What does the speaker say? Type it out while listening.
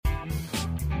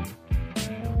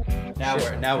Now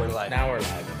we're live. Now we're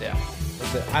live. Yeah.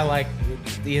 I like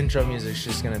the intro music's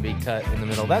just going to be cut in the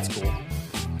middle. That's cool.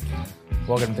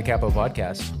 Welcome to the Capo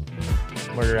Podcast.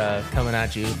 We're coming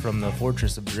at you from the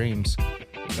Fortress of Dreams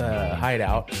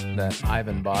hideout that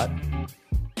Ivan bought.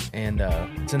 And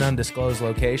it's an undisclosed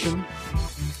location.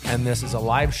 And this is a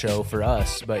live show for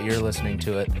us, but you're listening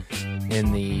to it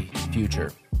in the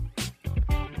future.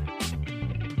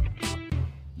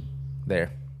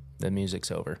 There. The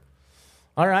music's over.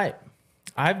 All right.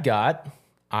 I've got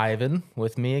Ivan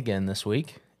with me again this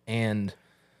week. And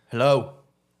Hello.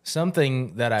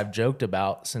 something that I've joked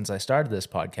about since I started this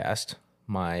podcast,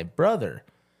 my brother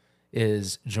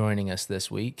is joining us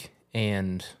this week.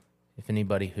 And if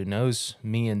anybody who knows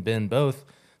me and Ben both,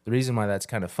 the reason why that's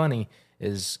kind of funny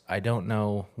is I don't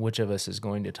know which of us is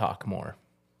going to talk more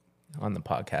on the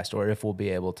podcast or if we'll be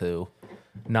able to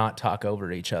not talk over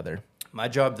each other. My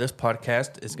job this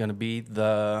podcast is going to be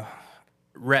the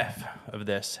ref of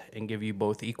this and give you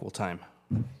both equal time.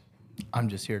 I'm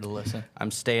just here to listen. I'm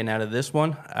staying out of this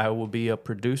one. I will be a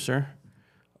producer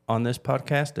on this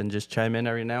podcast and just chime in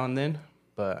every now and then.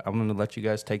 But I'm going to let you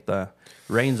guys take the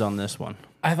reins on this one.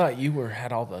 I thought you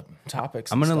had all the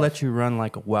topics. I'm going to let you run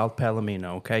like a wild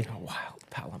palomino, okay? A wild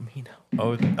palomino.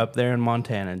 Oh, up there in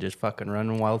Montana, just fucking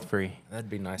running wild free. That'd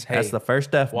be nice. Hey, That's the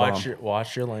first F-bomb.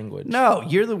 Watch your language. No,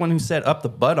 you're the one who said up the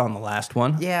butt on the last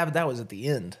one. Yeah, but that was at the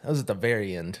end. That was at the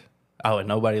very end. Oh, and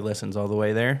nobody listens all the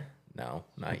way there? No,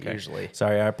 not Okay. usually.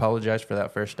 Sorry, I apologize for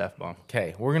that first F-bomb.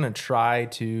 Okay, we're going to try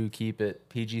to keep it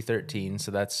PG-13.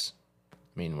 So that's,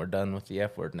 we're done with the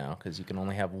F word now because you can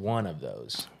only have one of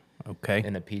those Okay.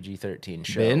 in a PG-13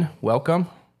 show. Ben, welcome.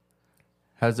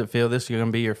 How does it feel? This is going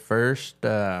to be your first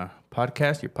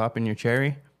podcast. You're popping your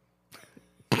cherry.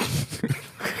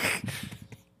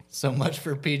 So much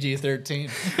for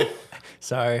PG-13.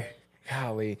 Sorry.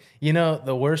 Golly. You know,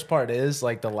 the worst part is,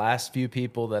 like, the last few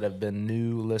people that have been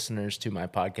new listeners to my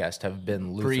podcast have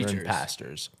been Lutheran Preachers.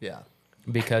 pastors Yeah.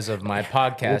 because of my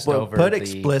podcast Well, over put the...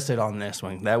 explicit on this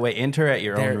one. That way, enter at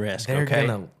your own risk,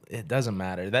 okay? It doesn't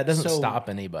matter. That doesn't So- stop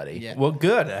anybody. Yeah. Well,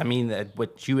 good. I mean,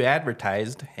 what you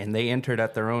advertised, and they entered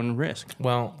at their own risk.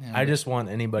 Well, I just want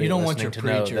anybody You don't want listening your to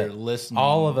know preacher that listening.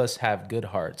 all of us have good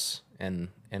hearts and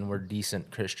we're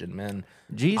decent Christian men.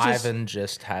 Jesus- Ivan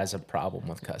just has a problem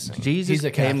with cussing. Jesus He's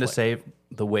a came to Catholic. save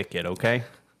the wicked, okay?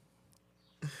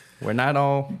 We're not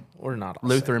all We're not all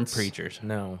Lutheran saints. preachers.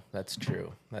 No, that's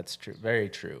true. That's true. Very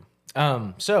true.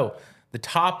 So the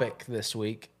topic this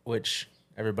week, which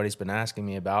everybody's been asking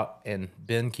me about, and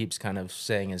Ben keeps kind of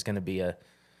saying is going to be a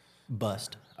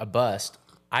Bust. bust.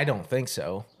 I don't think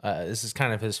so. This is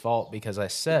kind of his fault because I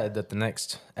said that the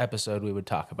next episode we would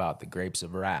talk about The Grapes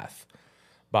of Wrath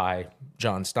by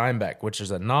John Steinbeck, which is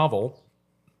a novel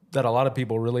that a lot of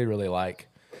people really, really like.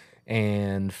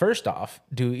 And first off,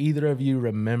 do either of you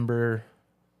remember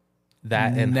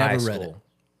that in Never high read school? it.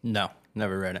 No,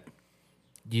 never read it.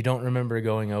 You don't remember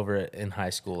going over it in high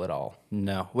school at all?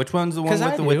 No. Which one's the one 'Cause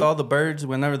I with do. all the birds,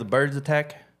 whenever the birds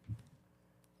attack?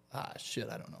 Ah, shit,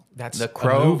 I don't know. That's The a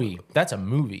Crow? movie. That's a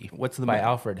movie. What's the by movie?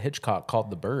 Alfred Hitchcock called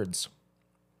The Birds.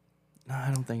 No,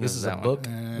 I don't think This it was is a that one. book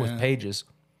with pages.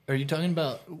 Are you talking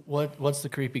about what's the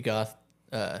creepy goth?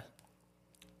 I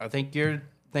think you're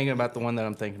thinking about the one that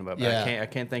I'm thinking about. But Yeah. I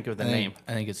can't think of the I think, name.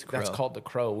 I think it's Crow. That's called The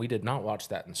Crow. We did not watch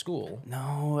that in school.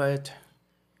 No,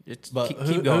 it's But keep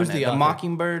who- going. who's the The author?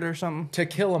 Mockingbird or something. To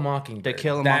Kill a Mockingbird. To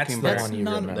Kill a That's Mockingbird. the one you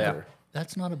That's not- remember.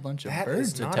 That's not a bunch of That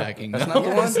birds is not attacking. That's not the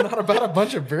one. It's not about a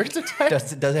bunch of birds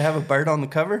attacking. Does it have a bird on the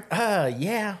cover?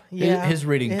 Yeah. His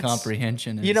reading It's-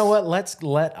 comprehension is... You know what? Let's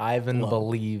let Ivan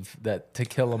believe that To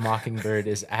Kill a Mockingbird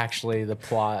is actually the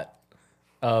plot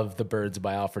of The Birds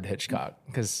by Alfred Hitchcock,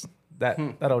 because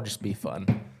that'll just be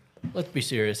fun. Let's be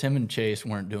serious. Him and Chase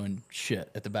weren't doing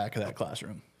shit at the back of that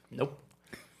classroom. Nope.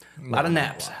 A lot of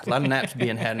naps. A lot of naps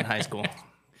being had in high school.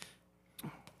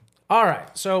 All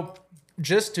right, so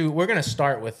we're going to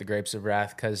start with The Grapes of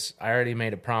Wrath because I already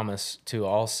made a promise to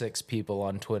all 6 people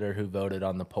on Twitter who voted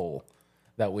on the poll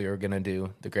that we were going to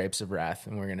do The Grapes of Wrath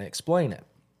and we're going to explain it.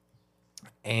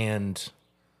 And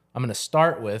I'm going to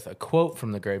start with a quote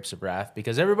from The Grapes of Wrath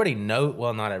because everybody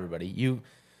well, not everybody, you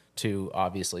two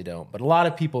obviously don't, but a lot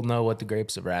of people know what The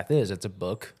Grapes of Wrath is. It's a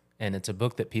book, and it's a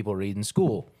book that people read in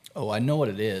school. Oh, I know what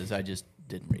it is. I just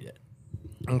didn't read it.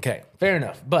 Okay, fair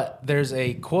enough. But there's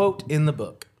a quote in the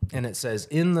book, and it says,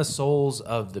 "In the souls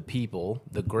of the people,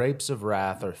 the grapes of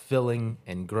wrath are filling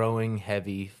and growing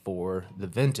heavy for the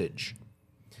vintage."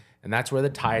 And that's where the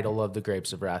title of The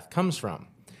Grapes of Wrath comes from.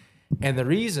 And the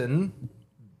reason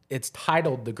it's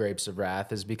titled The Grapes of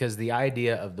Wrath is because the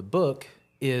idea of the book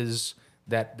is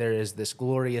that there is this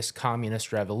glorious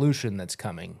communist revolution that's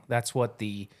coming. That's what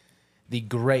the the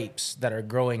grapes that are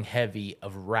growing heavy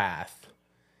of wrath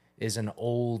is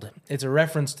it's a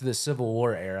reference to the Civil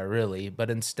War era, really,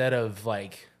 but instead of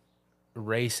like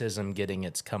racism getting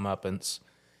its comeuppance,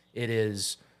 it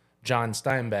is John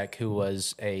Steinbeck, who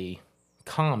was a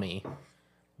commie,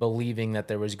 believing that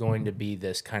there was going to be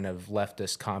this kind of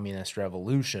leftist communist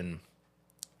revolution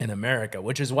in America,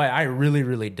 which is why I really,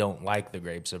 really don't like the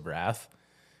Grapes of Wrath,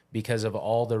 because of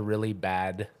all the really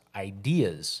bad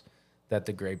ideas that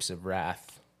the Grapes of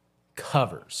Wrath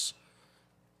covers.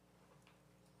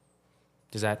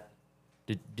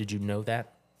 Did you know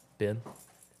that, Ben?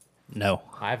 No.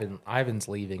 Ivan's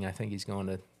leaving. I think he's going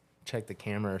to check the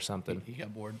camera or something. He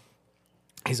got bored.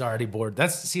 He's already bored.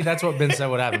 That's what Ben said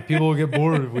would happen. People will get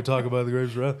bored if we talk about the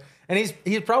Grapes of Wrath. And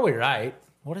he's probably right.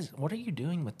 What are you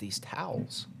doing with these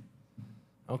towels?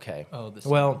 Okay. Oh, this.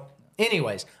 Well,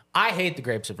 anyways, I hate the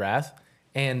Grapes of Wrath,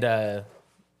 and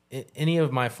any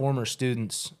of my former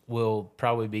students will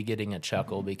probably be getting a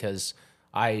chuckle because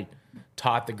I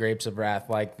taught the Grapes of Wrath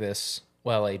like this,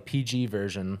 well, a PG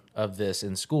version of this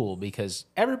in school, because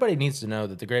everybody needs to know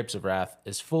that the Grapes of Wrath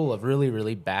is full of really,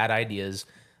 really bad ideas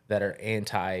that are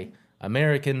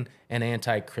anti-American and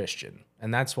anti-Christian.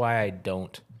 And that's why I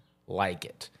don't like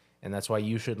it. And that's why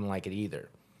you shouldn't like it either.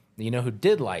 You know who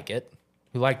did like it,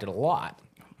 who liked it a lot?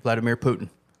 Vladimir Putin.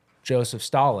 Joseph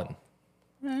Stalin.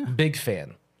 Big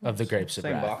fan of the Grapes of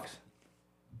Wrath. Box.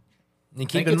 And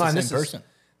keep in mind,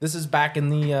 this is back in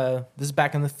the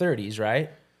 30s,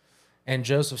 right? And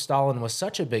Joseph Stalin was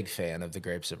such a big fan of the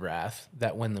Grapes of Wrath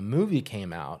that when the movie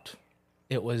came out,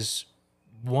 it was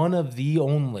one of the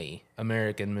only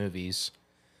American movies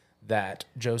that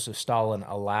Joseph Stalin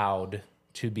allowed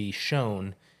to be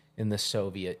shown in the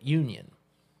Soviet Union.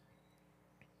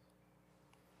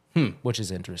 Which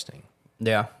is interesting.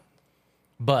 Yeah.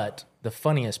 But the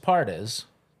funniest part is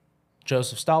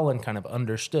Joseph Stalin kind of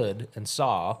understood and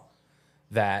saw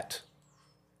that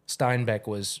Steinbeck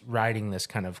was writing this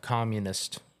kind of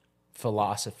communist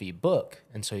philosophy book.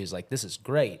 And so he's like, this is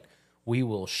great. We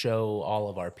will show all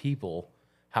of our people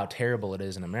how terrible it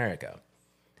is in America.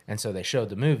 And so they showed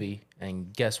the movie,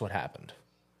 and guess what happened?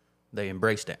 They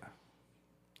embraced it.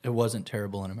 It wasn't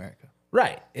terrible in America.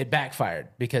 Right. It backfired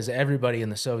because everybody in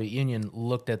the Soviet Union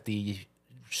looked at the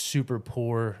super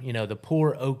poor, the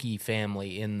poor Okie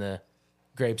family in the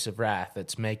Grapes of Wrath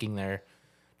that's making their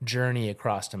journey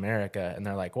across America. And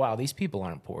they're like, wow, these people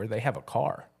aren't poor. They have a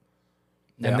car.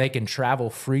 And they can travel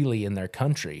freely in their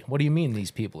country. What do you mean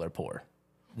these people are poor?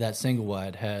 That single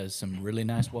wide has some really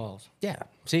nice walls. Yeah.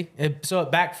 See? So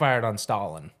it backfired on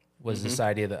Stalin, was this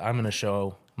idea that I'm going to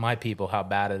show my people how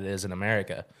bad it is in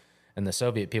America. And the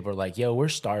Soviet people are like, yo, we're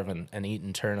starving and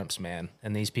eating turnips, man.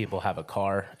 And these people have a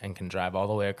car and can drive all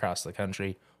the way across the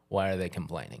country. Why are they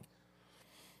complaining?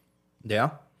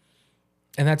 Yeah.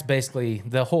 And that's basically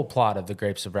the whole plot of the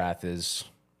Grapes of Wrath this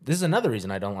is another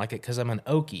reason I don't like it, because I'm an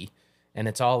Okie, and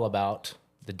it's all about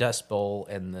the Dust Bowl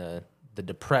and the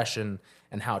Depression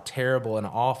and how terrible and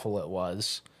awful it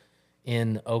was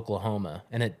in Oklahoma.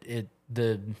 And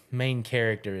the main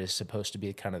character is supposed to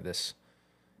be kind of this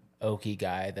Okie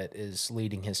guy that is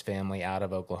leading his family out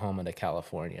of Oklahoma to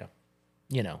California.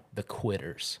 The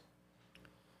quitters.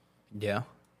 Yeah.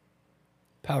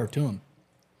 Power to them.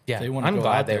 Yeah, They want to I'm go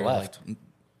glad out they there, left. like,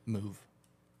 move.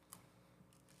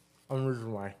 I'm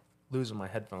losing my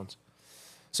headphones.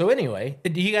 So anyway,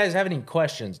 do you guys have any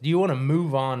questions? Do you want to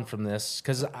move on from this?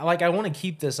 Because I want to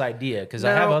keep this idea because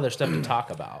I have No. other stuff to talk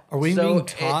about. Are we So being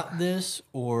taught this,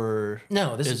 or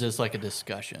No, this is is this like a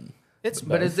discussion? it's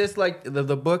But is this like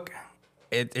the book?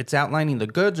 It's outlining the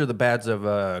goods or the bads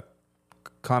of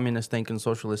communist thinking,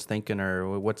 socialist thinking,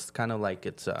 or what's kind of like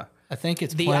it's. I think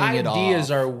it's the playing it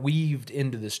ideas off. are weaved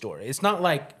into the story. It's not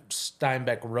like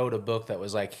Steinbeck wrote a book that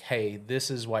was like, hey,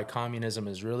 this is why communism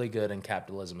is really good and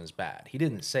capitalism is bad. He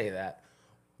didn't say that.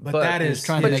 But that he's is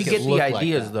trying to But make you it get look the like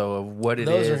ideas that. though of what it is.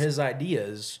 those are his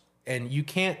ideas, and you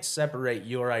can't separate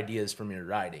your ideas from your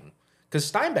writing.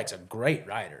 Because Steinbeck's a great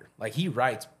writer. Like, he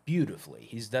writes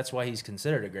beautifully. That's why he's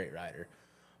considered a great writer.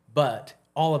 But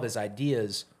all of his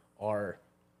ideas are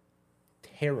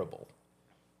terrible.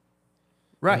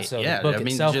 Right. And so yeah.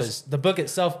 the book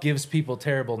itself gives people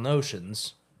terrible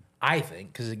notions, I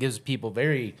think, because it gives people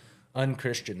very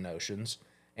unchristian notions,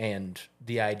 and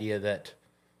the idea that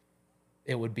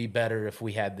it would be better if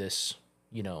we had this,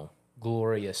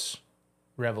 glorious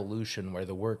revolution where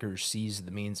the workers seized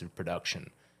the means of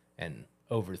production and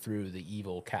overthrew the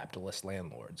evil capitalist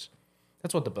landlords.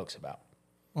 That's what the book's about.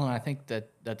 Well, I think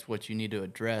that's what you need to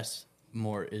address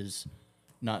more, is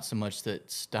not so much that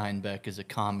Steinbeck is a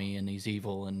commie and he's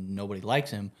evil and nobody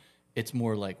likes him. It's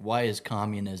more like, why is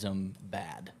communism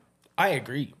bad? I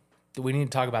agree. we need to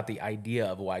talk about the idea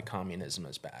of why communism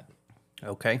is bad.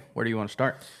 Okay, where do you want to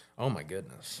start? Oh my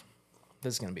goodness,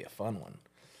 this is gonna be a fun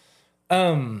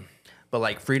one. But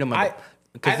like freedom of I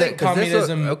think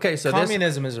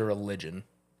communism is a religion,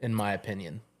 in my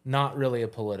opinion. Not really a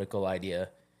political idea.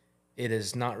 It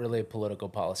is not really a political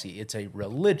policy. It's a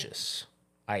religious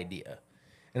idea.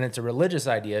 And it's a religious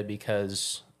idea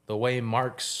because the way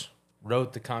Marx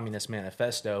wrote the Communist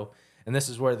Manifesto, and this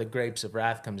is where the grapes of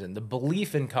wrath comes in, the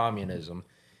belief in communism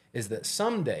is that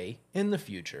someday in the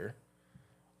future,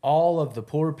 all of the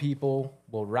poor people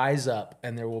will rise up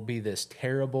and there will be this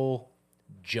terrible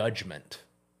judgment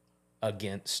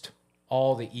against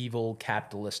all the evil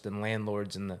capitalists and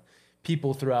landlords and the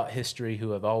people throughout history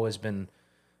who have always been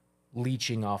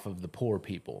leeching off of the poor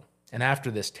people. And after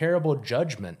this terrible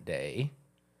judgment day,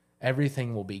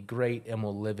 everything will be great and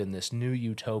we'll live in this new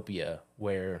utopia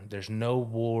where there's no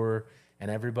war and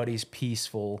everybody's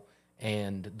peaceful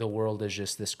and the world is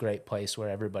just this great place where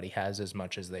everybody has as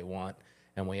much as they want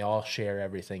and we all share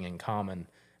everything in common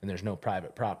and there's no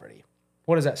private property.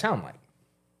 What does that sound like?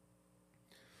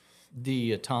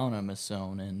 The autonomous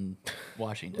zone in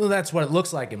Washington. Well, that's what it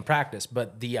looks like in practice,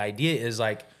 but the idea is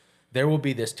like there will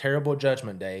be this terrible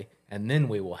judgment day and then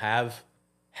we will have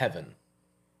heaven.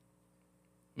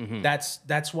 Mm-hmm.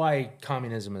 That's why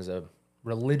communism is a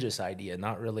religious idea,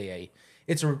 not really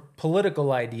it's a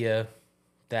political idea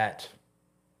that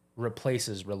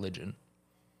replaces religion.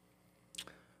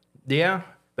 Yeah,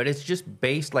 but it's just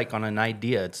based like on an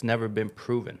idea. It's never been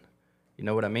proven. You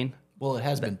know what I mean? Well, it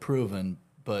has been proven,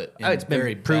 but It's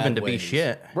been proven to be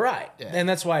shit. Right. Yeah. And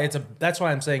that's why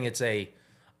I'm saying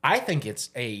I think it's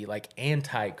a like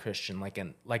anti-Christian,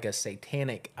 like a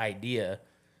satanic idea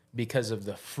because of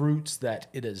the fruits that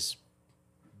it is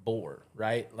bore,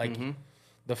 right? Like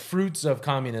the fruits of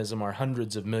communism are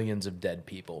hundreds of millions of dead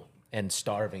people and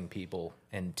starving people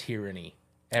and tyranny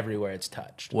everywhere it's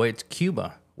touched. Well, it's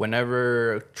Cuba.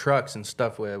 Whenever trucks and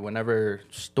stuff, whenever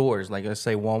stores, like let's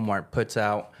say Walmart puts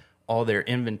out all their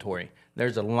inventory,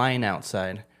 there's a line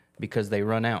outside because they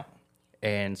run out.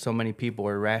 And so many people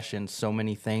are rationed so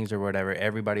many things or whatever.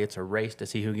 Everybody, it's a race to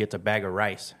see who gets a bag of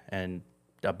rice and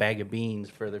a bag of beans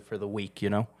for the week,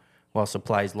 while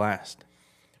supplies last.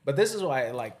 But this is why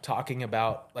I like talking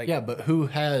about like yeah, but who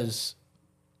has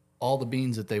all the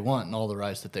beans that they want and all the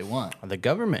rice that they want? The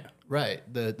government. Right,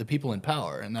 the people in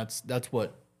power, and that's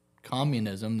what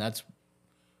communism. That's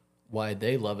why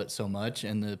they love it so much,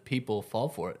 and the people fall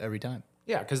for it every time.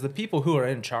 Yeah, because the people who are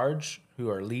in charge, who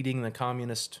are leading the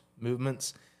communist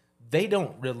movements, they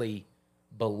don't really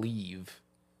believe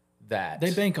that.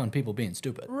 They bank on people being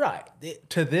stupid. Right.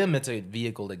 To them, it's a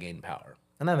vehicle to gain power.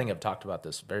 And I think I've talked about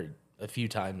this a few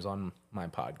times on my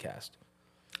podcast.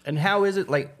 And how is it,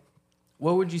 like,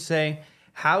 what would you say,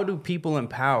 how do people in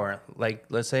power, like,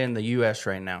 let's say in the U.S.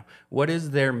 right now, what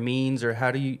is their means or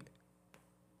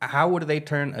how would they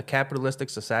turn a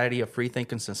capitalistic society, a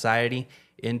free-thinking society,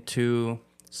 into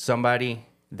somebody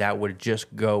that would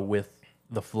just go with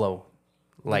the flow?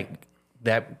 Like,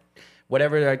 that,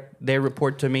 whatever they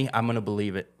report to me, I'm going to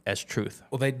believe it as truth.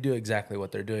 Well, they do exactly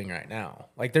what they're doing right now.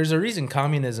 Like, there's a reason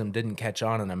communism didn't catch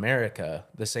on in America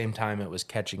the same time it was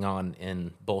catching on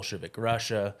in Bolshevik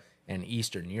Russia and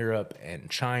Eastern Europe and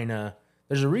China.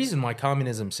 There's a reason why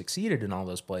communism succeeded in all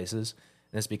those places,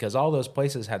 and it's because all those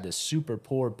places had this super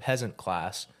poor peasant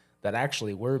class that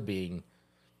actually were being,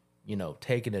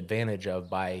 taken advantage of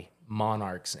by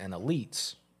monarchs and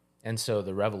elites. And so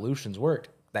the revolutions worked.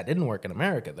 That didn't work in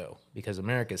America, though, because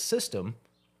America's system,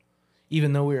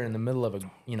 even though we were in the middle of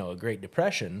a Great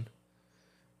Depression,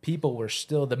 people were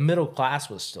still, the middle class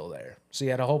was still there. So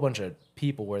you had a whole bunch of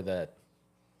people where the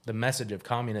message of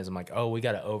communism, like, oh, we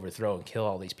got to overthrow and kill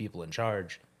all these people in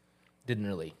charge, didn't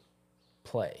really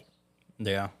play.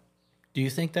 Yeah. Do you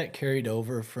think that carried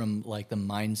over from like the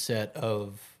mindset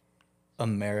of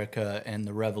America and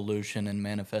the revolution and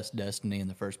manifest destiny in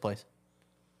the first place?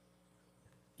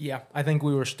 Yeah, I think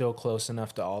we were still close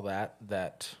enough to all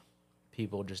that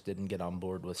people just didn't get on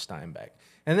board with Steinbeck.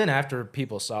 And then after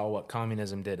people saw what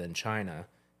communism did in China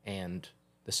and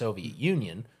the Soviet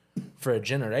Union, for a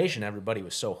generation, everybody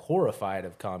was so horrified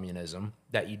of communism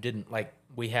that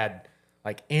we had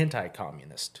like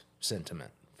anti-communist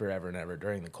sentiment forever and ever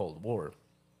during the Cold War.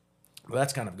 Well,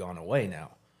 that's kind of gone away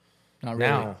now. Not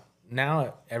really.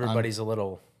 Now everybody's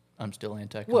I'm still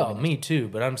anti-communist. Well, me too,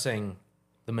 but I'm saying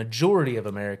the majority of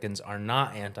Americans are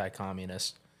not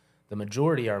anti-communist. The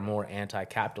majority are more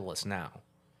anti-capitalist now.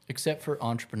 Except for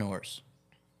entrepreneurs.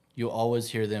 You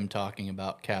always hear them talking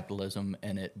about capitalism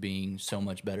and it being so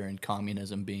much better and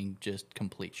communism being just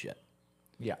complete shit.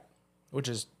 Yeah, which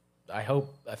is I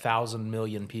hope 1,000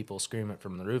 million people scream it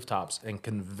from the rooftops and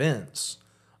convince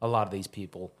a lot of these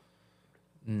people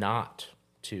not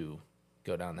to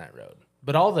go down that road.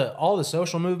 But all the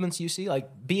social movements you see, like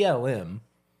BLM,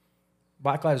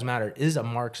 Black Lives Matter, is a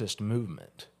Marxist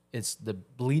movement. It's the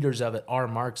leaders of it are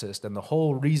Marxist, and the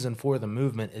whole reason for the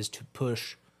movement is to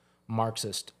push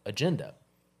Marxist agenda.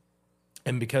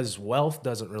 And because wealth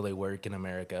doesn't really work in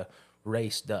America,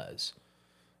 race does.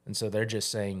 And so they're just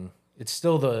saying it's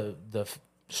still the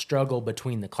struggle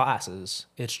between the classes.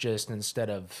 It's just instead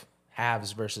of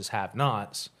haves versus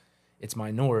have-nots, it's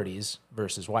minorities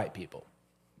versus white people.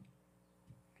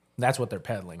 That's what they're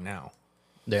peddling now.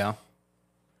 Yeah.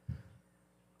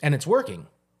 And it's working.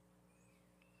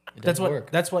 That's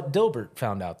work. That's what Dilbert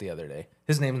found out the other day.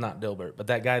 His name's not Dilbert, but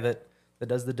that guy that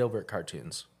does the Dilbert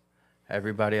cartoons.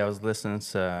 Everybody, I was listening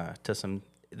to some,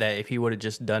 that if he would have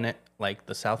just done it like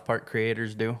the South Park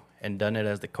creators do and done it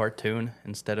as the cartoon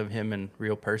instead of him in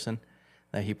real person,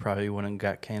 that he probably wouldn't have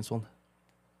got canceled.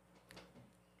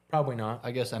 Probably not.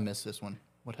 I guess I missed this one.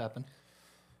 What happened?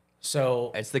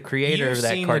 So It's the creator you've of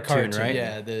that seen the cartoon, right?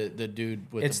 Yeah, the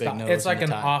dude with it's the big nose. it's like and an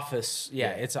the tie. office.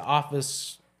 Yeah, it's an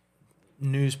office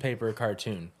newspaper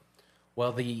cartoon.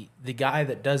 Well, the guy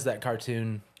that does that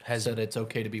cartoon has Said it's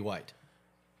okay to be white.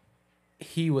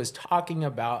 he was talking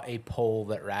about a poll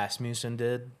that Rasmussen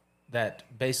did that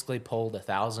basically polled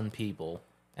 1,000 people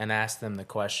and asked them the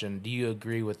question, do you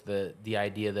agree with the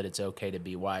idea that it's okay to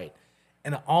be white?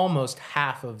 And almost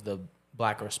half of the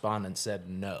black respondents said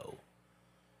no.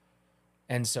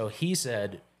 And so he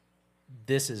said,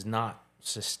 this is not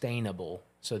sustainable.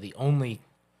 So the only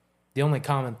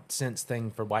common sense thing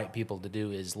for white people to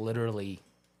do is literally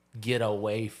get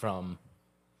away from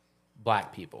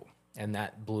black people. And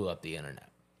that blew up the internet.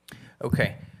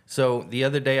 Okay. So the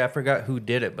other day, I forgot who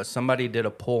did it, but somebody did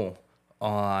a poll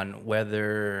on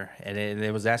whether, and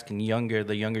it was asking the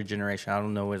younger generation, I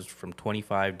don't know, it was from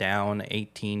 25 down,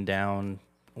 18 down,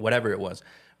 whatever it was.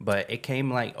 But it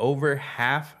came like over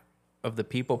half of the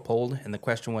people polled, and the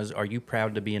question was, are you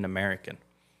proud to be an American?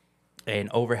 And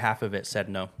over half of it said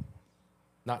no.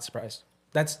 Not surprised.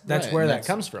 That's Right, where and that that's-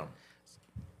 comes from.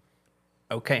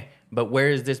 Okay, but where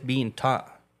is this being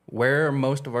taught? Where are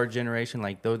most of our generation,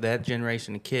 like that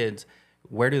generation of kids,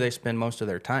 where do they spend most of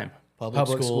their time? Public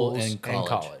school schools and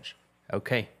college.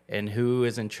 Okay, and who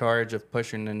is in charge of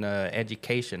pushing in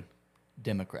education?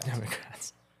 Democrats.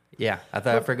 Democrats. Yeah,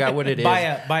 I forgot what it is. By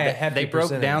a hefty They broke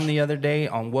percentage. down the other day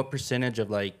on what percentage of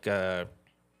like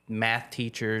math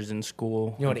teachers in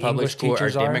school, You know what in public English school,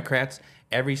 teachers are are? Democrats.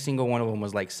 Every single one of them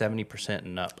was like 70%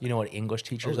 and up. You know what English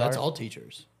teachers That's are? all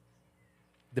teachers.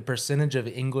 The percentage of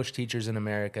English teachers in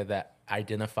America that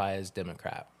identify as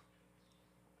Democrat.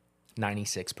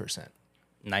 96%.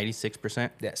 96%.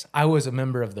 Yes. I was a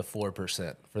member of the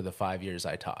 4% for the 5 years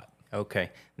I taught. Okay,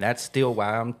 that's still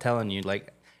why I'm telling you.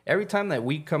 Like every time that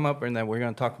we come up and that we're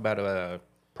going to talk about a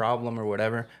problem or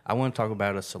whatever, I want to talk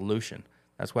about a solution.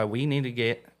 That's why we need to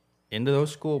get into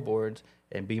those school boards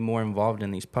and be more involved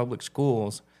in these public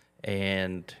schools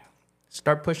and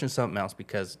start pushing something else,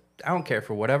 because I don't care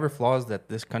for whatever flaws that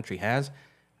this country has,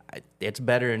 it's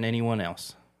better than anyone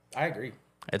else. I agree.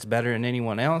 It's better than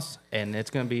anyone else, and it's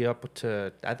going to be up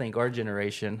to, I think, our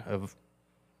generation of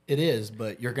It is,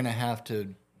 but you're going to have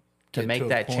to get make to a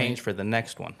that point- change for the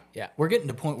next one. Yeah. We're getting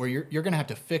to a point where you're going to have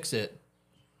to fix it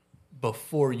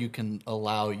before you can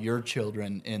allow your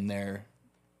children in there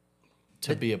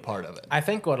to be a part of it. I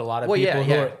think what a lot of Well, people yeah.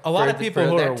 who are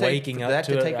For waking for up that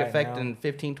to to it take right effect now. in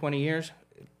 15, 20 years,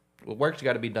 work's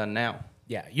got to be done now.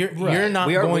 Yeah, you're Right. not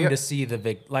We are- going we are- to see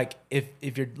the like if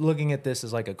you're looking at this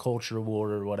as like a culture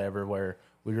war or whatever, where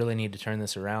we really need to turn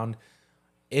this around.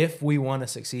 If we want to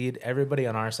succeed, everybody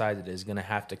on our side is going to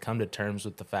have to come to terms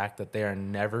with the fact that they are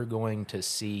never going to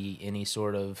see any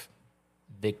sort of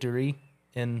victory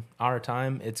in our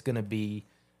time. It's going to be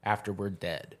after we're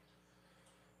dead,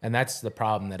 and that's the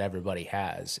problem that everybody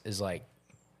has. Is like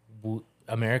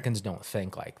Americans don't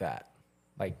think like that.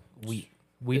 Like we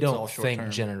It's all don't think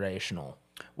short-term. generational.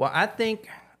 Well, I think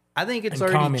it's And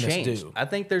already communists changed. do. I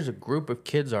think there's a group of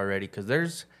kids already,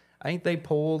 because I think they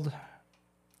polled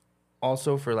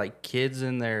also for like kids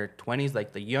in their 20s,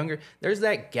 like the younger. There's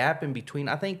that gap in between.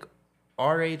 I think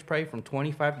our age, probably from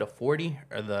 25 to 40,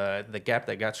 are the gap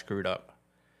that got screwed up.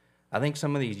 I think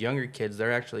some of these younger kids,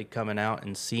 they're actually coming out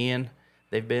and seeing.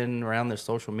 They've been around the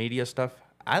social media stuff.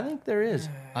 I think there is.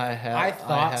 I have so.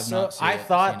 not seen I it,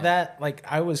 thought seen it. that like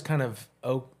I was kind of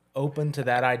open to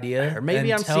that idea, Or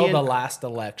maybe I'm until seeing- the last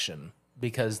election,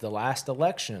 because the last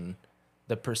election,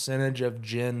 the percentage of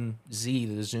Gen Z,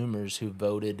 the Zoomers who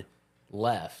voted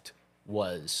left,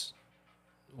 was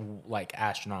like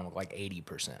astronomical, like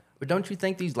 80%. But don't you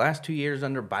think these last 2 years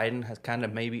under Biden has kind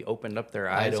of maybe opened up their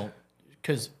eyes? I don't,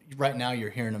 because right now you're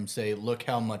hearing them say, look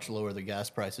how much lower the gas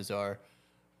prices are.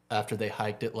 After they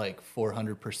hiked it like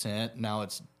 400%, now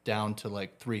it's down to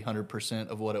like 300%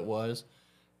 of what it was.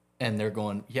 And they're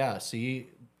going, yeah, see,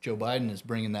 Joe Biden is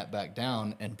bringing that back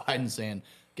down. And Biden's saying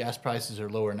gas prices are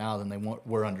lower now than they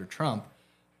were under Trump.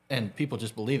 And people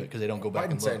just believe it because they don't go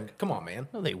back and Biden look. said, "Come on, man."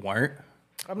 No, they weren't.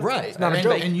 Right. It's not a and,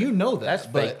 joke. and you know that. That's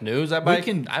but fake news. I buy we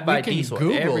can diesel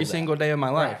Google every that. single day of my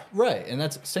life. Right. And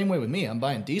that's the same way with me. I'm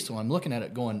buying diesel. I'm looking at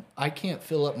it going, I can't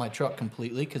fill up my truck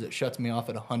completely because it shuts me off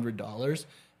at $100.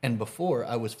 And before,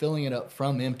 I was filling it up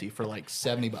from empty for like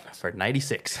 $70. For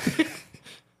 96.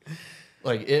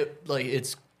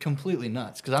 It's completely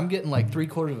nuts because I'm getting like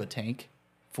 3/4 of a tank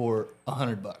for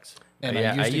 $100. And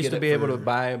Yeah, I used get to it be able to for-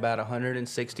 buy about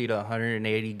 160 to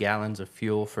 180 gallons of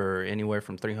fuel for anywhere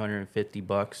from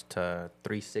 $350 to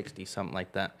 $360, something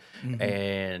like that.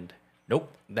 And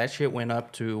nope, that shit went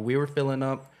up to, we were filling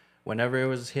up whenever it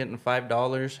was hitting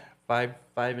 $5, five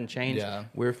and change. Yeah.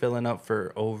 We were filling up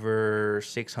for over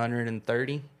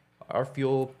 630. Our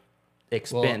fuel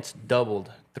expense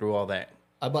doubled through all that.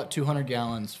 I bought 200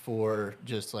 gallons for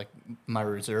just like my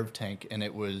reserve tank, and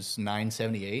it was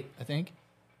 $9.78, I think,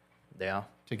 Yeah.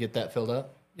 to get that filled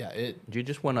up. Yeah, Did you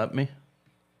just one up me?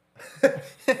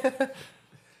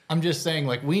 I'm just saying,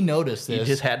 like, we noticed this. You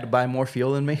just had to buy more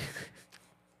fuel than me?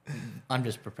 I'm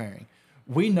just preparing.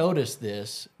 We noticed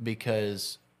this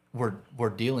because we're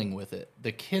dealing with it.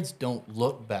 The kids don't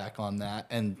look back on that,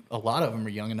 and a lot of them are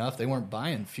young enough. They weren't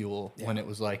buying fuel when it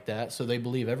was like that, so they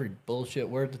believe every bullshit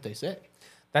word that they say.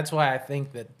 That's why I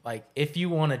think that, like, if you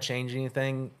want to change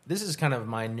anything, this is kind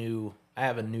of I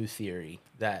have a new theory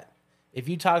that if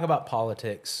you talk about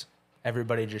politics,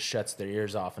 everybody just shuts their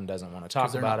ears off and doesn't want to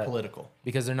talk They're about not it. political.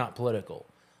 Because they're not political.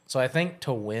 So I think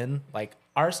to win, like,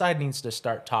 our side needs to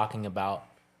start talking about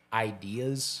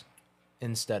ideas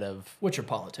instead of, Which are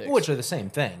politics. which are the same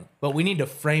thing, but we need to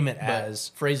frame it but as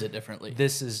phrase it differently.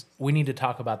 we need to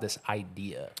talk about this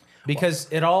idea because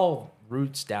it all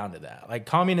roots down to that. Like,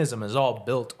 communism is all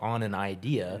built on an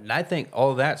idea. And I think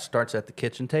all that starts at the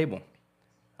kitchen table.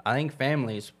 I think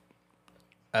families,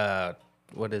 head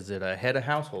of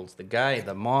households, the guy,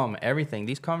 the mom, everything.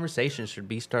 These conversations should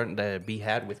be starting to be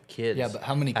had with kids. Yeah, but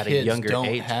how many at a kids younger don't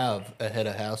age. have a head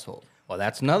of household? Well,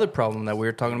 that's another problem that we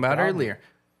were talking about earlier.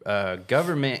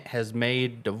 Government has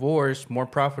made divorce more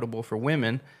profitable for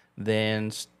women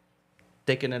than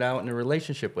sticking it out in a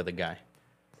relationship with a guy.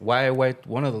 Why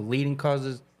one of the leading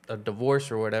causes of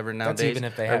divorce or whatever nowadays, even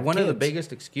if they or have one of the kids.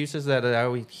 biggest excuses that I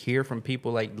always hear from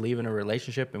people like leaving a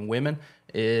relationship and women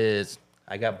is,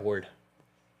 I got bored.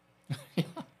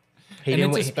 He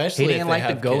And it's especially he if didn't they like to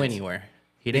have go kids. anywhere.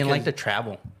 He didn't like to Because-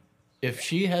 travel. If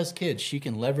she has kids, she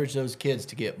can leverage those kids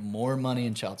to get more money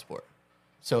in child support.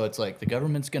 So it's like the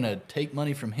government's going to take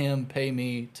money from him, pay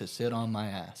me to sit on my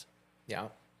ass. Yeah.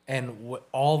 And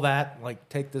all that, like,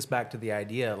 take this back to the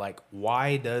idea, like,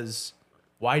 why do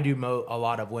a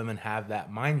lot of women have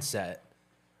that mindset?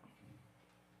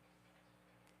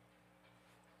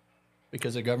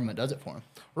 Because the government does it for them.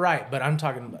 Right, but I'm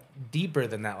talking about deeper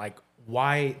than that. Like,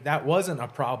 why that wasn't a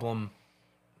problem,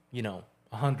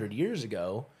 100 years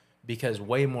ago, because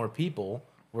way more people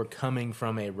were coming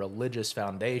from a religious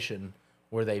foundation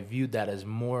where they viewed that as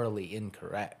morally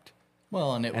incorrect.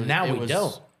 Well, and Now we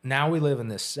don't. Now we live in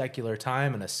this secular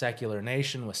time in a secular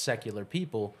nation with secular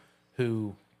people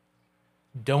who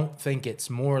don't think it's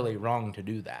morally wrong to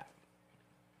do that.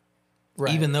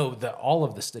 Right. Even though all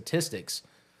of the statistics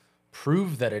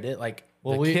prove that it is. Like,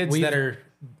 Well, kids that are...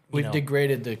 We've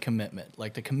degraded the commitment.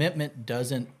 Like, the commitment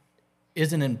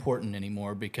isn't important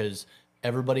anymore because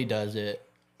everybody does it.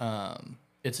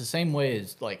 It's the same way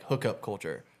as like hookup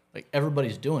culture. Like,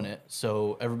 everybody's doing it,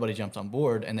 so everybody jumps on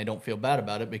board and they don't feel bad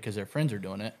about it because their friends are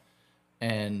doing it.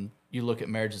 And you look at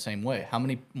marriage the same way. How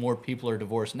many more people are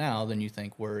divorced now than you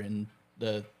think were in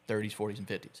the 30s, 40s, and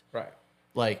 50s? Right.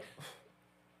 Like,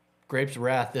 Grapes of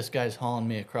Wrath, this guy's hauling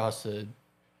me across the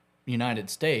United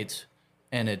States,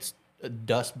 and it's a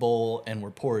dust bowl, and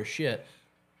we're poor as shit.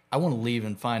 I want to leave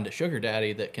and find a sugar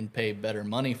daddy that can pay better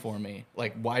money for me.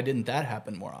 Like, why didn't that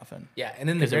happen more often? Yeah, and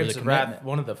in the 'Cause there was Grapes a of Wrath, commitment.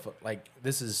 one of the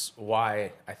this is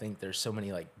why I think there's so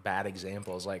many like bad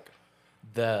examples. Like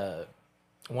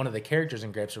one of the characters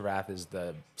in Grapes of Wrath is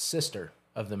the sister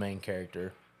of the main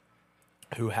character,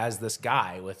 who has this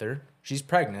guy with her. She's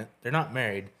pregnant. They're not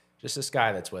married. Just this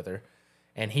guy that's with her,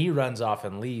 and he runs off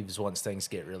and leaves once things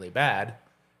get really bad,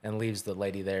 and leaves the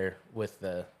lady there with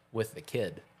the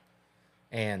kid.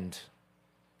 And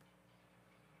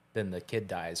then the kid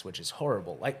dies, which is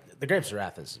horrible. Like The Grapes of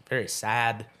Wrath is a very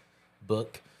sad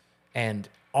book, and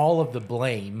all of the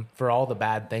blame for all the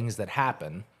bad things that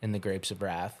happen in The Grapes of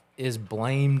Wrath is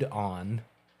blamed on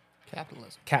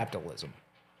capitalism.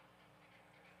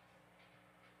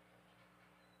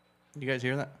 You guys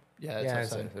hear that? Yeah, it's Yeah,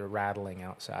 outside. they're rattling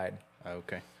outside.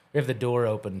 Okay. We have the door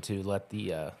open to let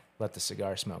the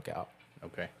cigar smoke out.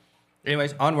 Okay.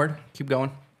 Anyways, onward. Keep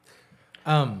going.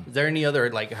 Is there any other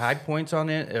like high points on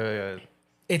it?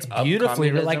 It's Of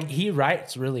beautifully like communism? he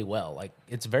writes really well. Like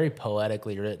it's very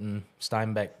poetically written.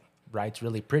 Steinbeck writes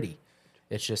really pretty.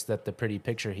 It's just that the pretty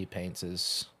picture he paints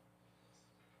is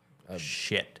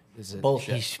Shit.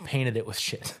 Bullshit. He's painted it with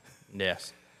shit.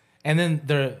 Yes. And then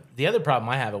the other problem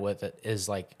I have with it is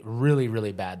like really,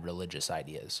 really bad religious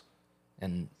ideas.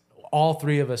 And all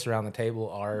three of us around the table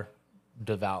are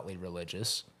devoutly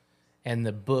religious. And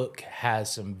the book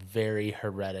has some very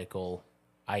heretical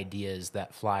ideas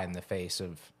that fly in the face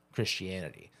of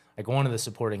Christianity. Like one of the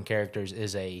supporting characters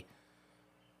is a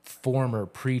former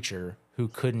preacher who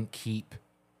couldn't keep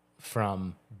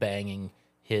from banging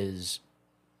his,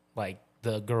 like,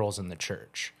 the girls in the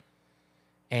church.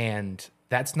 And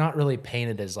that's not really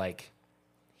painted as like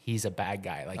he's a bad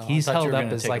guy. Like he's I thought you held were up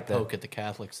gonna as take like a poke at the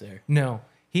Catholics there. no,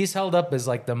 he's held up as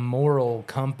like the moral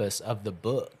compass of the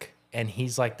book, and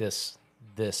he's like this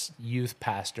youth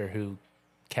pastor who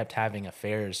kept having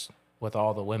affairs with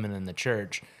all the women in the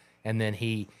church, and then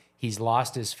he's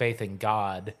lost his faith in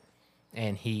God,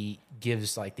 and he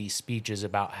gives like these speeches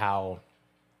about how,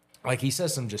 like he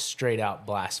says some just straight out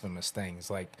blasphemous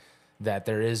things, like that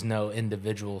there is no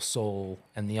individual soul,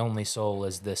 and the only soul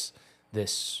is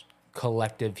this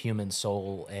collective human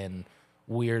soul, and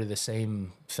we're the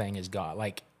same thing as God.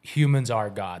 Like humans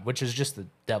are God, which is just the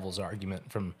devil's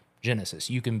argument from Genesis.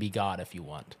 You can be God if you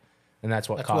want, and that's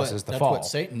what causes the fall. That's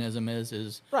what Satanism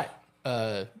is Right.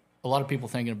 a lot of people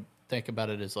think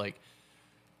about it as like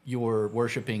you're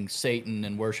worshiping Satan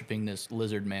and worshiping this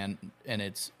lizard man, and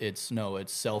it's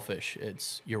selfish.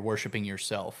 You're worshiping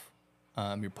yourself.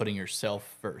 You're putting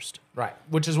yourself first. Right.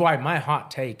 Which is why my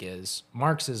hot take is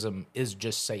Marxism is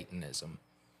just Satanism,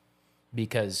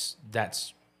 because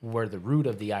that's where the root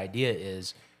of the idea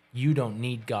is. You don't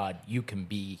need God. You can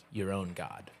be your own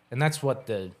God. And that's what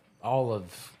all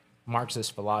of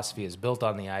Marxist philosophy is built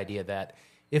on, the idea that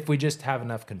if we just have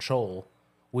enough control,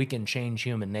 we can change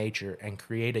human nature and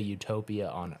create a utopia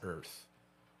on Earth,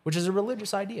 which is a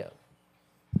religious idea.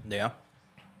 Yeah.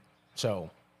 So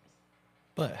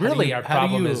But really, our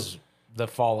problem is the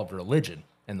fall of religion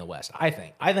in the West. I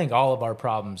think all of our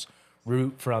problems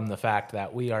root from the fact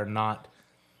that we are not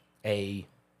a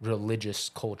religious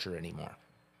culture anymore.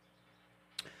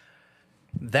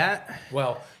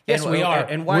 Well, yes, we are.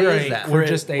 And why is that?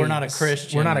 We're not a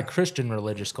Christian. We're not a Christian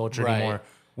religious culture Right. anymore.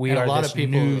 We And a are lot this of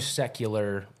people- new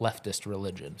secular leftist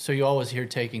religion. So you always hear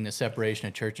taking the separation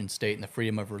of church and state and the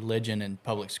freedom of religion in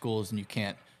public schools, and you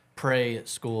can't pray at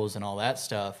schools and all that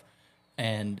stuff.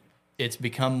 And it's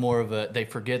become more of they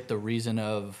forget the reason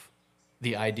of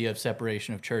the idea of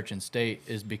separation of church and state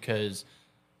is because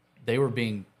they were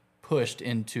being pushed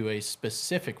into a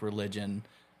specific religion,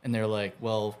 and they're like,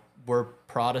 well, we're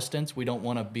Protestants. We don't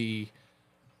want to be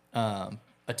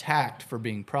attacked for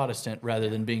being Protestant rather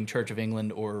than being Church of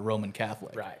England or Roman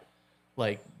Catholic. Right.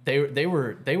 Like they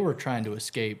were trying to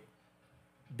escape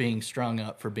being strung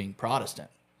up for being Protestant.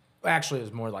 Actually, it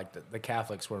was more like the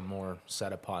Catholics were more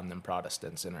set upon than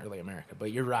Protestants in early America.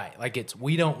 But you're right. Like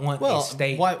we don't want a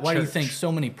state. Why do you church. think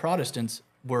so many Protestants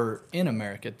were in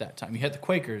America at that time? You had the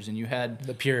Quakers and you had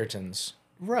The Puritans.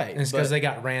 right. And it's because they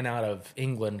got ran out of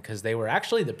England, because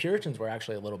the Puritans were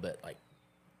actually a little bit like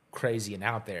crazy and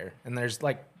out there. And there's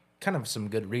like kind of some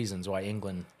good reasons why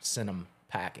England sent them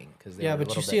packing.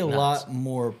 But you see a lot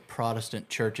more Protestant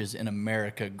churches in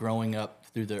America growing up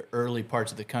through the early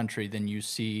parts of the country than you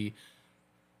see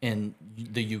in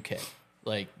the UK.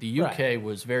 Like the UK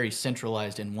was very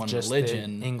centralized in one just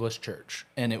religion, the English church,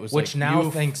 and it was which like, now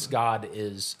thinks God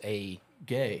is a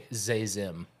gay.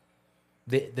 Zazim.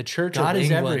 The Church God of is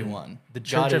England, everyone. The God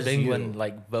Church of is England you.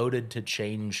 like voted to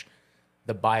change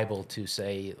the Bible to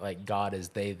say like God is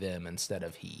they them instead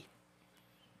of he.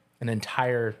 An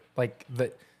entire like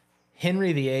the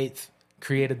Henry VIII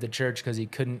created the church because he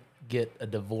couldn't get a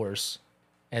divorce,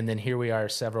 and then here we are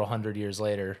several hundred years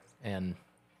later, and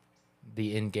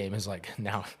the end game is like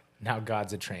now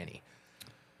God's a tranny.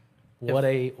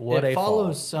 It follows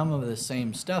fall. some of the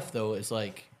same stuff though. Is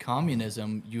like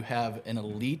communism. You have an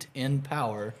elite in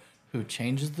power who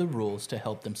changes the rules to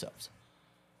help themselves.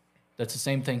 That's the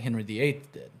same thing Henry VIII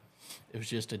did. It was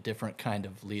just a different kind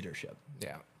of leadership.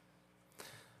 Yeah.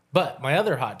 But my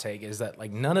other hot take is that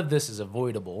like none of this is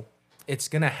avoidable. It's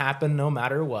going to happen no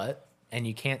matter what, and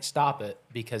you can't stop it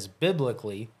because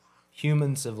biblically,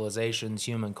 human civilizations,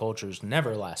 human cultures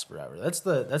never last forever. That's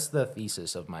the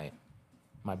thesis of my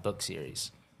book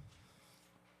series.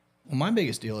 Well, my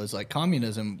biggest deal is like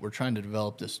communism, we're trying to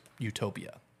develop this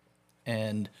utopia.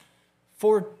 And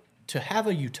to have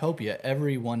a utopia,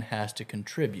 everyone has to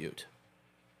contribute.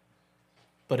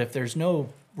 But if there's no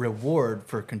reward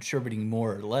for contributing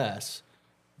more or less,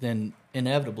 then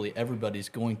inevitably everybody's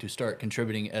going to start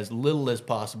contributing as little as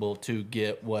possible to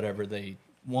get whatever they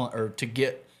want or to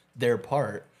get their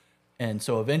part. And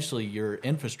so eventually your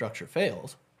infrastructure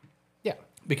fails. Yeah.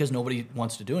 Because nobody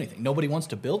wants to do anything. Nobody wants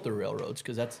to build the railroads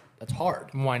because that's hard.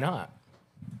 Why not?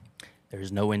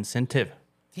 There's no incentive.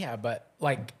 Yeah, but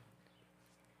like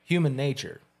human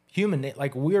nature,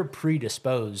 like we're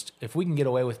predisposed. If we can get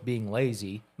away with being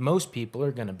lazy, most people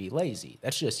are going to be lazy.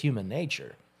 That's just human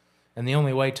nature. And the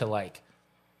only way to like,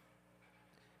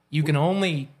 you can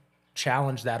only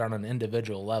challenge that on an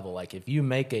individual level. Like if you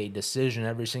make a decision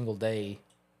every single day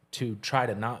to try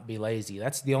to not be lazy,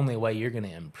 that's the only way you're going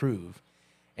to improve.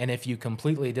 And if you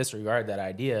completely disregard that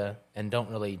idea and don't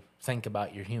really think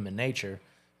about your human nature,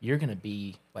 you're going to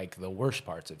be like the worst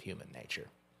parts of human nature.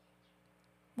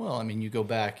 Well, I mean, you go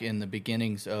back in the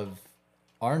beginnings of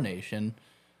our nation,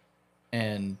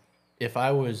 and if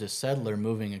I was a settler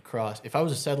if I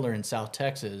was a settler in South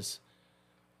Texas,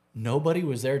 nobody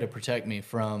was there to protect me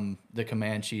from the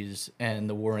Comanches and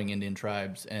the warring Indian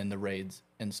tribes and the raids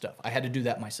and stuff. I had to do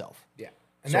that myself. Yeah.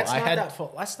 And So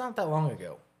that's not that long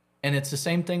ago. And it's the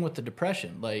same thing with the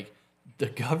Depression. Like, the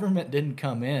government didn't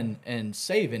come in and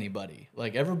save anybody.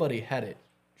 Like, everybody had it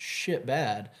shit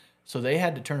bad. So they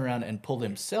had to turn around and pull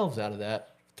themselves out of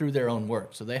that through their own work.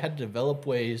 So they had to develop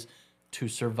ways to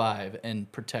survive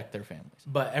and protect their families.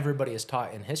 But everybody is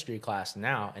taught in history class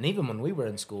now, and even when we were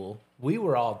in school, we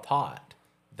were all taught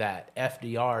that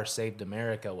FDR saved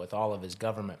America with all of his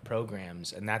government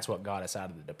programs, and that's what got us out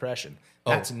of the Depression.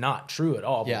 That's not true at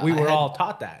all. But Yeah, we were all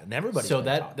taught that, and everybody. So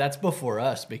that's before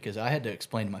us, because I had to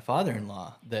explain to my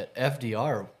father-in-law that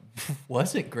FDR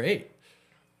wasn't great.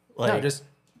 Like, no, just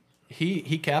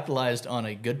he capitalized on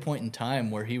a good point in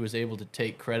time where he was able to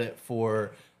take credit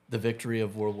for the victory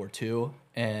of World War II,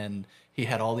 and he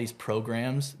had all these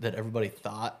programs that everybody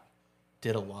thought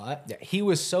did a lot. yeah, he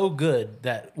was so good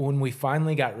that when we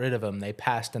finally got rid of him, they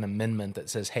passed an amendment that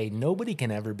says, "Hey, nobody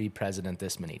can ever be president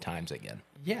this many times again."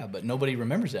 Yeah, but nobody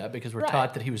remembers that because we're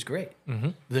taught that he was great. Mm-hmm.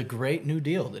 The Great New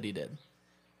Deal that he did.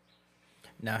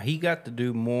 Now, he got to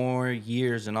do more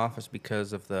years in office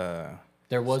because of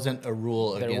There wasn't a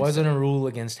rule against There wasn't a rule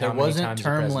against how There many wasn't times a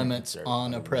term president limits could serve.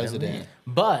 on a president.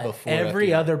 But before every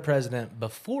FDR. other president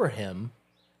before him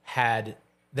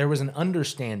there was an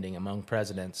understanding among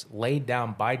presidents laid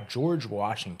down by George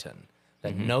Washington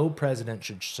that no president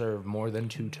should serve more than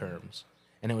 2 terms.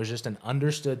 And it was just an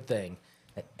understood thing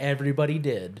that everybody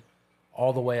did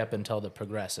all the way up until the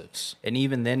progressives. And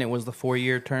even then, it was the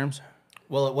 4-year terms.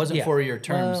 Well, it wasn't Yeah. 4-year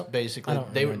terms, Well, basically. I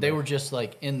don't They remember. were just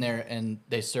like in there and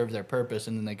they served their purpose,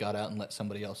 and then they got out and let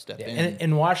somebody else step in. And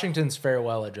in Washington's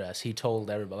farewell address, he told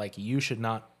everybody, like,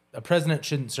 a president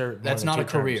shouldn't serve more That's than not 2 a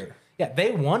career. terms. Yeah,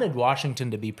 they wanted Washington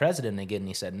to be president again, and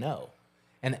he said no.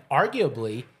 And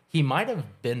arguably, he might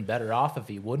have been better off if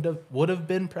he would have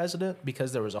been president,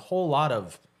 because there was a whole lot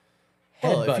of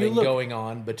Well, if you headbutting look- going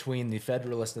on between the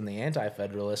Federalist and the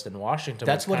Anti-Federalist, and Washington.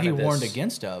 That's was what he kind of warned this-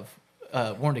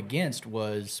 against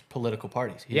was political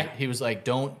parties. Yeah. He was like,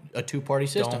 a 2-party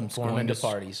system. Don't form into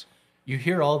parties. You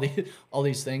hear all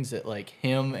these things that like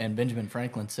him and Benjamin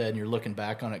Franklin said, and you're looking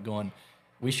back on it going,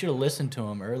 we should have listened to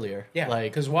him earlier. Yeah,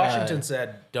 like because Washington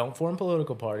said, don't form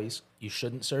political parties. You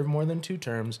shouldn't serve more than 2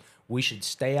 terms. We should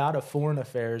stay out of foreign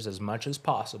affairs as much as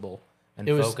possible and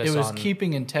it was focus on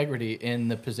keeping integrity in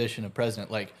the position of president.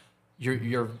 Like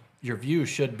your view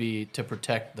should be to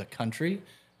protect the country,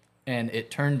 and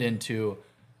it turned into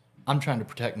I'm trying to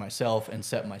protect myself and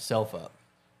set myself up.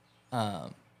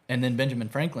 And then Benjamin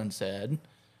Franklin said,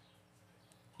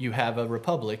 you have a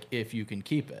republic if you can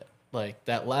keep it. Like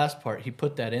that last part, he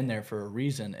put that in there for a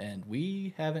reason, and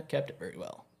we haven't kept it very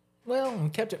well. Well, we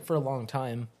kept it for a long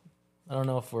time. I don't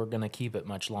know if we're going to keep it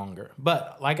much longer.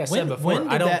 But like I said before,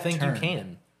 I don't think you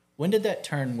can. When did that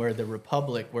turn where the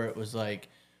republic, where it was like,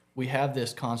 we have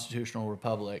this constitutional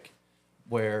republic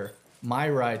where my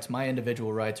rights, my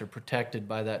individual rights are protected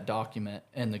by that document,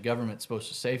 and the government's supposed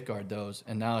to safeguard those.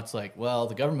 And now it's like, well,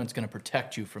 the government's going to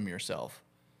protect you from yourself.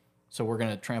 So we're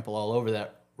going to trample all over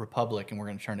that republic, and we're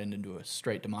going to turn it into a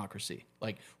straight democracy.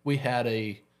 Like, we had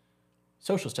a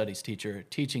social studies teacher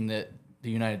teaching that the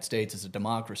United States is a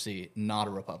democracy, not a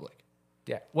republic.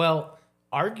 Yeah. Well,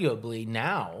 arguably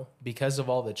now, because of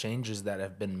all the changes that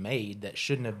have been made that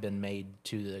shouldn't have been made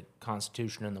to the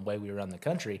Constitution and the way we run the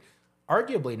country,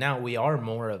 arguably now we are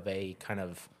more of a kind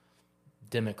of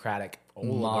democratic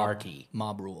oligarchy,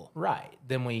 mob rule. right?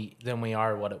 Than we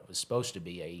are what it was supposed to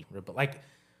be. Like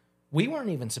we weren't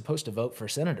even supposed to vote for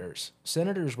senators.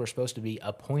 Senators were supposed to be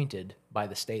appointed by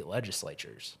the state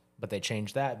legislatures, but they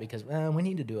changed that because we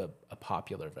need to do a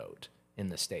popular vote in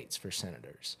the states for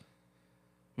senators.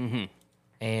 Mm-hmm.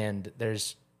 And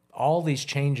there's all these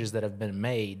changes that have been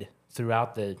made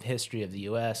throughout the history of the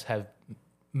U.S. have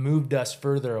moved us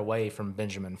further away from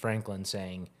Benjamin Franklin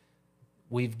saying,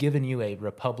 we've given you a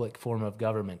republic form of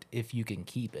government if you can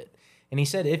keep it. And he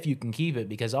said if you can keep it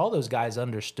because all those guys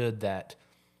understood that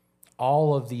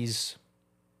all of these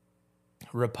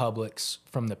republics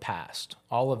from the past,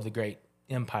 all of the great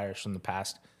empires from the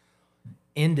past,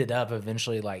 ended up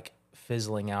eventually like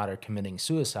fizzling out or committing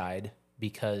suicide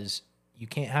because you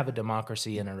can't have a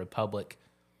democracy in a republic.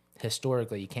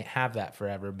 Historically, you can't have that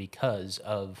forever because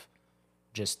of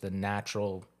just the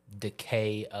natural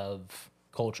decay of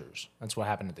cultures. That's what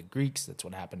happened to the Greeks. That's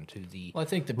what happened to the Well, I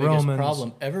think the biggest Romans.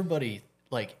 problem, everybody,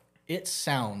 like,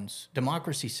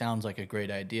 democracy sounds like a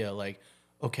great idea. Like,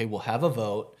 okay, we'll have a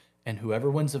vote, and whoever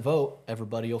wins the vote,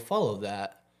 everybody will follow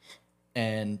that.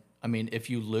 And, I mean, if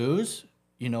you lose,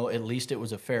 at least it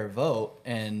was a fair vote,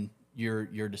 and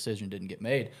your decision didn't get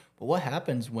made. But what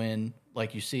happens when,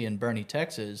 like you see in Bernie,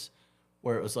 Texas,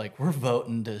 where it was like, we're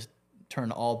voting to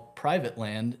turn all private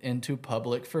land into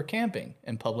public for camping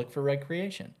and public for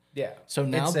recreation. Yeah. So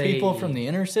now people from the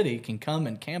inner city can come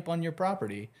and camp on your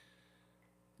property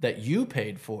that you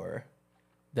paid for,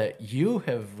 that you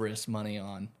have risked money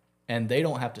on, and they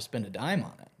don't have to spend a dime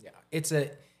on it. Yeah.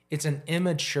 It's an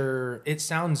immature, it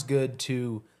sounds good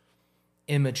to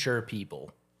immature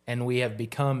people, and we have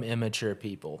become immature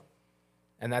people.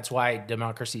 And that's why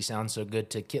democracy sounds so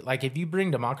good to kids. Like if you bring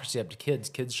democracy up to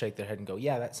kids shake their head and go,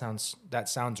 "Yeah, that sounds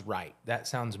right. That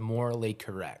sounds morally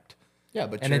correct." Yeah,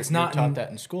 but and it's not taught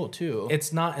that in school too.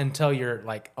 It's not until you're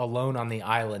like alone on the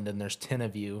island and there's 10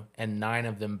 of you and 9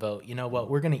 of them vote, you know what,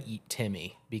 we're going to eat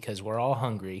Timmy because we're all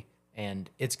hungry and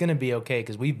it's going to be okay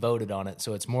because we voted on it,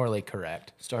 so it's morally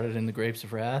correct. Started in the Grapes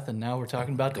of Wrath, and now we're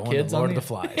talking about the Going kids to Lord on of the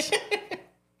Flies.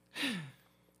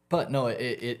 But no,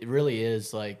 it really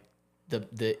is like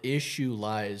the issue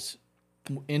lies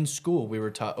in school. We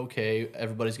were taught, okay,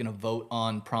 everybody's going to vote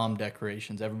on prom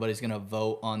decorations. Everybody's going to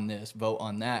vote on this, vote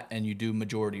on that. And you do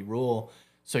majority rule.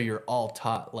 So you're all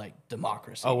taught like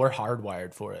democracy. Oh, we're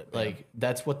hardwired for it. Man. Like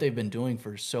that's what they've been doing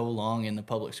for so long in the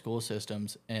public school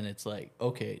systems. And it's like,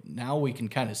 okay, now we can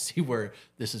kind of see where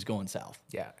this is going south.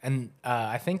 Yeah. And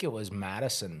I think it was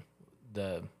Madison,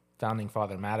 the founding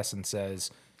father Madison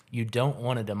says, you don't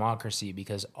want a democracy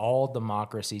because all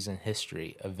democracies in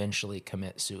history eventually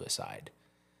commit suicide.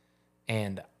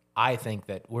 And I think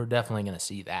that we're definitely going to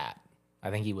see that.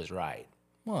 I think he was right.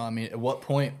 Well, I mean, at what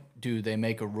point do they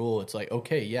make a rule? It's like,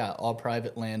 okay, yeah, all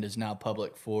private land is now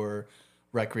public for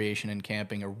recreation and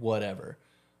camping or whatever.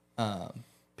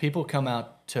 People come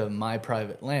out to my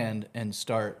private land and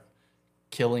start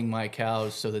killing my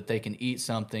cows so that they can eat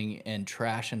something and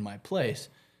trash in my place.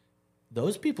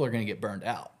 Those people are going to get burned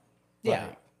out. Yeah,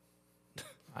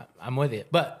 I'm with you.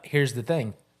 But here's the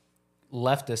thing.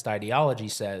 Leftist ideology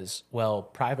says, well,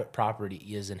 private property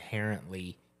is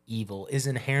inherently evil, is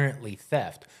inherently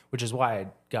theft, which is why I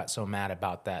got so mad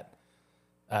about that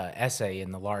essay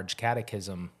in the large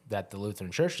catechism that the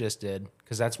Lutheran Church just did,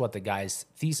 because that's what the guy's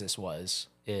thesis was,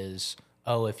 is,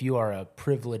 oh, if you are a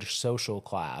privileged social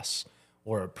class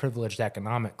or a privileged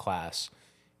economic class,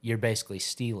 you're basically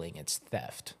stealing. It's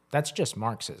theft. That's just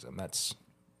Marxism. That's...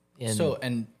 And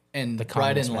right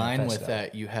Communist in line Manifesto. with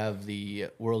that, you have the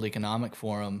World Economic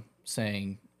Forum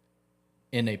saying,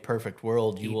 in a perfect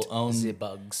world, you will own the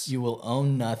bugs. You will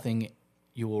own nothing,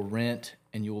 you will rent,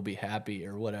 and you will be happy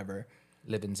or whatever.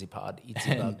 Live in the pod, eat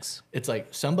the bugs. It's like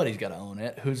somebody's got to own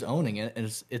it. Who's owning it? And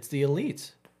it's the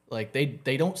elites. Like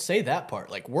they don't say that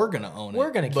part. Like we're gonna own it.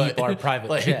 We're gonna keep our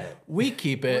private jet. We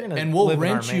keep it, gonna and we'll live in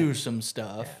our rent you mansion. some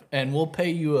stuff, and we'll pay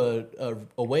you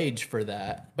a wage for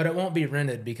that. But it won't be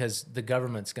rented because the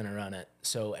government's going to run it.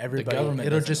 So everybody, government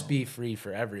it'll doesn't just own be free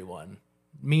for everyone.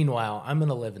 Meanwhile, I'm going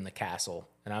to live in the castle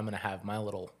and I'm going to have my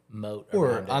little moat Or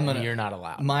around it, I'm and gonna. you're not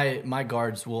allowed. My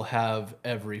guards will have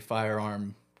every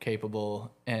firearm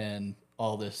capable and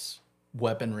all this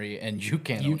weaponry, and you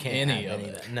can't own any have of any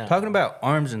it. No. Talking about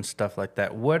arms and stuff like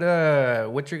that,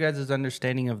 what's your guys'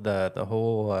 understanding of the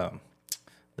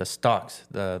the stocks,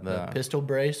 the Pistol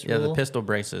brace. yeah, rule? the pistol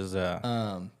braces?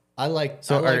 I I like.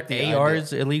 So I like are the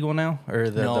ARs idea. illegal now, or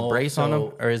the No, brace on them,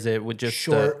 so or is it with just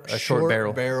a short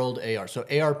barrel? barreled AR. So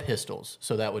AR pistols.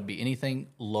 So that would be anything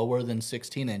lower than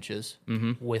 16 inches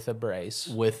with a brace.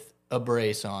 with a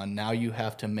brace on. Now you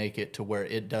have to make it to where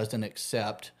it doesn't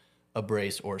accept a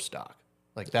brace or stock.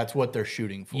 Like that's what they're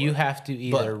shooting for. You have to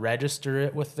either register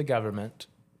it with the government,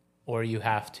 or you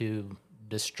have to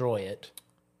destroy it,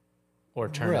 or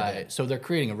turn it in. So they're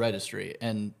creating a registry,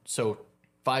 and so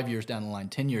 5 years down the line,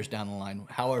 10 years down the line,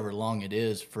 however long it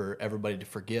is for everybody to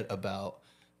forget about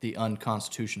the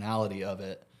unconstitutionality of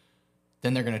it,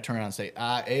 then they're going to turn around and say,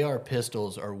 AR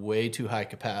pistols are way too high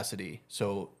capacity,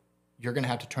 so you're going to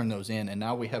have to turn those in. And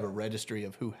now we have a registry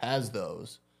of who has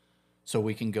those, so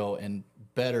we can go and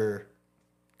better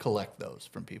collect those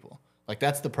from people. Like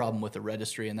that's the problem with the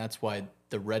registry, and that's why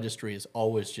the registry has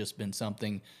always just been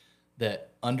something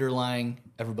that underlying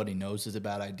everybody knows is a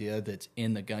bad idea that's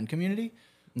in the gun community.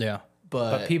 Yeah.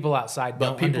 But people outside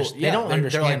don't understand. yeah, They don't they're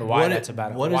understand like, why that's a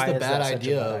bad. What is why the is bad that such a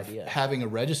idea bad of idea? having a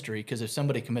registry? Because if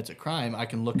somebody commits a crime, I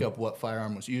can look up what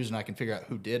firearm was used and I can figure out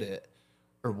who did it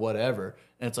or whatever.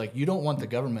 And it's like you don't want the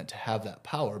government to have that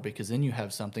power, because then you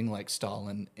have something like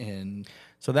Stalin in.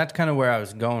 So that's kind of where I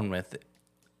was going with it.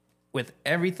 With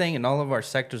everything in all of our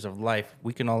sectors of life,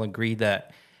 we can all agree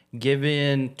that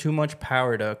giving too much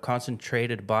power to a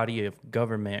concentrated body of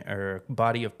government or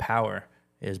body of power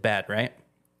is bad, right?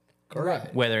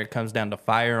 Correct. Whether it comes down to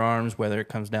firearms, whether it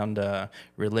comes down to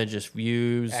religious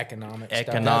views,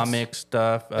 economic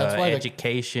stuff, That's why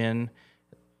education.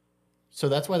 So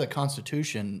that's why the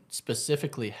Constitution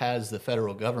specifically has the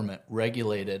federal government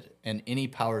regulated, and any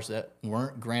powers that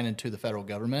weren't granted to the federal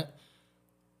government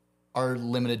are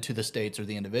limited to the states or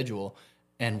the individual.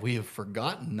 And we have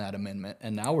forgotten that amendment,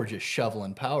 and now we're just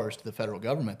shoveling powers to the federal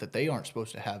government that they aren't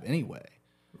supposed to have anyway.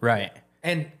 Right.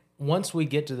 And once we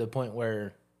get to the point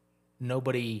where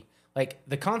nobody, like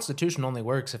the Constitution only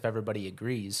works if everybody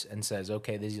agrees and says,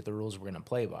 okay, these are the rules we're going to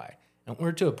play by. And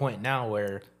we're to a point now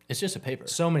where It's just a paper.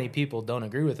 so many people don't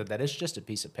agree with it that it's just a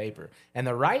piece of paper. And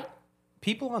the right,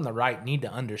 people on the right need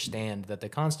to understand that the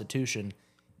Constitution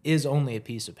is only a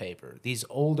piece of paper. These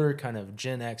older kind of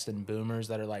Gen X and boomers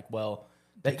that are like, well,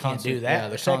 they can't do that. yeah,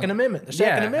 the Second Amendment. The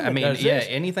Second Amendment. I mean, does yeah, this.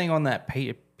 anything on that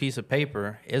piece of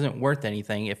paper isn't worth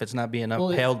anything if it's not being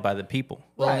upheld by the people.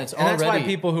 Well, Right. and it's and that's why already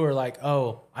people who are like,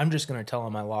 oh, I'm just going to tell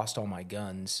them I lost all my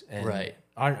guns. And Right.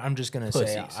 I'm just going to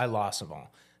say Pussies. I lost them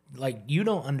all. Like, you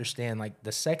don't understand, like,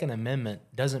 the Second Amendment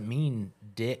doesn't mean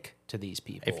dick to these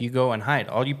people. If you go and hide,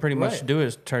 all you pretty much Right. do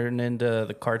is turn into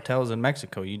the cartels in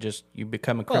Mexico. You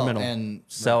become a criminal, and-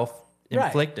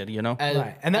 self-inflicted. You know,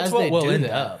 Right. And that's as what they will do end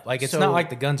that. up. Like, it's So- not like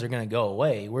the guns are going to go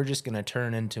away. We're just going to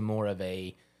turn into more of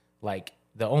a, like,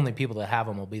 the only people that have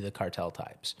them will be the cartel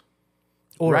types.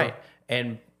 Or, right?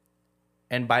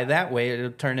 And by that way,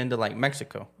 it'll turn into like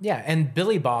Mexico. Yeah, and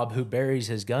Billy Bob, who buries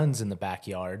his guns in the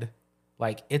backyard,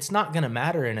 like, it's not going to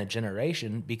matter in a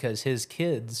generation because his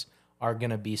kids are going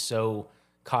to be so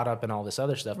caught up in all this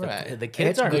other stuff. Right. The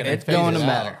kids aren't going It's to... going to it out.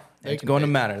 matter. They It's can going to phase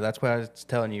it. matter. That's why I was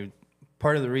telling you.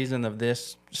 Part of the reason of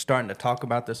this, starting to talk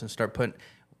about this and start putting,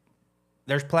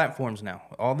 there's platforms now.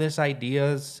 All these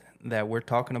ideas that we're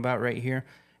talking about right here,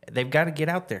 they've got to get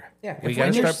out there. Yeah, we if got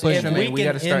to we start can- pushing if them, we and we can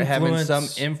got to start having some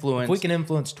influence- influence. If we can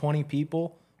influence 20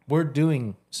 people, we're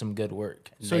doing some good work.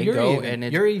 So They you're go even, and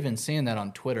it's- you're even seeing that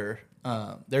on Twitter.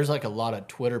 There's like a lot of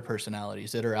Twitter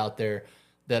personalities that are out there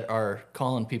that are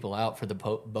calling people out for the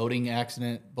boating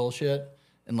accident bullshit.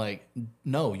 And like,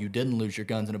 no, you didn't lose your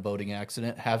guns in a boating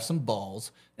accident. Have some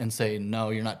balls and say, no,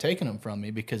 you're not taking them from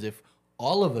me, because if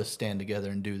all of us stand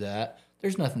together and do that,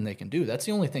 there's nothing they can do. That's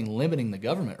the only thing limiting the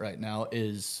government right now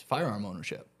is firearm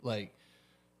ownership. Like,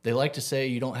 they like to say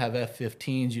you don't have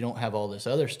F-15s, you don't have all this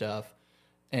other stuff,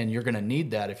 and you're going to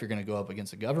need that if you're going to go up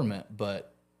against the government.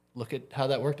 But look at how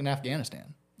that worked in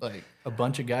Afghanistan. Like, a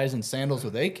bunch of guys in sandals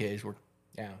with AKs were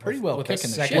pretty well with a kicking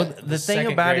the second- shit. Well, the thing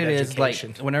second about it grade is, like,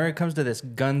 education. whenever it comes to this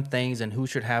gun things and who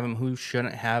should have them, who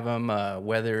shouldn't have them,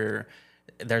 whether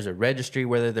there's a registry,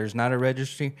 whether there's not a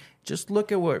registry, just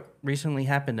look at what recently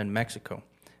happened in Mexico.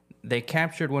 They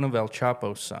captured one of El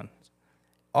Chapo's sons.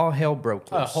 All hell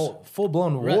broke loose. A whole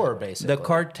full-blown war, basically. The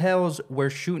cartels were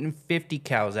shooting 50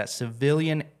 cals at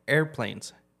civilian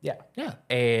airplanes Yeah. Yeah.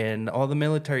 and all the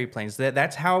military planes.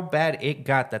 That's how bad it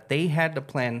got, that they had to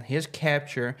plan his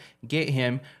capture, get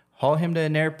him, haul him to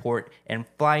an airport, and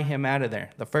fly him out of there.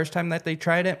 The first time that they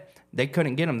tried it, they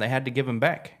couldn't get him. They had to give him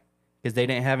back because they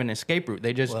didn't have an escape route.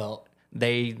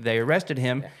 They arrested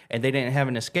him, and they didn't have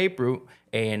an escape route,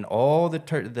 and all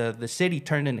the city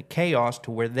turned into chaos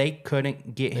to where they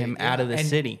couldn't get him out of the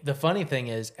city. The funny thing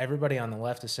is, everybody on the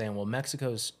left is saying, well,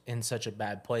 Mexico's in such a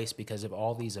bad place because of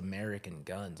all these American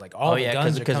guns. Like, all the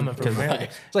guns are coming from America.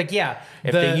 It's like,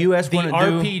 if the U.S. the wanna do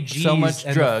RPGs so much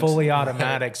and drugs, the fully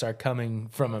automatics are coming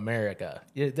from America.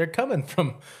 Yeah, they're coming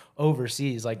from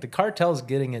overseas. Like, the cartel's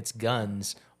getting its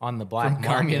guns on the black market.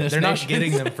 communist They're not nations.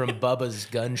 getting them from Bubba's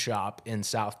gun shop in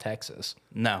South Texas.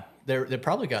 no. They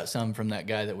probably got some from that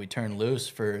guy that we turned loose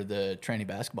for the tranny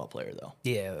basketball player, though.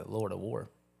 Yeah, Lord of War.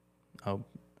 Oh,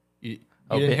 You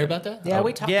didn't hear about that? Yeah,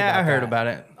 we talked yeah, about I heard that about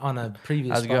it. on a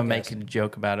previous I was gonna podcast. make a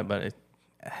joke about it, but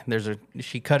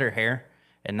she cut her hair,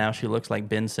 and now she looks like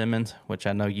Ben Simmons, which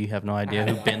I know you have no idea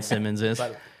who Ben Simmons is.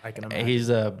 But I can imagine. He's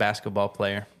a basketball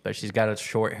player, but she's got a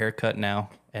short haircut now,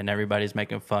 and everybody's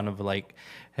making fun of like,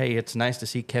 hey, it's nice to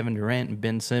see Kevin Durant and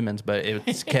Ben Simmons, but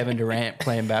it's Kevin Durant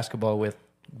playing basketball with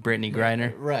Brittany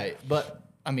Griner. Right. But,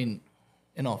 I mean,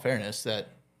 in all fairness, that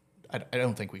I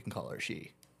don't think we can call her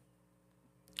she.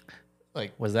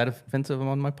 Like, Was that offensive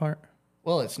on my part?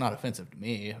 well, it's not offensive to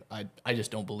me. I just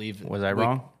don't believe. Was I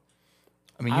wrong?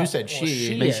 I mean, you said well, she.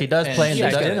 she- I mean, she does and play in she the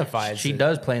identifies She it.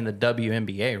 does play in the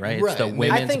WNBA, right? It's Right. the I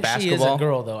women's I think basketball. she is a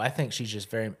girl, though. I think she's just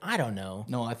very. I don't know.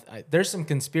 No, There's some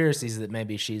conspiracies that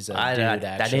maybe she's a I dude.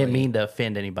 Actually, didn't mean to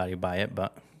offend anybody by it,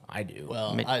 but I do.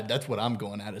 well, that's what I'm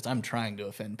going at. Is I'm trying to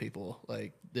offend people.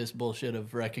 Like this bullshit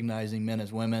of recognizing men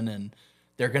as women, and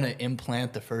they're gonna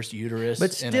implant the first uterus.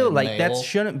 but in still, a like that male.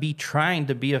 shouldn't be trying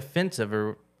to be offensive,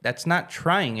 or that's not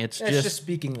trying. It's That's just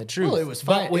speaking the truth. Well, it was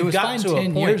But fine. It we've was got fine to a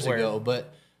 10 point years where- ago,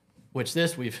 but which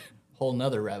this we've whole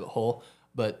nother rabbit hole.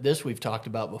 But this we've talked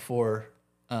about before,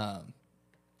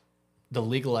 the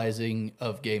legalizing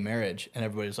of gay marriage, and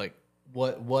everybody's like,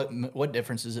 what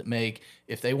difference does it make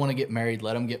if they want to get married?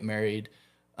 Let them get married,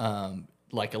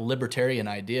 like a libertarian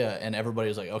idea, and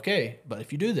everybody's like, okay, but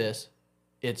if you do this,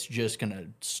 it's just gonna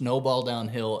snowball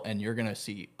downhill, and you're gonna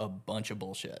see a bunch of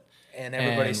bullshit. And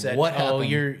everybody said, what "Oh, happened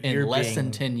you're in less being-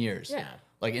 than 10 years." Yeah.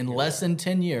 Like in less than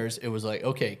 10 years, it was like,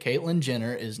 okay, Caitlyn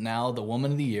Jenner is now the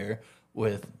woman of the year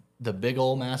with the big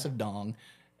old massive dong.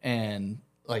 And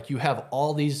like you have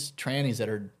all these trannies that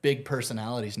are big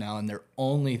personalities now, and their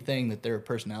only thing that they're a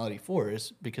personality for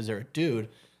is because they're a dude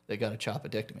that got a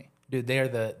chopodictomy. Dude, they are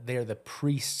the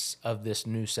priests of this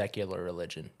new secular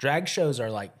religion. Drag shows are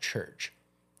like church.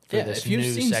 For Yeah, this if you've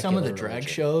new seen some of the secular drag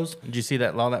religion. shows, Did you see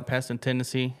that law that passed in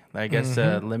Tennessee? I guess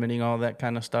limiting all that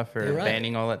kind of stuff or You're right.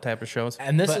 banning all that type of shows.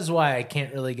 And this is why I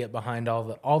can't really get behind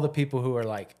all the people who are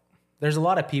like, there's a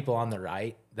lot of people on the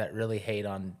right that really hate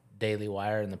on Daily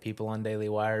Wire and the people on Daily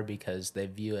Wire because they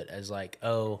view it as like,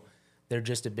 oh, they're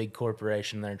just a big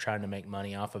corporation. They're trying to make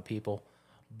money off of people.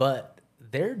 But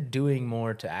they're doing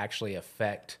more to actually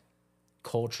affect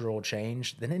cultural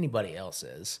change than anybody else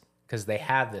is because they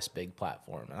have this big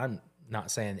platform. And I'm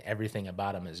not saying everything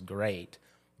about them is great,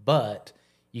 but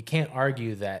you can't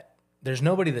argue that there's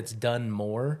nobody that's done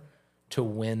more to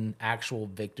win actual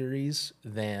victories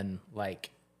than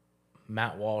like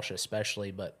Matt Walsh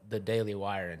especially, but the Daily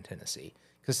Wire in Tennessee.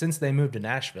 Because since they moved to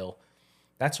Nashville,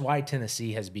 that's why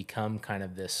Tennessee has become kind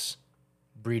of this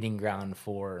breeding ground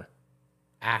for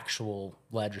actual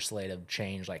legislative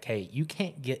change. Like, hey, you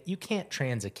can't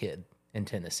trans a kid in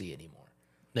Tennessee anymore.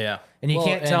 Yeah. And you Well,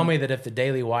 can't tell and- me that if the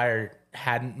Daily Wire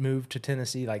hadn't moved to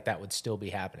Tennessee, like that would still be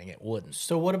happening. It wouldn't.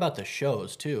 so what about the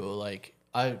shows too? Like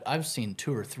I've seen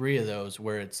 2 or 3 of those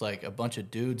where it's like a bunch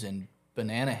of dudes in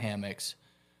banana hammocks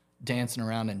dancing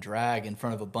around in drag in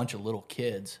front of a bunch of little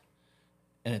kids,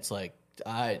 and it's like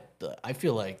I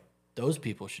feel like those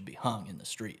people should be hung in the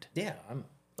street. Yeah,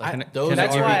 those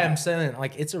that's are- why I'm saying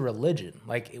like it's a religion.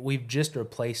 Like we've just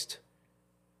replaced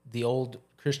the old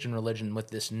Christian religion with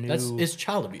this new. It's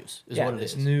child abuse, is what it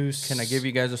this is. new. Can I give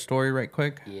you guys a story right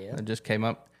quick? Yeah. That just came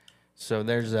up. So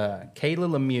there's Kayla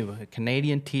Lemieux, a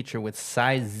Canadian teacher with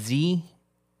size Z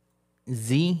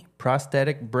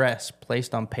prosthetic breasts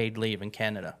placed on paid leave in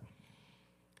Canada.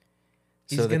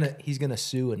 He's gonna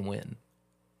sue and win.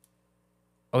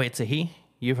 Oh, it's a he?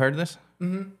 You've heard of this?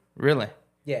 Mm-hmm. Really?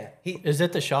 Yeah, Is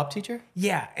it the shop teacher?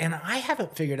 Yeah, and I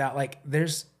haven't figured out like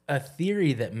there's a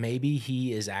theory that maybe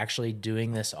he is actually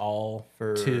doing this all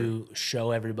to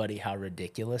show everybody how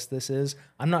ridiculous this is.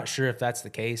 I'm not sure if that's the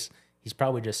case. He's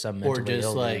probably just some mentally Or just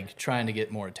ill like dude. trying to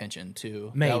get more attention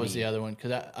too. Maybe. That was the other one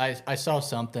because I saw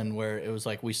something where it was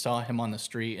like we saw him on the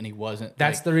street and he wasn't.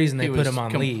 That's like, the reason they he put was him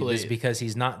on leave is complete- because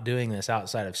he's not doing this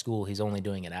outside of school. He's only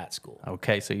doing it at school.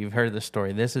 Okay, so you've heard the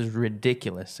story. This is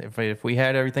ridiculous. If we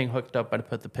had everything hooked up, I'd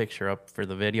put the picture up for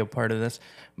the video part of this.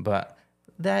 But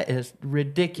That is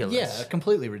ridiculous. Yeah,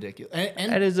 completely ridiculous.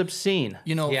 And That is obscene.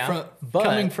 you know, Yeah,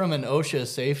 coming from an OSHA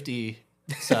safety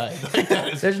side, like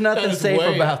There's nothing safe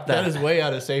about that. That is way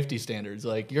out of safety standards.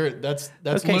 Like that's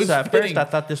Okay, loose so at fitting. first I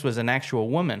thought this was an actual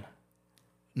woman.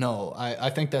 No, I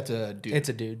think that's a dude. It's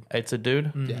a dude. It's a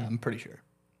dude? Yeah, I'm pretty sure.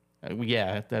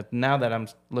 Yeah, now that I'm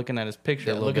looking at his picture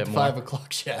Yeah, a little look bit at the more. 5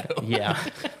 o'clock shadow. Yeah.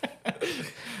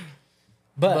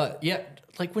 But yeah,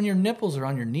 like when your nipples are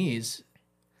on your knees,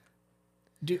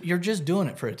 you're just doing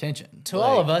it for attention. To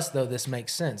all of us, though, this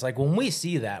makes sense. Like when we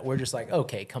see that, we're just like,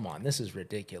 okay, come on, this is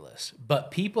ridiculous. But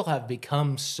people have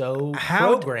become so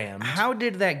programmed. How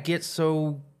did that get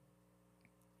so...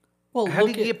 Well, How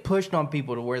look did it get pushed on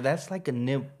people to where that's like a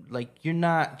nip? Like you're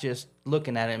not just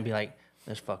looking at it and be like,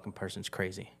 "This fucking person's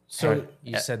crazy." so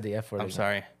You said the F word. I'm again.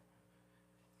 sorry.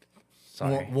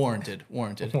 Sorry. warranted.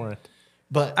 Warrant.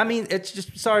 But I mean, it's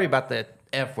just sorry about the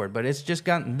F word, but it's just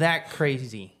gotten that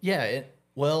crazy. yeah,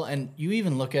 well, and you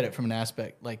even look at it from an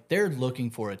aspect like they're looking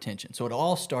for attention. So it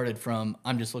all started from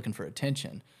I'm just looking for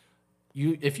attention.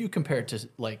 If you compare it to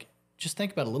like just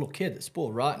think about a little kid that's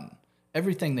spoiled rotten.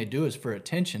 Everything they do is for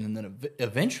attention, and then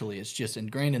eventually it's just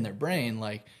ingrained in their brain.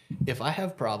 Like if I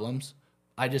have problems,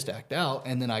 I just act out,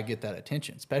 and then I get that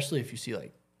attention. Especially if you see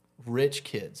like rich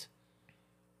kids,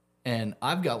 and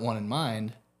I've got one in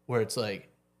mind where it's like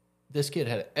this kid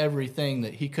had everything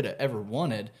that he could have ever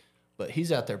wanted, but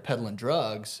he's out there peddling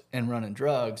drugs and running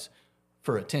drugs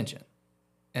for attention.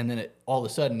 And then all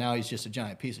of a sudden now he's just a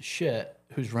giant piece of shit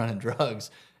who's running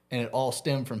drugs. And it all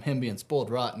stemmed from him being spoiled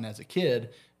rotten as a kid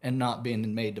and not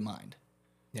being made to mind.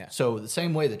 Yeah. So the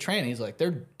same way the trannies, like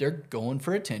they're going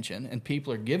for attention and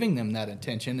people are giving them that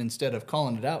attention instead of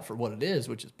calling it out for what it is,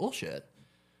 which is bullshit.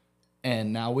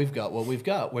 And now we've got what we've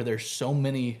got where there's so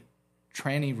many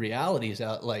tranny realities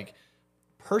out, like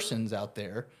persons out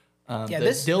there. Yeah,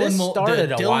 this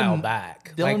started a while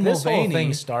back. Dylan Like this whole Mulvaney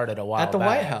thing started a while at the back.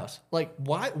 White House. Like,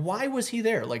 why was he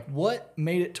there? Like, what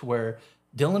made it to where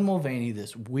Dylan Mulvaney,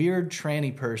 this weird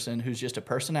tranny person who's just a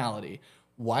personality,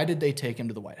 why did they take him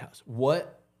to the White House?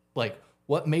 What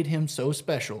made him so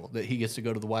special that he gets to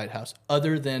go to the White House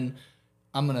other than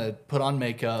I'm gonna put on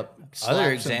makeup?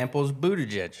 Other examples,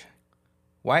 Buttigieg.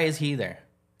 Why is he there?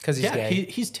 Because he's gay.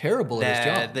 He's terrible at his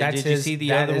job. That's did you his- see the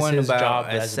that other is one his about? job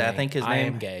I resume. think his I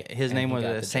name. am gay, His and name he was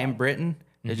got the Sam job. Britton.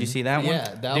 Did you see that one?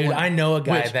 Yeah, that Dude, one. I know a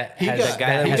guy Which that he has, got-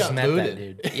 that he has got met booted.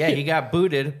 that dude. Yeah, he got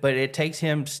booted, but it takes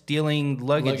him stealing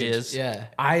luggages.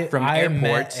 Yeah. From I airports.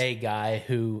 met a guy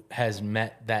who has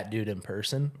met that dude in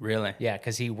person. Really? Yeah,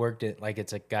 because he worked at, like,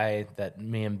 it's a guy that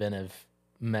me and Ben have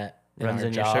met Runs our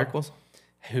in job, your circles?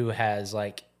 who has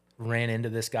like ran into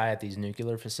this guy at these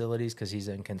nuclear facilities because he's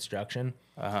in construction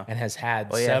and has had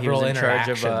Oh, yeah, several he was in charge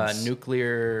interactions. of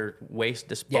nuclear waste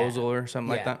disposal or something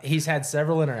like that. He's had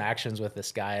several interactions with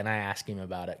this guy, and I asked him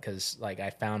about it because, like, I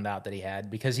found out that he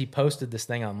had, because he posted this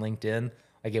thing on LinkedIn,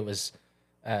 like it was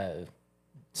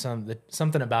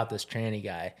something about this tranny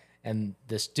guy, and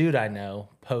this dude I know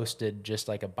posted just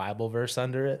like a Bible verse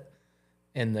under it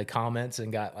in the comments,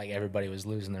 and got like everybody was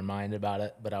losing their mind about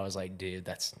it. But I was like, dude,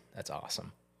 that's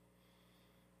awesome.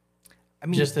 I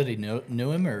mean, Just that he knew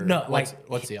him, or No,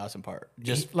 what's the awesome part?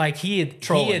 Just He's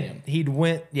trolling him.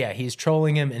 He's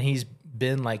trolling him, and he's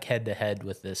been like head to head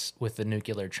with the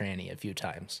nuclear tranny a few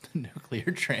times. nuclear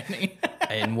tranny.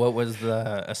 and what was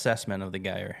the assessment of the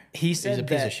guy? He said a piece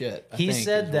that- of shit, I He think,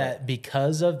 said is that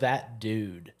because of that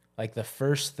dude, like the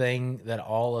first thing that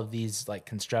all of these like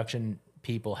construction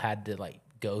people had to like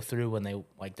go through when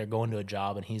they're going to a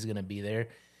job and he's going to be there,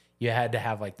 you had to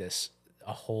have like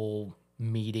a whole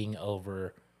meeting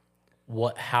over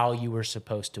how you were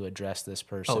supposed to address this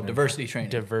person. Oh, diversity training.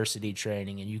 Diversity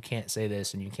training, and you can't say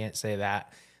this and you can't say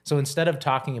that. So instead of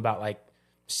talking about like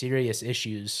serious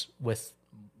issues with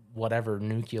whatever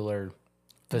nuclear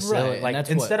facility, Right, and like that's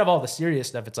instead what- of all the serious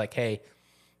stuff, it's like, hey,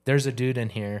 there's a dude in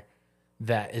here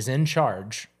that is in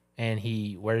charge and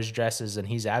he wears dresses and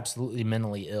he's absolutely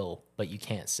mentally ill, but you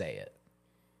can't say it.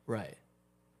 Right.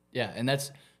 Yeah, and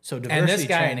that's so diversity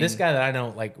And training. this guy that I know,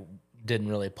 like, didn't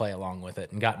really play along with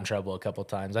it and got in trouble a couple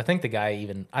times. I think the guy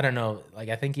even, I don't know, like,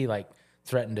 I think he like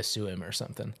threatened to sue him or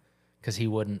something because he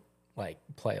wouldn't like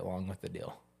play along with the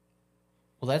deal.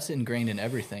 Well, that's ingrained in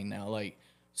everything now. Like,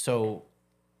 so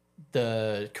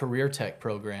the career tech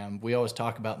program, we always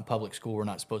talk about in public school, we're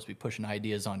not supposed to be pushing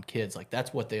ideas on kids. Like,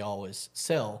 that's what they always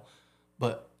sell.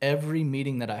 But every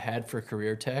meeting that I had for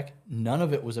career tech, none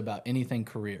of it was about anything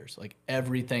careers. Like,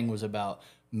 everything was about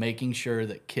making sure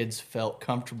that kids felt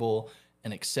comfortable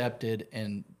and accepted,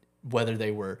 and whether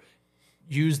they were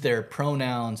use their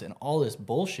pronouns and all this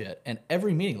bullshit. And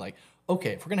every meeting, like,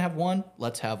 okay, if we're gonna have one,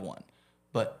 let's have one.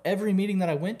 But every meeting that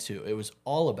I went to, it was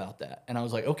all about that. And I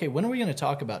was like, okay, when are we going to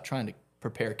talk about trying to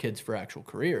prepare kids for actual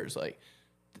careers? Like,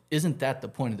 isn't that the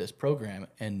point of this program?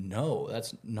 And no,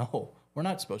 we're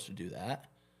not supposed to do that.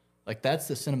 Like, that's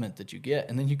the sentiment that you get.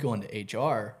 And then you go into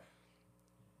HR,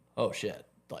 oh shit,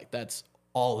 like that's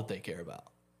all that they care about.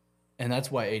 And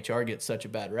that's why HR gets such a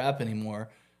bad rap anymore,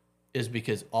 is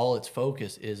because all its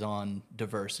focus is on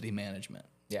diversity management.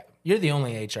 Yeah. You're the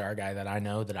only HR guy that I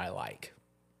know that I like.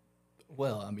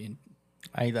 Well, I mean,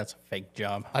 I think that's a fake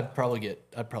job. I'd probably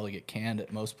get canned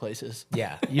at most places.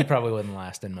 Yeah. You probably wouldn't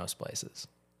last in most places.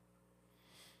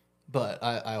 But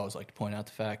I always like to point out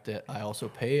the fact that I also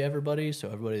pay everybody. So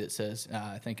everybody that says,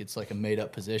 I think it's like a made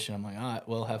up position, I'm like, all right,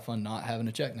 well, have fun not having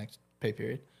a check next pay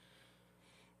period.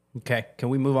 Okay, can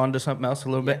we move on to something else a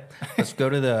little bit? Let's go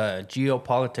to the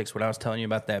geopolitics, what I was telling you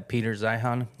about that Peter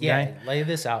Zeihan guy. Lay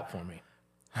this out for me.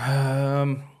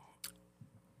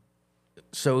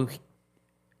 So,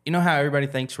 you know how everybody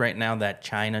thinks right now that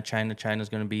China's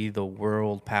going to be the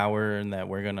world power and that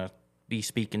we're going to be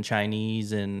speaking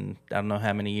Chinese in I don't know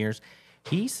how many years?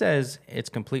 He says it's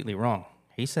completely wrong.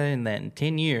 He's saying that in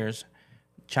 10 years,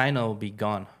 China will be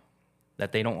gone,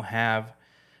 that they don't have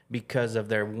because of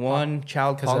their one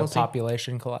child Because policy. of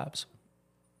population collapse.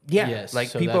 Yeah, Yes, like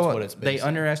so people, that's what it's they based on.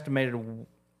 underestimated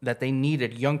that they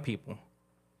needed young people.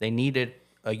 They needed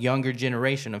a younger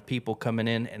generation of people coming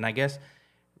in. And I guess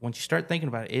once you start thinking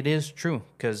about it, it is true.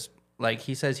 Because like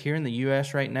he says here in the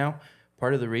U.S. right now,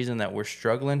 part of the reason that we're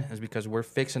struggling is because we're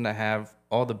fixing to have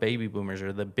all the baby boomers,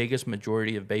 or the biggest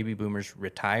majority of baby boomers,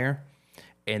 retire.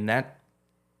 And that,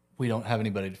 We don't have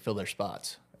anybody to fill their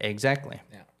spots. exactly.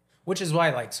 Yeah. Which is why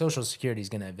like Social Security is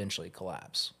going to eventually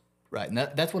collapse. Right. And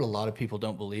that's what a lot of people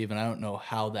don't believe. And I don't know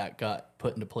how that got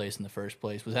put into place in the first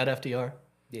place. Was that FDR?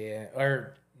 Yeah.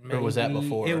 Or was that maybe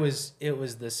before? It was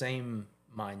the same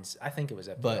minds. I think it was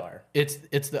FDR. But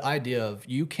it's the idea of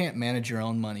you can't manage your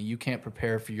own money. You can't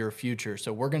prepare for your future.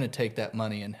 So we're going to take that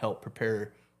money and help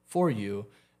prepare for you.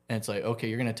 And it's like, okay,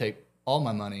 you're going to take all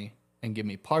my money and give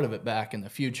me part of it back in the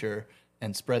future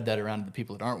and spread that around to the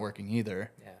people that aren't working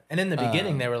either. Yeah. And in the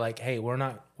beginning, they were like, "Hey, we're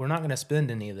not going to spend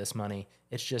any of this money.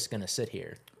 It's just going to sit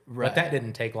here." Right. But that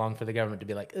didn't take long for the government to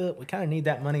be like, "We kind of need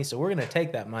that money, so we're going to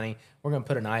take that money. We're going to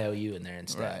put an IOU in there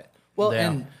instead." Right. Well, Yeah.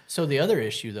 and so the other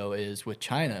issue though is with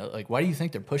China. Like, why do you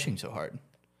think they're pushing so hard?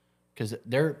 Because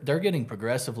they're getting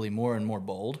progressively more and more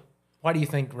bold. Why do you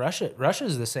think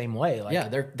Russia's the same way? Like, Yeah,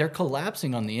 they're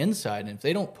collapsing on the inside, and if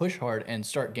they don't push hard and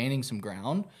start gaining some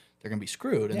ground, they're gonna be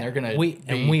screwed, and they're gonna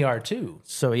we are too.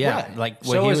 So yeah, Right. like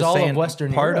what So he is was all of saying,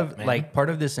 Western part Europe, of man. like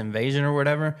part of this invasion or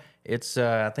whatever. It's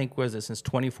I think was it since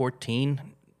 2014.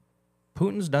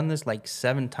 Putin's done this like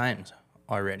 7 times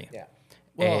already. Yeah.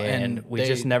 Well, and and we they-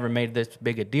 just never made this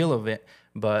big a deal of it.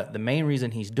 But the main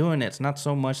reason he's doing it's not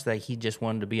so much that he just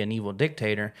wanted to be an evil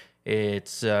dictator.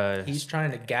 It's He's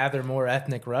trying to gather more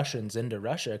ethnic Russians into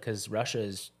Russia because Russia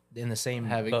is in the same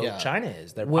boat yeah. China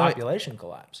is. Their Well, population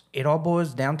collapse. it all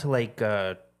boils down to like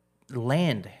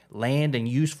land and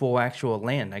useful actual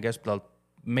land. I guess the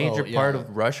major Oh, part yeah.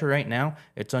 of Russia right now,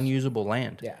 it's unusable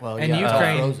land. Yeah. Well, and yeah,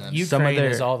 Ukraine, frozen. Ukraine Some of their-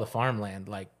 is all the farmland.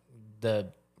 Like the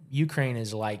Ukraine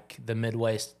is like the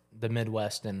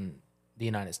Midwest and the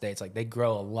United States. Like they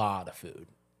grow a lot of food.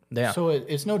 Yeah. So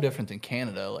it's no different than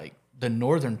Canada. Like the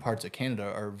northern parts of Canada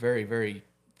are very, very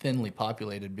thinly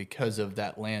populated because of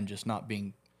that land just not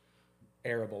being.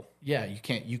 Arable. Yeah,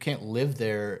 you can't live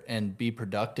there and be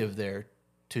productive there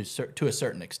to a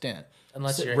certain extent.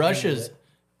 Unless So you're Russia's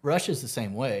the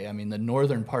same way. I mean, the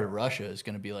northern part of Russia is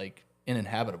going to be like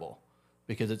uninhabitable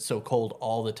because it's so cold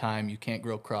all the time. You can't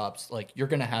grow crops. Like you're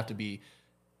going to have to be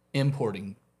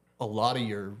importing a lot of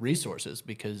your resources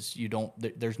because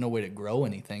there's no way to grow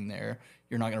anything there.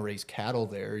 You're not going to raise cattle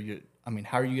there.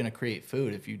 How are you going to create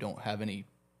food if you don't have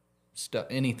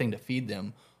anything to feed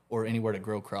them or anywhere to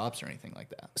grow crops or anything like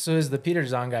that? So is the Peter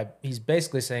Zahn guy, he's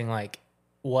basically saying like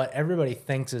what everybody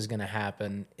thinks is going to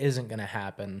happen isn't going to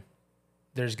happen.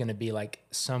 There's going to be like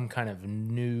some kind of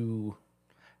new,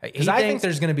 because I think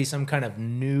there's going to be some kind of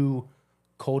new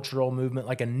cultural movement,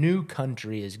 like a new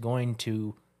country is going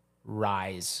to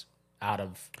rise out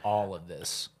of all of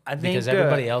this. I think, because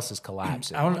everybody else is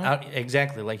collapsing.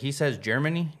 Exactly. Like he says,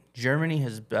 Germany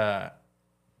has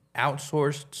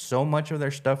outsourced so much of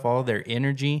their stuff, all their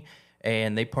energy,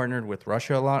 and they partnered with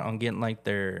Russia a lot on getting like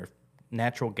their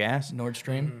natural gas. Nord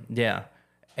Stream? Yeah.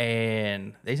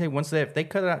 And they say if they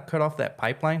cut off that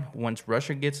pipeline, once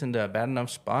Russia gets into a bad enough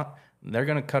spot, they're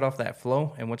going to cut off that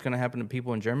flow. And what's going to happen to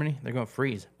people in Germany? They're going to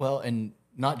freeze. Well, and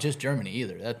not just Germany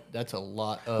either. That's a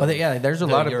lot of Well, there's a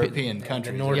lot of European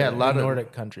countries. Nordic, a lot of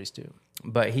Nordic countries too.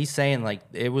 But he's saying like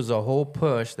it was a whole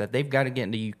push that they've got to get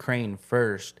into Ukraine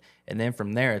first, and then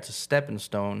from there it's a stepping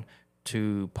stone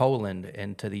to Poland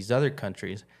and to these other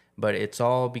countries. But it's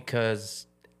all because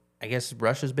I guess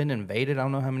Russia's been invaded. I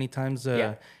don't know how many times,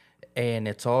 and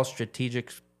it's all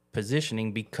strategic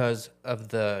positioning because of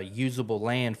the usable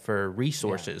land for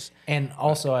resources. And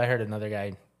also, I heard another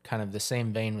guy, kind of the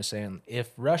same vein, was saying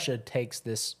if Russia takes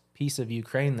this piece of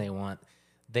Ukraine they want,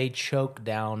 they choke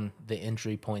down the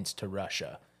entry points to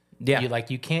Russia. Yeah.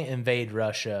 You can't invade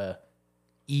Russia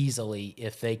easily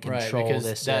if they control because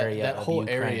this that, area that of whole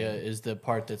Ukraine. area is the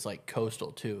part that's like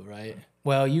coastal too, right?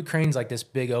 Well, Ukraine's like this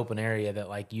big open area that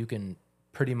like you can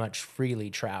pretty much freely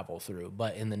travel through.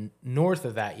 But in the north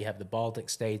of that, you have the Baltic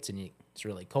states, and it's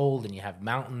really cold, and you have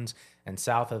mountains. And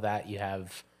south of that, you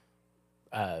have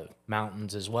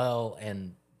mountains as well,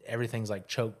 and everything's like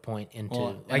choke point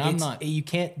into you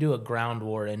can't do a ground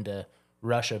war into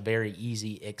Russia very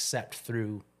easy except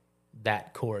through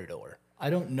that corridor. I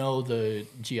don't know the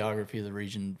geography of the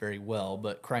region very well,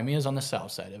 but Crimea is on the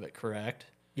south side of it, correct?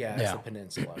 Yeah, it's the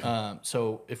peninsula.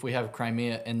 So if we have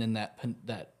Crimea and then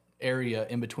that area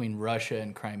in between Russia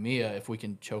and Crimea, if we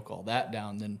can choke all that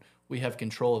down, then we have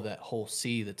control of that whole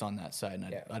sea that's on that side.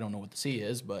 And I don't know what the sea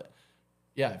is, but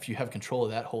yeah, if you have control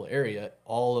of that whole area,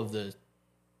 all of the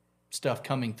stuff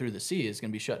coming through the sea is going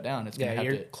to be shut down. It's going to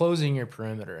you're closing your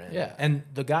perimeter in. Yeah. And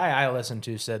the guy I listened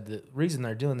to said the reason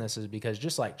they're doing this is because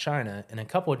just like China, in a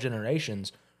couple of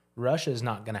generations, Russia is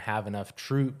not going to have enough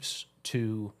troops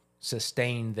to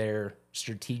sustain their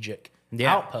strategic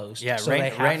outpost. Yeah, So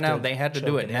right now they had to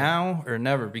do it in. now or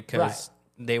never because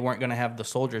they weren't going to have the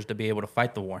soldiers to be able to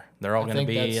fight the war. They're all going to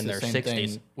be in their 60s.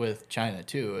 Thing with China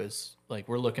too is like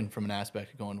we're looking from an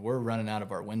aspect of going, we're running out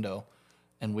of our window.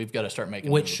 And we've got to start making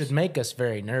which moves. should make us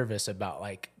very nervous about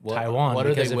like Taiwan. What are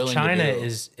they because willing if China to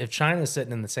do? if China's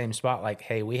sitting in the same spot, like,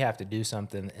 hey, we have to do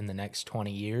something in the next 20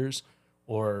 years,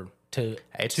 or to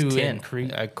 10.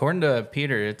 increase. According to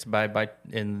Peter, it's by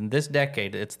in this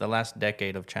decade, it's the last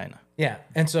decade of China. Yeah,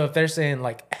 and so if they're saying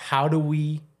like, how do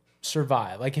we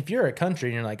survive? Like, if you're a country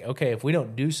and you're like, okay, if we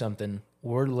don't do something,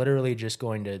 we're literally just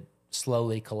going to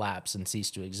slowly collapse and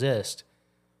cease to exist.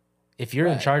 If you're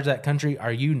in charge of that country,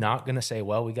 are you not going to say,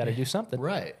 well, we got to do something?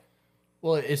 Right.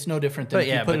 Well, it's no different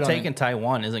than But taking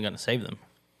Taiwan isn't going to save them.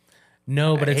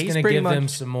 No, but it's He's going to pretty give them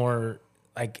much- some more,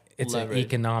 like, it's an Leverage.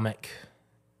 economic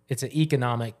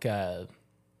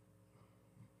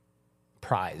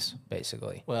prize,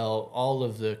 basically. Well, all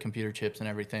of the computer chips and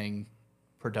everything,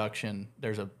 production,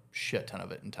 there's a shit ton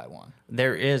of it in Taiwan.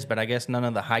 There is, but I guess none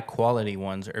of the high quality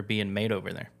ones are being made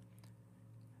over there.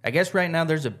 I guess right now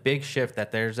there's a big shift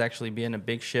that there's actually being a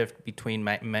big shift between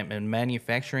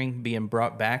manufacturing being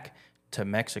brought back to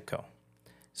Mexico.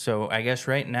 So I guess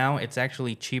right now it's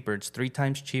actually cheaper. It's 3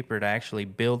 times cheaper to actually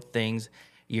build things.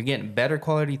 You're getting better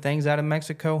quality things out of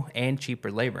Mexico and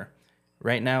cheaper labor.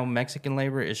 Right now, Mexican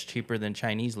labor is cheaper than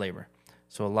Chinese labor.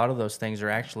 So a lot of those things are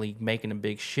actually making a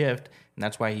big shift, and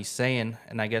that's why he's saying,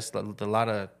 and I guess a lot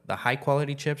of the high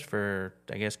quality chips for,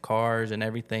 I guess, cars and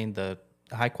everything, the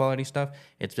high quality stuff,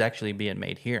 it's actually being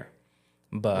made here.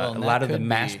 But a lot of the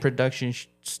mass production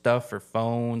stuff for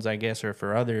phones, I guess, or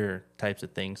for other types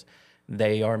of things,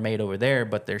 they are made over there.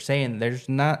 But they're saying there's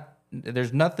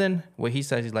nothing, what he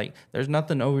says is like, there's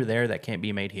nothing over there that can't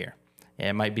be made here. And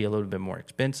it might be a little bit more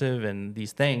expensive and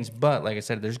these things, but like I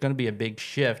said, there's going to be a big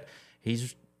shift.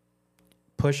 He's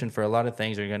pushing for a lot of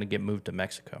things that are going to get moved to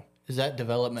Mexico. Is that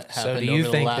development So happened do you over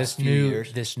the think last few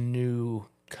years? this new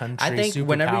country I think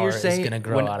whenever superpower you're saying- is going to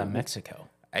grow when- out of Mexico?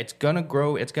 It's going to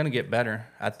grow. It's going to get better.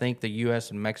 I think the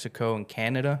U.S. and Mexico and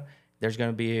Canada, there's going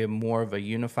to be more of a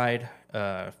unified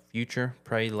future,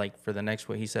 probably like for the next,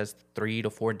 what he says, 3 to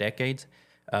 4 decades.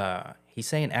 He's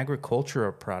saying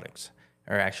agricultural products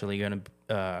are actually going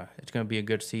to, it's going to be a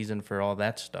good season for all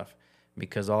that stuff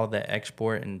because all the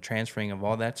export and transferring of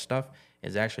all that stuff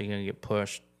is actually going to get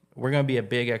pushed. We're going to be a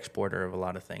big exporter of a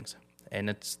lot of things. And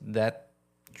it's that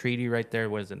treaty right there,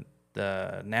 was it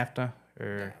the NAFTA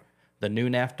or the new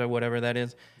NAFTA, whatever that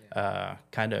is,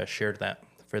 kind of assured that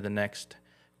for the next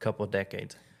couple of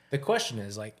decades. The question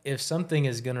is, like, if something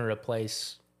is going to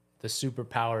replace the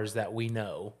superpowers that we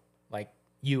know, like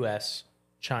U.S.,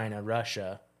 China,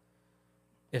 Russia,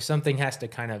 if something has to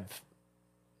kind of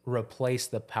replace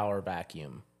the power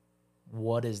vacuum,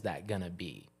 what is that going to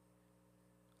be?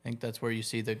 I think that's where you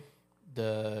see the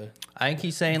I think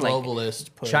he's saying like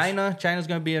globalist push. China's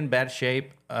going to be in bad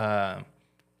shape.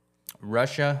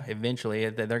 Russia, eventually,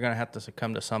 they're going to have to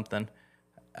succumb to something.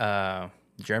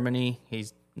 Germany,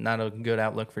 he's not a good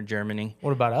outlook for Germany.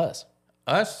 What about us?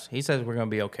 Us, he says we're gonna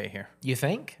be okay here. You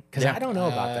think? Because Yeah. I don't know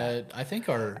about that. I think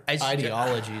our I st-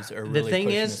 ideologies are really The thing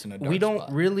pushing is, us in a dark we don't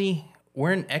spot. really.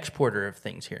 We're an exporter of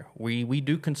things here. We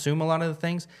do consume a lot of the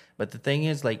things, but the thing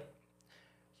is, like,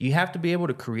 you have to be able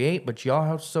to create, but you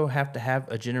also have to have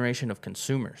a generation of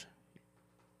consumers.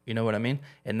 You know what I mean?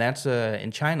 And that's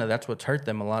in China. That's what's hurt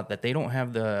them a lot. That they don't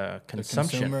have the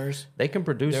consumption. consumers, They can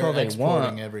produce They're all they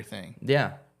exporting want. everything.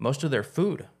 Yeah, most of their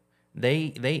food,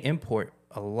 they import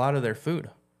a lot of their food.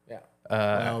 Yeah.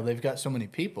 Well, they've got so many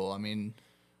people. I mean,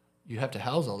 you have to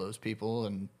house all those people,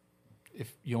 and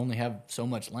if you only have so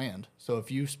much land, so if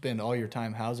you spend all your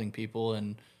time housing people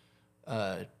and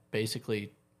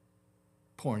basically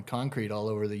pouring concrete all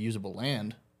over the usable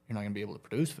land, you're not going to be able to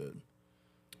produce food.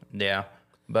 Yeah.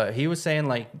 But he was saying,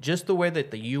 like, just the way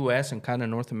that the U.S. and kind of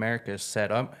North America is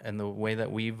set up and the way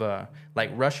that we've,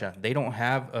 like Russia, they don't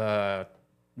have a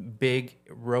big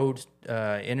road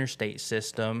interstate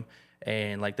system.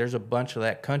 And, like, there's a bunch of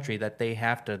that country that they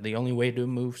have to, the only way to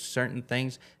move certain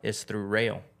things is through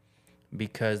rail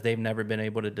because they've never been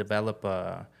able to develop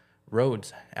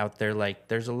roads out there. Like,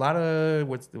 there's a lot of,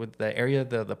 with the area,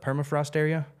 the permafrost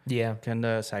area. Yeah. Kind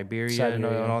of Siberia and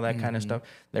all that kind of stuff.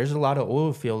 There's a lot of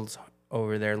oil fields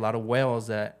over there, a lot of wells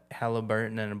that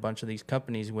Halliburton and a bunch of these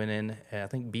companies went in. I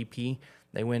think BP,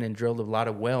 they went and drilled a lot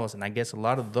of wells, and I guess a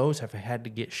lot of those have had to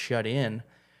get shut in.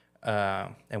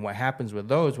 And what happens with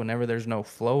those, whenever there's no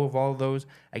flow of all of those,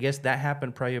 I guess that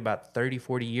happened probably about 30,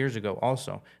 40 years ago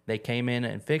also. They came in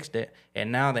and fixed it,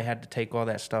 and now they had to take all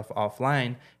that stuff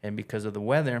offline, and because of the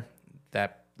weather,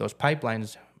 that those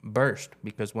pipelines burst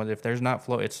because if there's not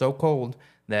flow, it's so cold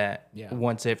that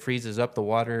once it freezes up, the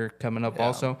water coming up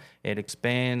also, it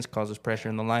expands, causes pressure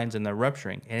in the lines, and they're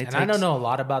rupturing. And I don't know a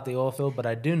lot about the oil field, but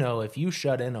I do know if you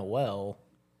shut in a well,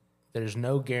 there's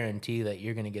no guarantee that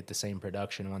you're going to get the same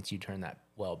production once you turn that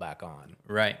well back on.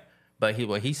 Right. But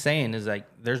what he's saying is, like,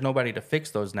 there's nobody to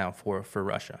fix those now for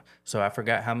Russia. So I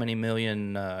forgot how many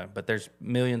million, but there's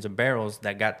millions of barrels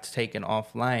that got taken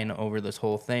offline over this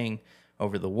whole thing,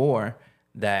 over the war,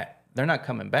 that they're not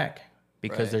coming back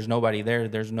because there's nobody there.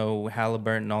 There's no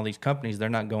Halliburton and all these companies. They're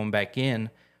not going back in.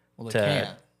 Well, they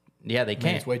can't. Yeah, they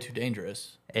can't. It's way too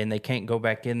dangerous. And they can't go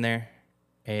back in there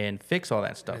and fix all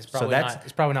that stuff. It's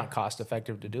probably not cost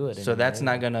effective to do it. So that's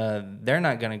not they're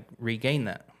not gonna regain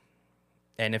that.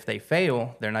 And if they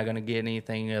fail, they're not gonna get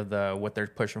anything of what they're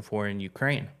pushing for in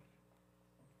Ukraine.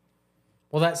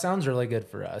 Well, that sounds really good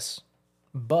for us,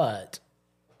 but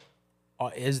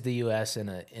is the U.S. in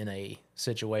a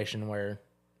situation where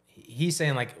he's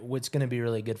saying, like, it's going to be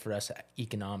really good for us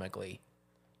economically,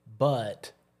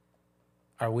 but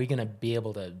are we going to be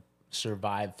able to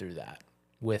survive through that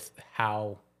with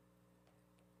how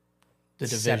The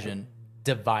division.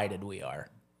 divided we are?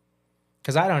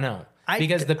 Because I don't know.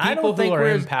 Because the I people don't think who are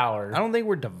we're in power, I don't think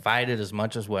we're divided as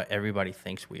much as what everybody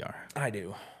thinks we are. I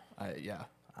do.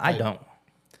 I don't.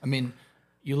 I mean,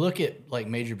 you look at like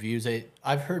major views.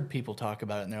 I've heard people talk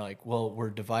about it, and they're like, "Well,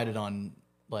 we're divided on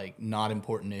like not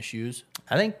important issues."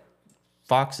 I think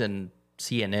Fox and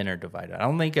CNN are divided. I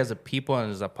don't think as a people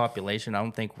and as a population, I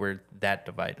don't think we're that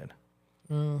divided.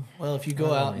 Well, if you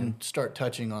go out and start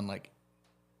touching on like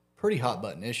pretty hot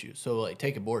button issues, so like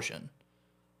take abortion,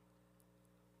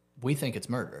 we think it's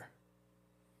murder.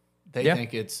 They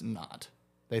think it's not.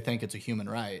 They think it's a human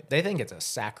right. They think it's a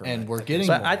sacrament. And we're getting.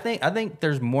 But I think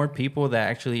there's more people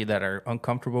that are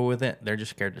uncomfortable with it. They're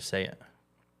just scared to say it.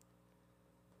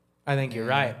 I think you're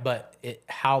right, but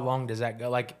how long does that go?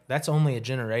 Like, that's only a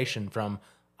generation from,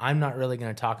 I'm not really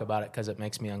going to talk about it because it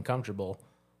makes me uncomfortable.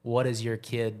 What is your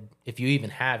kid, if you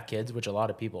even have kids, which a lot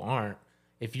of people aren't,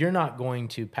 if you're not going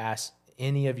to pass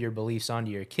any of your beliefs on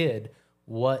to your kid,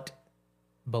 what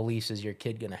beliefs is your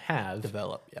kid going to have?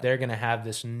 Develop. Yeah. They're going to have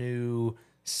this new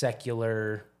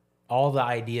secular, all the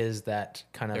ideas that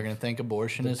kind of... They're going to think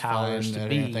abortion is fine. They're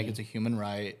going to think it's a human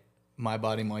right. My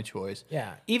body, my choice.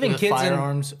 Yeah, even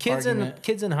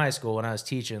kids in high school when I was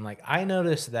teaching, like I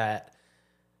noticed that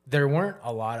there weren't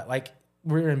a lot of, like,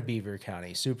 we're in Beaver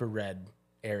County, super red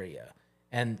area,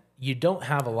 and you don't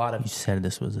have a lot of. You said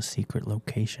this was a secret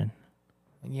location.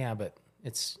 Yeah, but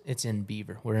it's in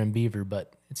Beaver. We're in Beaver,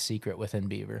 but it's secret within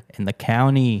Beaver. In the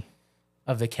county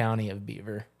of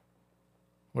Beaver.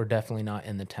 We're definitely not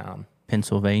in the town.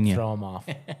 Pennsylvania. Throw them off.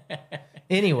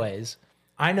 Anyways.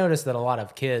 I noticed that a lot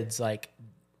of kids, like,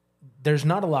 there's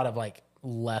not a lot of, like,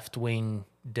 left-wing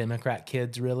Democrat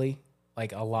kids, really.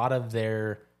 Like, a lot of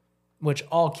which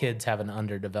all kids have an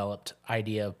underdeveloped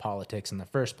idea of politics in the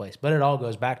first place. But it all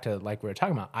goes back to, like we were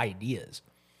talking about, ideas.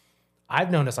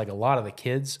 I've noticed, like, a lot of the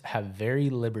kids have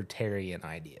very libertarian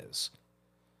ideas.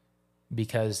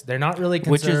 because they're not really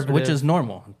which conservative. is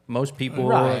normal. Most people,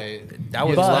 Right. I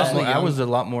was Especially I young- was a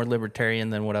lot more libertarian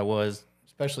than what I was.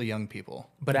 Especially young people.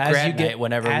 But as Grad you get night,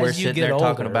 whenever as we're you sitting get there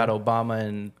talking older- about Obama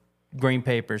and green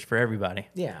papers for everybody.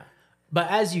 Yeah. But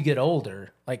as you get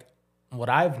older, like what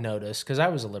I've noticed, because I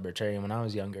was a libertarian when I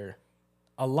was younger,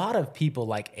 a lot of people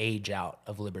like age out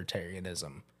of libertarianism.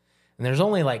 And there's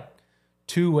only like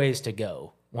two ways to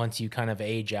go once you kind of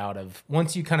age out of,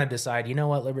 once you kind of decide, you know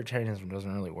what, libertarianism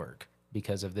doesn't really work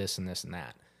because of this and this and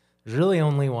that. There's really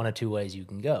only one of two ways you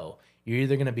can go. You're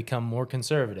either going to become more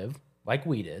conservative, like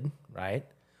we did, right?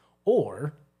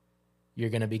 Or you're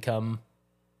going to become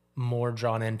more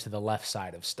drawn into the left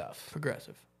side of stuff.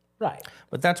 Progressive. Right.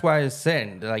 But that's why I was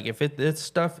saying, like, if this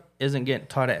stuff isn't getting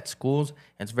taught at schools,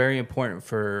 it's very important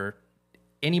for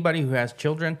anybody who has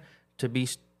children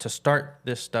to start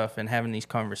this stuff and having these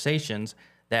conversations.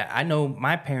 That I know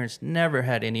my parents never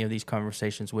had any of these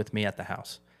conversations with me at the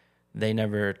house. They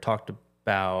never talked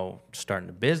about starting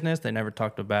a business. They never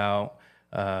talked about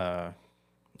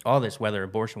all this, whether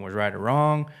abortion was right or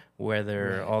wrong,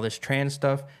 whether all this trans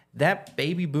stuff. That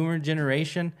baby boomer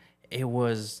generation,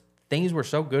 things were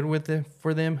so good with it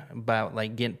for them about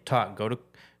like getting taught,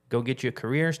 go get you a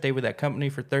career, stay with that company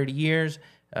for 30 years.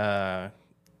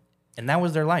 And that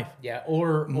was their life. Yeah,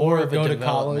 or More of a go to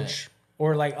development. college,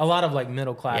 or like a lot of like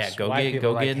middle class. Yeah, go white get-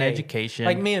 people go are get like, an hey, education.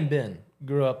 Like me and Ben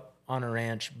grew up on a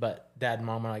ranch, but dad and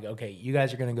mom are like, okay, you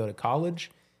guys are gonna go to college,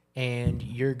 and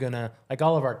you're gonna like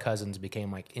all of our cousins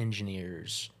became like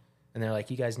engineers, and they're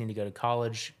like, you guys need to go to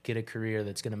college, get a career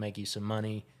that's gonna make you some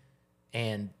money,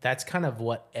 and that's kind of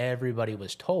what everybody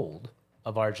was told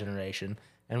of our generation.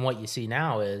 And what you see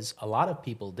now is a lot of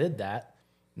people did that,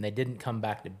 and they didn't come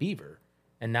back to Beaver.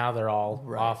 And now they're all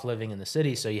off living in the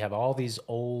city. So you have all these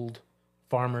old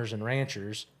farmers and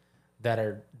ranchers that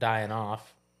are dying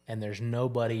off, and there's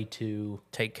nobody to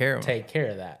Take care of them. take care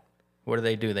of that. What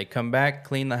do? They come back,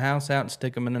 clean the house out, and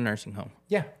stick them in a nursing home.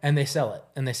 Yeah, and they sell it.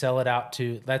 And they sell it out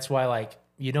to, that's why like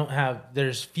you don't have,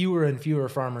 there's fewer and fewer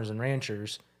farmers and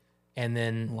ranchers, and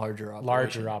then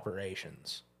Larger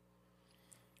operations.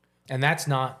 And that's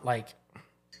not like,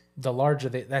 the larger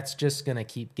that's just going to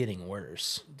keep getting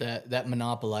worse. That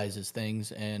monopolizes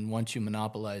things, and once you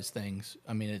monopolize things,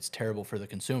 I mean, it's terrible for the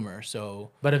consumer.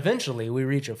 So, But eventually we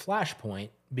reach a flashpoint,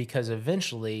 because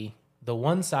eventually the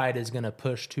one side is going to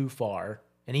push too far.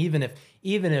 And even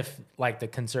if like the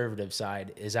conservative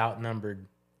side is outnumbered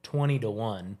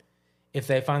 20-1, if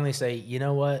they finally say, you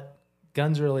know what,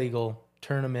 guns are illegal,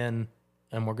 turn them in,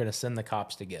 and we're going to send the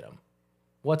cops to get them,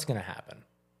 what's going to happen?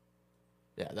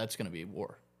 yeah, that's going to be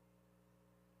war.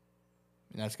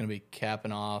 And that's going to be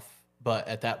capping off. But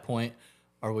at that point,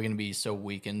 are we going to be so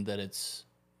weakened that it's...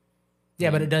 Yeah,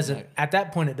 but it doesn't, at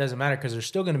that point, it doesn't matter, because there's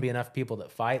still going to be enough people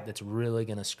that fight that's really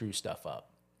going to screw stuff up.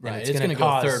 And Right, it's going to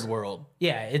go third world.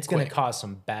 Yeah, it's going to quick. cause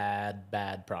some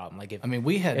bad problem. Like if I mean,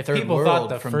 we had if third people world thought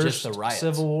the from first just the riots.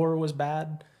 Civil War was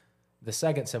bad, the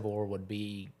second Civil War would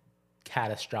be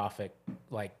catastrophic.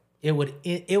 Like it would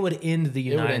end the would end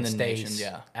United the States nation,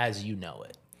 yeah. as you know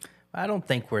it. I don't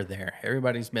think we're there.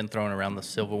 Everybody's been throwing around the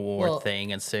Civil War Well-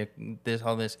 thing and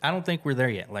all this. I don't think we're there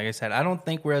yet. Like I said, I don't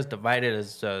think we're as divided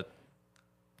as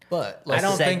But I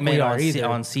don't think we segment are on either.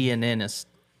 on CNN is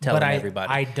telling But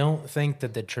everybody. I don't think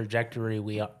that the trajectory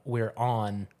we're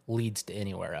on leads to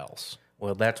anywhere else.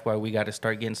 Well, that's why we got to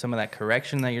start getting some of that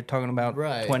correction that you're talking about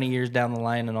Right. 20 years down the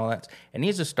line and all that. It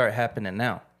needs to start happening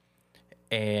now.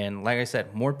 And like I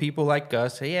said, more people like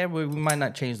us, yeah, we might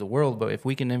not change the world, but if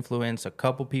we can influence a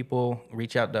couple people,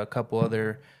 reach out to a couple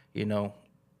other,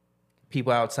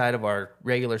 people outside of our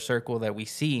regular circle that we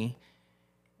see,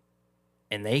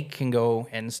 and they can go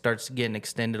and starts getting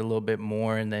extended a little bit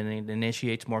more, and then it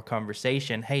initiates more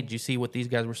conversation. Hey, did you see what these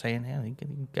guys were saying? Yeah,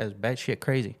 you guys batshit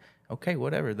crazy. Okay,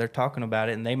 whatever. They're talking about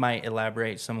it, and they might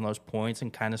elaborate some of those points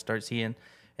and kind of start seeing.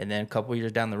 And then a couple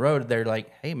years down the road, they're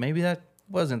like, hey, maybe that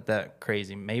wasn't that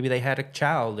crazy. Maybe they had a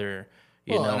child, or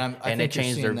Well, and and think they you're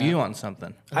changed their seeing view that- on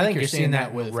something. I think you're you're seeing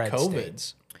that with red COVID.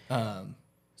 states.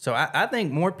 So I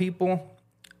think more people,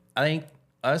 I think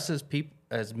us as people,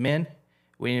 as men,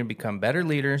 we need to become better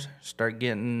leaders, start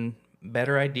getting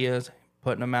better ideas,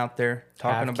 putting them out there,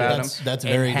 talking Have about kids. them. That's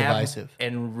and very divisive.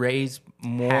 And raise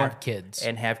more. Have kids.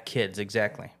 And have kids,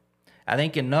 exactly. I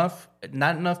think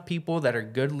not enough people that are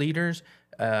good leaders,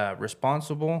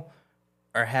 responsible,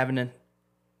 are having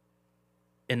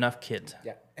enough kids.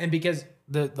 Yeah, and because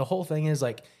the whole thing is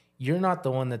like, you're not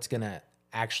the one that's gonna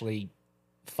actually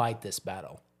fight this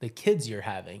battle. The kids you're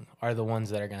having are the ones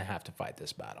that are gonna have to fight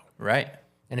this battle. Right.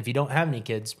 And if you don't have any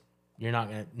kids,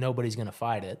 nobody's gonna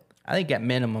fight it. I think at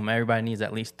minimum, everybody needs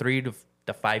at least 3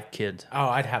 to 5 kids. Oh,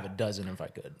 I'd have a dozen if I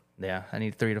could. Yeah, I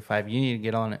need 3 to 5. You need to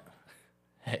get on it.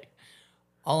 Hey,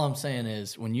 all I'm saying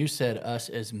is when you said us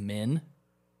as men,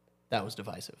 that was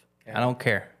divisive. I don't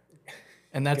care.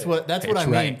 And that's what I It's mean.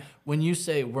 right. When you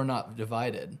say we're not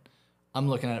divided, I'm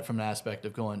looking at it from an aspect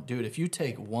of going, dude, if you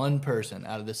take one person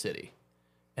out of the city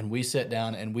and we sit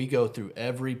down and we go through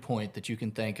every point that you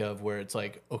can think of where it's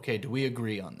like, okay, do we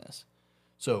agree on this?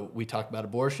 So we talk about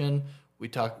abortion.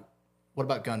 What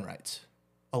about gun rights?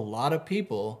 A lot of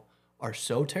people are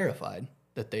so terrified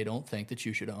that they don't think that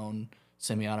you should own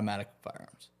semi-automatic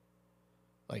firearms.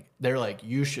 Like, they're like,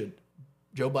 you should.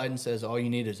 Joe Biden says all you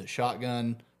need is a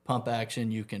shotgun, pump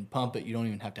action. You can pump it. You don't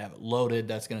even have to have it loaded.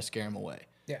 That's going to scare them away.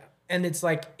 Yeah. And it's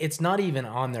like, it's not even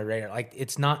on their radar. Like,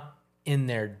 it's not in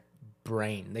their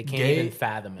brain. They can't even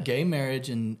fathom it. Gay marriage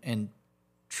and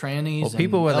trannies, Well,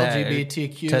 people with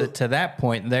LGBTQ. to that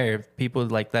point there, people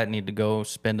like that need to go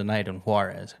spend a night in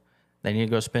Juarez. They need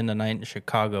to go spend a night in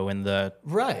Chicago in the...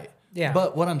 Right. Yeah.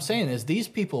 But what I'm saying is these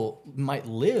people might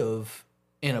live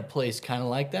in a place kind of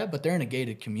like that, but they're in a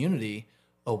gated community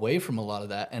away from a lot of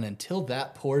that. And until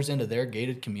that pours into their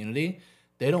gated community,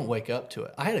 they don't wake up to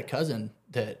it. I had a cousin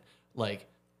that, like,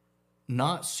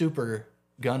 not super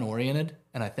gun oriented,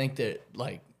 and I think that,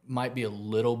 like, might be a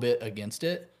little bit against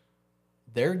it.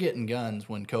 They're getting guns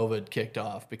when COVID kicked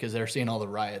off because they're seeing all the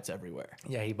riots everywhere.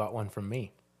 Yeah, he bought one from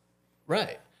me.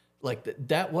 Right. Like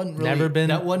that wasn't really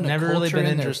never really been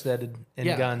interested in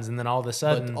Yeah. guns, and then all of a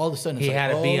sudden it's he like,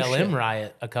 had a oh, BLM shit.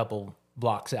 riot a couple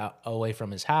blocks out away from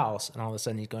his house, and all of a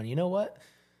sudden he's going, you know what?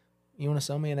 You want to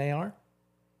sell me an AR?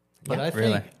 But Yeah, I think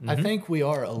really. I think we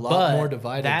are a lot But more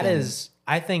divided.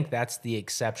 I think that's the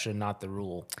exception, not the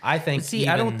rule. I think. See,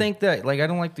 I don't think that, like, I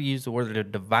don't like to use the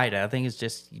word divided. I think it's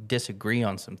just you disagree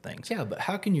on some things. Yeah, but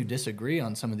how can you disagree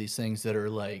on some of these things that are,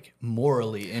 like,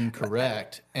 morally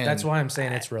incorrect? And That's why I'm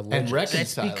saying it's religious. and That's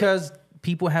reconcile it? because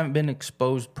people haven't been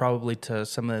exposed probably to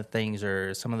some of the things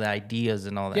or some of the ideas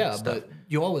and all that Yeah, stuff. but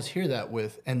you always hear that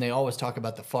and they always talk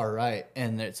about the far right,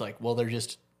 and it's like, well,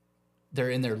 they're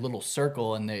in their little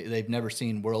circle, and they've never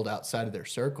seen world outside of their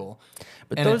circle.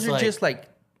 But And those it's are like, just like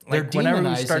they're whenever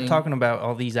we start demonizing- talking about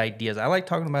all these ideas, I like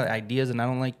talking about ideas, and I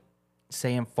don't like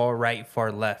saying far right,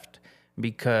 far left,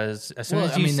 because as soon Well,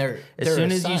 as I you mean, they're as you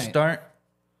assigned. start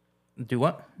do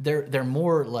what? They're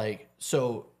more like,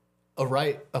 so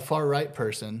a far right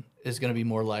person is going to be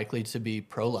more likely to be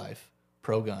pro-life,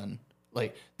 pro-gun.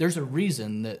 Like, there's a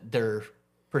reason that they're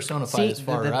personified See, as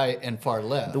far right and far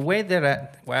left. The way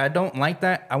that I don't like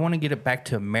that, I want to get it back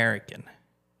to American.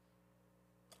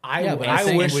 Yeah, but I I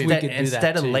think wish we could do that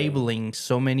Instead of too. labeling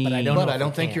so many. But I don't But know I if don't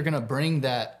we think can. you're going to bring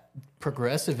that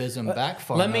progressivism back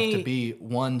far let enough me- to be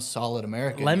one solid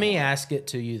American. Let me ask it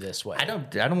to you this way. I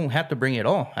don't have to bring it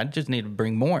all. I just need to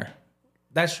bring more.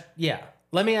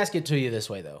 Let me ask it to you this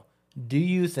way though. Do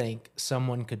you think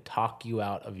someone could talk you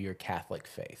out of your Catholic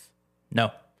faith?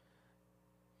 No.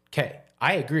 Okay,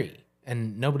 I agree.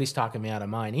 And nobody's talking me out of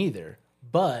mine either.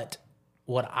 But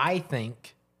what I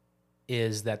think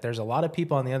is that there's a lot of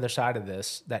people on the other side of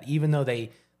this that even though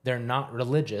they're not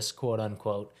religious, quote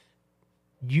unquote,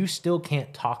 you still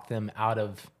can't talk them out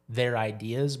of their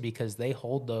ideas because they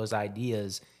hold those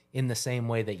ideas in the same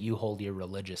way that you hold your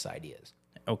religious ideas.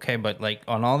 Okay, but like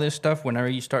on all this stuff, whenever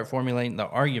you start formulating the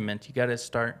argument, you got to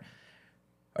start.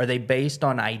 Are they based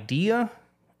on idea,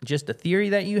 just a theory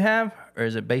that you have, or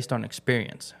is it based on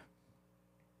experience?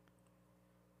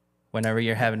 Whenever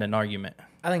you're having an argument,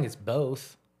 I think it's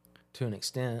both to an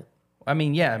extent. I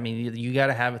mean, yeah, I mean, you got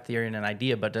to have a theory and an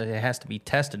idea, but it has to be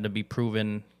tested to be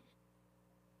proven.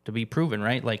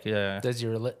 Right? Like, Does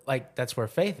your that's where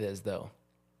faith is though.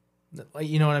 Like,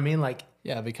 you know what I mean? Like,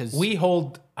 Yeah, because we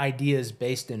hold ideas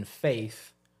based in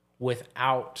faith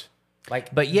without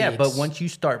like. but yeah, but once you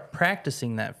start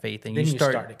practicing that faith and then you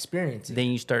start experiencing. then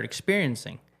you start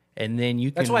experiencing, and then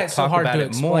you can That's why it's so talk hard about to it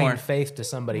explain more. faith to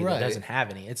somebody Right. that doesn't have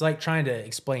any. It's like trying to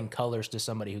explain colors to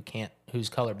somebody who's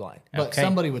colorblind. but Okay.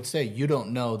 somebody would say you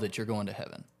don't know that you're going to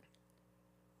heaven.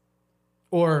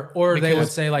 Or they would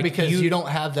say like because you don't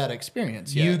have that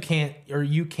experience yet.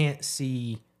 you can't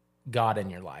see God in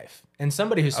your life. And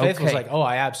somebody who's faithful is Okay. like, oh,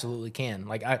 I absolutely can.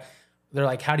 They're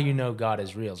like, how do you know God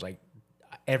is real? It's like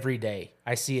every day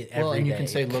I see it every day. Well, and you can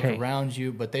say look Okay. around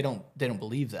you, but they don't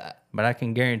believe that. But I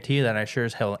can guarantee you that I sure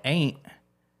as hell ain't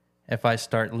if I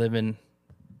start living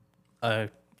a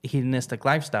hedonistic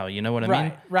lifestyle. You know what I mean?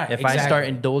 Right, right, If I start exactly.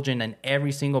 indulging in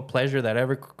every single pleasure that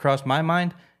ever crossed my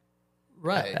mind,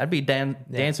 Right. I'd be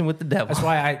dancing with the devil. That's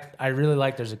why I really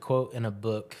like, there's a quote in a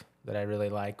book that I really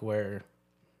like where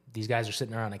these guys are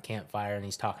sitting around a campfire and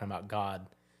he's talking about God.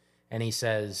 And he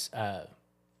says,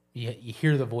 you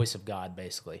hear the voice of God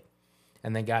basically.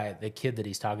 And the kid that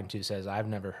he's talking to says, I've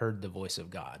never heard the voice of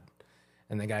God.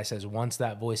 And the guy says, once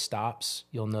that voice stops,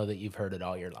 you'll know that you've heard it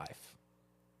all your life.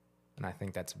 And I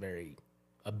think that's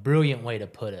a brilliant way to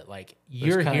put it. Like,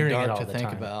 you're It's kinda hearing dark it all to the think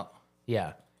time. about.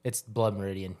 Yeah. It's Blood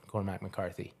Meridian, Cormac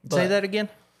McCarthy. Say that again.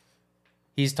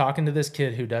 He's talking to this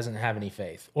kid who doesn't have any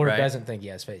faith or Right. doesn't think he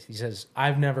has faith. He says,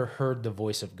 I've never heard the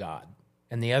voice of God.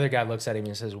 And the other guy looks at him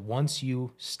and says, once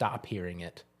you stop hearing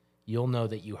it, you'll know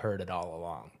that you heard it all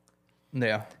along.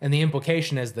 Yeah. And the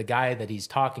implication is the guy that he's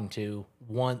talking to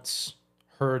once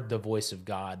heard the voice of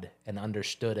God and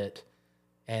understood it,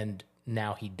 and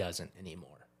now he doesn't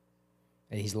anymore.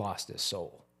 And he's lost his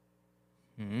soul.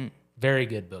 Mm-hmm. Very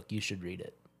good book. You should read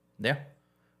it. Yeah.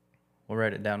 We'll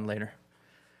write it down later.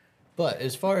 But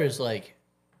as far as like,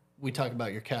 we talk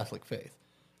about your Catholic faith,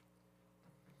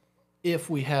 if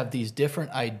we have these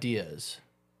different ideas,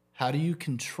 how do you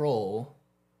control?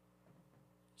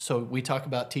 So we talk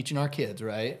about teaching our kids,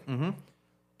 right? Mm-hmm.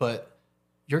 But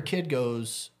your kid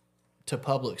goes to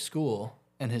public school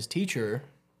and his teacher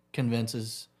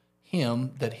convinces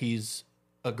him that he's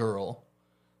a girl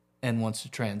and wants to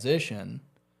transition.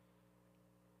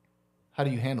 How do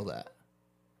you handle that?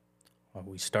 Well,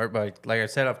 we start by, like I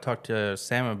said, I've talked to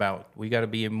Sam about, we got to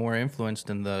be more influenced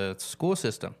in the school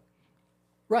system.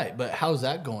 Right, but how's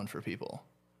that going for people?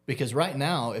 Because right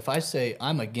now, if I say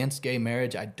I'm against gay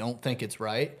marriage, I don't think it's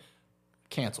right,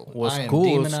 cancel. Well, I am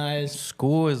demonized.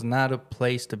 School is not a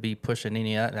place to be pushing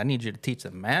any. I need you to teach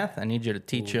them math. I need you to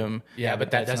teach them. Yeah,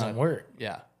 but that that's doesn't not- work.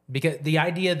 Yeah. Because the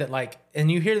idea that, like,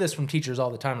 and you hear this from teachers all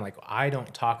the time, like, I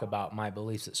don't talk about my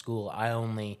beliefs at school.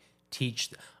 I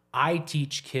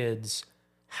teach kids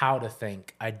how to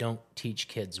think. I don't teach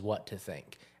kids what to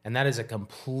think. And that is a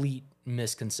complete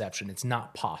misconception. It's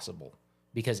not possible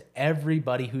because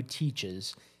everybody who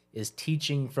teaches is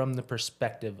teaching from the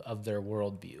perspective of their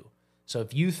worldview. So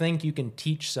if you think you can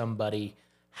teach somebody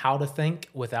how to think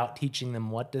without teaching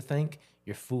them what to think,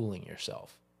 you're fooling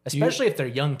yourself. Especially if they're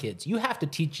young kids. You have to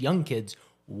teach young kids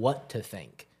what to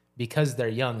think because they're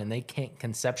young and they can't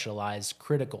conceptualize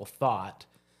critical thought.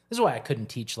 This is why I couldn't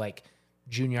teach like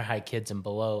junior high kids and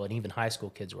below, and even high school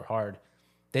kids were hard.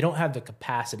 They don't have the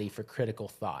capacity for critical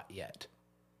thought yet.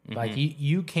 Mm-hmm. Like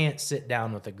you can't sit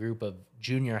down with a group of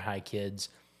junior high kids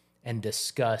and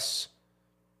discuss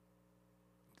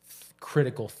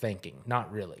critical thinking.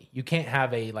 Not really. You can't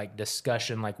have a like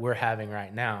discussion like we're having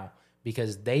right now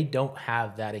because they don't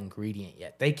have that ingredient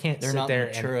yet. They can't sit there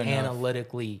and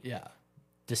analytically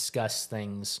discuss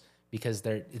things because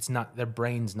their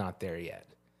brain's not there yet.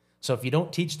 So if you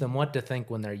don't teach them what to think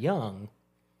when they're young,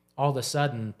 all of a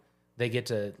sudden they get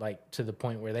to like to the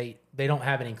point where they don't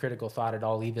have any critical thought at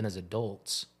all, even as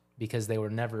adults, because they were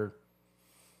never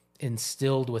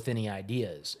instilled with any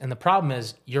ideas. And the problem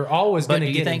is you're always going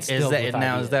to get instilled with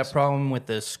ideas. Is that problem with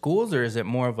the schools or is it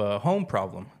more of a home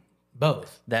problem?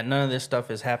 Both. That none of this stuff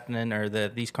is happening or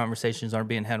that these conversations aren't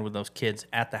being had with those kids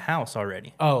at the house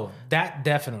already. Oh, that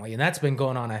definitely. And that's been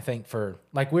going on, I think, for,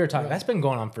 like we were talking, that's been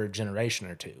going on for a generation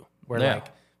or two, where like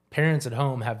parents at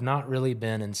home have not really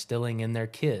been instilling in their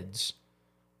kids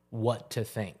what to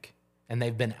think. And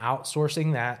they've been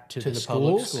outsourcing that to the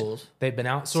public schools. schools. They've been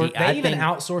outsourced. They even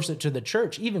outsource it to the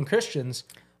church, even Christians.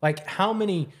 Like how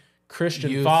many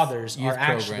Christian fathers are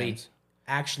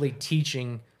actually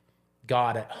teaching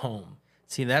God at home?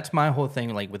 See, that's my whole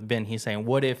thing. Like with Ben, he's saying,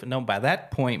 "What if?" No, by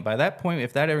that point,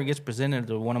 if that ever gets presented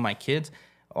to one of my kids,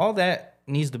 all that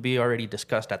needs to be already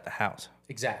discussed at the house.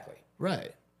 Exactly.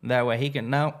 Right. That way, he can.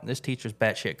 No, this teacher's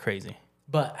batshit crazy.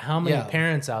 But how many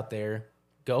parents out there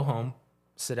go home,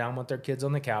 sit down with their kids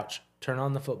on the couch, turn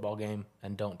on the football game,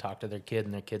 and don't talk to their kid,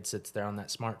 and their kid sits there on that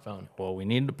smartphone? Well, we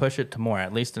need to push it to more,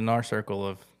 at least in our circle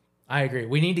of. I agree.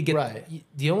 We need to get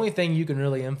the only thing you can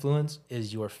really influence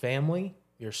is your family,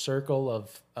 your circle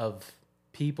of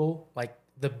people. Like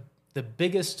the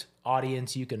biggest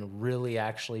audience you can really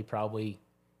actually probably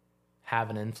have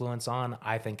an influence on,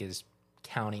 I think, is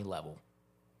county level.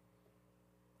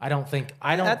 I think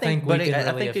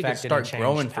it can start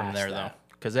growing from there though,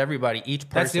 because each person.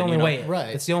 That's the only way.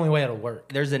 Right. It's the only way it'll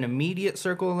work. There's an immediate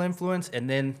circle of influence, and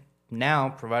then now,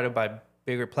 provided by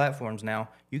bigger platforms, now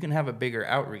you can have a bigger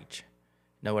outreach.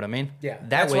 Know what I mean? Yeah.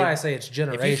 That's why I say it's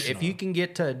generational. If you can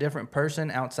get to a different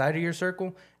person outside of your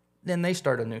circle, then they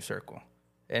start a new circle,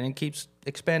 and it keeps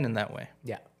expanding that way.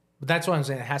 Yeah. But that's what I'm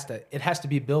saying. It has to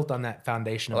be built on that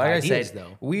foundation of ideas,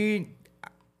 though.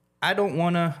 I don't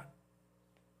want to.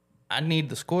 I need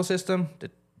the school system to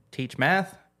teach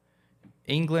math,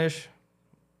 English,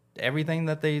 everything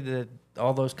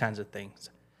all those kinds of things.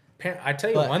 I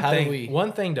tell you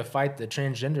one thing to fight the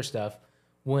transgender stuff,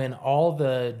 when all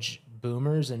the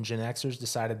boomers and Gen Xers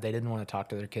decided they didn't want to talk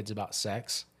to their kids about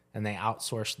sex, and they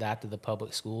outsourced that to the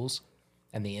public schools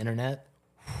and the internet,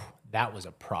 that was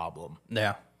a problem.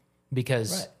 Yeah.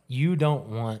 Because you don't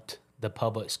want the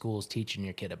public schools teaching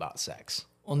your kid about sex.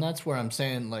 Well, and that's where I'm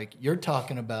saying, like, you're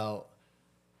talking about,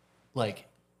 like,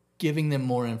 giving them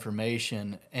more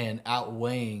information and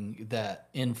outweighing that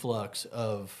influx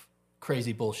of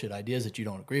crazy bullshit ideas that you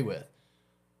don't agree with.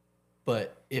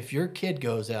 But if your kid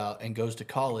goes out and goes to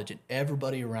college and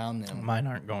everybody around them... Mine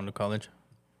aren't going to college.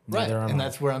 Right, and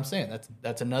that's where I'm saying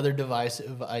that's another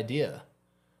divisive idea.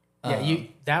 Yeah,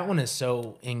 that one is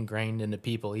so ingrained into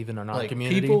people, even in our like,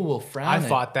 community. people will frown I at-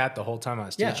 fought that the whole time I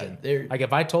was teaching. Like,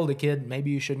 if I told a kid,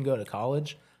 maybe you shouldn't go to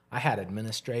college, I had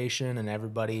administration and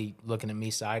everybody looking at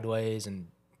me sideways and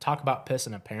talk about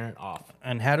pissing a parent off.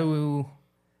 And how do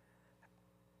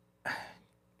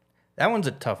that one's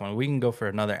a tough one. We can go for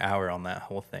another hour on that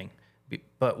whole thing.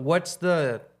 But what's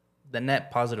the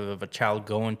net positive of a child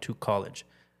going to college?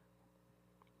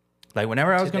 Like,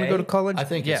 whenever I was going to go to college, I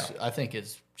think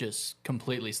it's just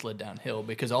completely slid downhill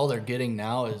because all they're getting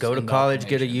now is go to college,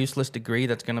 get a indoctrination. useless degree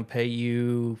that's going to pay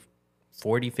you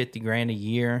 40, 50 grand a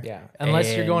year. Yeah.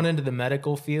 Unless you're And- going into the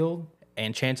medical field.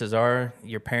 And chances are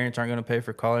your parents aren't going to pay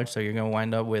for college, so you're going to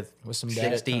wind up with some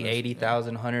debt. $60,000,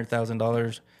 $80,000,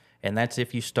 $100,000. And that's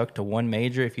if you stuck to one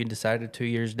major. If you decided 2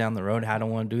 years down the road, I don't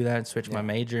want to do that, switch my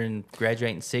major and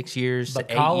graduate in 6 years, But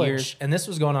 8 college, years. and this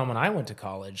was going on when I went to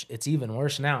college, it's even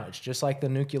worse now. It's just like the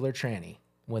nuclear tranny.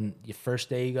 When your first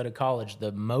day you go to college,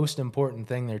 the most important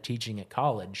thing they're teaching at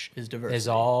college Is diversity. is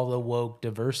all the woke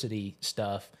diversity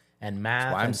stuff and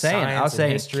math. I'm and saying, science I'll and say,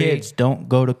 history. kids, don't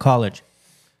go to college.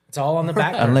 It's all on the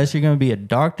background. Unless you're going to be a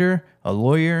doctor, a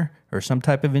lawyer, or some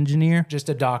type of engineer, Just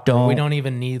a doctor. Don't- We don't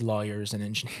even need lawyers and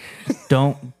engineers.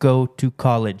 don't go to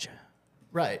college.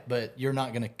 Right, but you're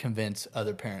not going to convince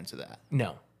other parents of that.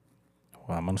 No.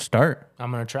 Well, I'm going to start.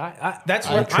 I'm gonna try. That's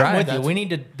I where tried. I'm with you. That's- We need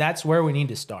to. That's where we need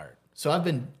to start. So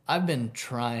I've been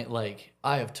trying, like,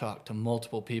 I have talked to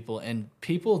multiple people and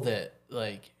people that,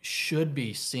 like, should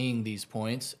be seeing these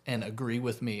points and agree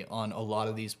with me on a lot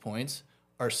of these points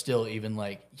are still even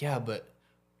like, yeah, but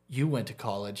you went to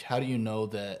college. How do you know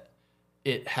that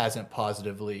it hasn't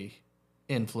positively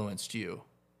influenced you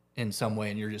in some way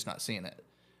and you're just not seeing it?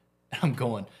 I'm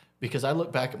going, because I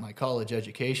look back at my college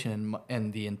education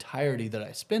and the entirety that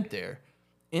I spent there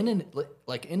in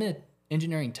an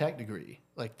engineering tech degree.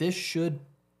 Like, this should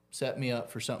set me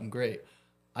up for something great.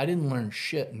 I didn't learn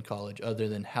shit in college other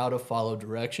than how to follow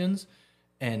directions.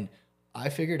 And I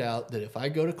figured out that if I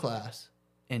go to class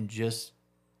and just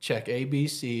check A, B,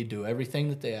 C, do everything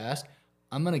that they ask,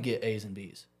 I'm going to get A's and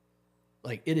B's.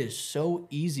 Like, it is so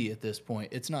easy at this point.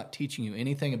 It's not teaching you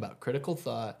anything about critical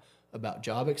thought, about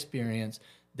job experience.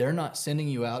 They're not sending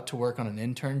you out to work on an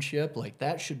internship. Like,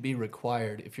 that should be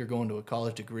required if you're going to a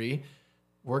college degree.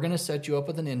 We're going to set you up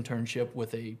with an internship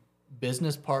with a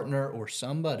business partner or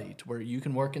somebody to where you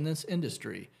can work in this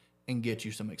industry and get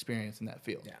you some experience in that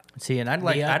field. Yeah. See, and I'd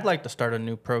like to start a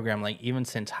new program, like even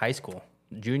since high school,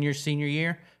 junior, senior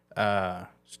year.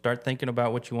 Start thinking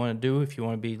about what you want to do. If you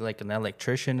want to be like an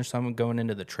electrician or something, going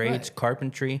into the trades, Right.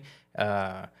 carpentry.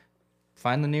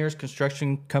 Find the nearest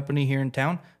construction company here in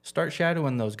town. Start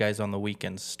shadowing those guys on the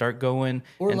weekends. Start going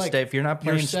Or and like stay. If you're not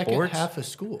your playing second sports, half of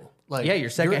school. Like, yeah, your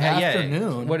second half.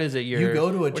 afternoon. Yeah. What is it? You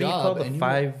go to a what do you call job the and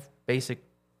 5 basic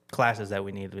classes that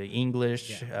we need: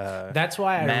 English, That's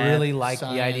why I math, really like the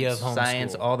idea of homeschool.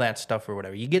 science, all that stuff or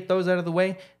whatever. You get those out of the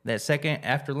way. That second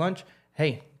after lunch,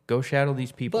 hey, go shadow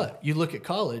these people. But you look at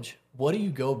college. What do you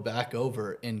go back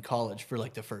over in college for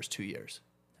like the first 2 years?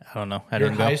 I don't know. I Your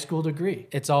didn't go. high school degree.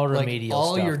 It's all Like, remedial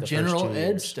all stuff. your the first general 2 ed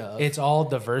years. stuff. It's all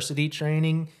diversity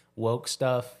training, woke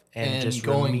stuff, and just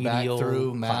going back remedial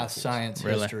through math, classes. science,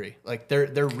 Really? history. Like, they're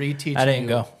reteaching. I didn't you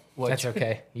go. what That's you-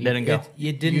 okay. Didn't go.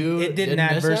 It didn't. You It didn't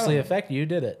didn't miss adversely out. affect you,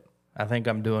 did it? I think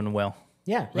I'm doing well.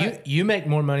 Yeah. Right. You make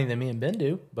more money than me and Ben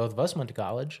do. Both of us went to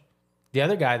college. The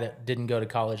other guy that didn't go to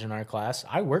college in our class,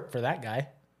 I worked for that guy.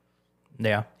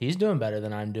 Yeah. He's doing better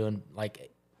than I'm doing, like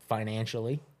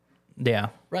financially. Yeah.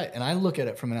 Right. And I look at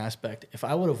it from an aspect. If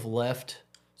I would have left,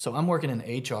 so I'm working in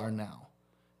HR now.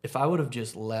 If I would have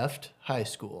just left high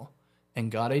school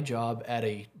and got a job at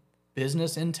a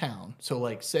business in town, so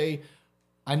like say,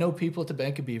 I know people at the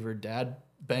Bank of Beaver, Dad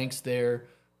banks there.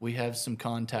 We have some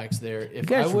contacts there. If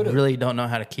You I guys would have, really don't know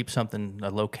how to keep something, a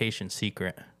location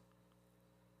secret.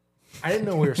 I didn't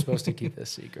know we were supposed to keep this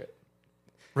secret.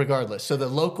 regardless, so the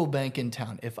local bank in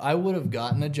town, if I would have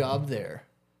gotten a job there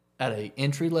at a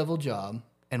entry level job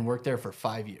and worked there for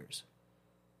 5 years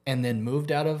and then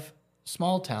moved out of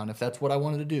small town, if that's what I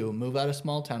wanted to do, move out of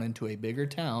small town into a bigger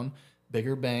town,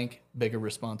 bigger bank, bigger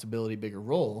responsibility, bigger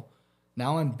role.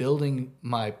 Now I'm building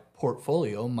my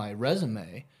portfolio, my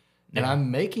resume, and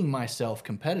I'm making myself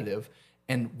competitive.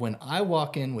 And when I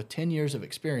walk in with 10 years of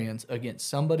experience against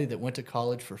somebody that went to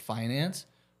college for finance,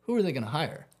 who are they going to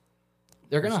hire?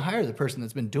 They're going to hire the person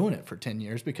that's been doing it for 10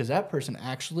 years because that person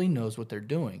actually knows what they're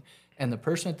doing. And the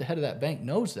person at the head of that bank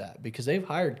knows that because they've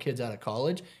hired kids out of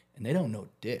college and they don't know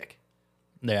dick.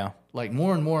 Yeah. Like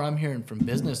more and more I'm hearing from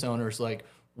business owners, like,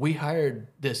 we hired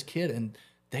this kid and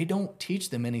they don't teach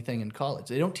them anything in college.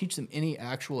 They don't teach them any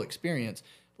actual experience.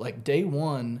 Like day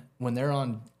one, when they're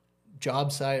on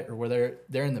job site or where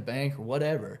they're in the bank or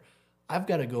whatever, I've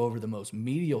got to go over the most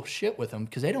medial shit with them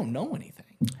because they don't know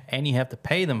anything. And you have to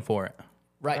pay them for it.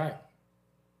 Right.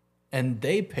 And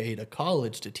they paid a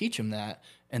college to teach them that,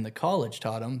 and the college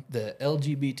taught them the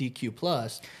LGBTQ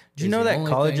plus. Do you know that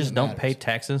colleges don't pay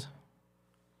taxes?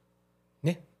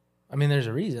 Yeah. I mean, there's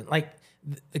a reason. Like,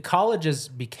 the colleges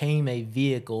became a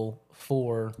vehicle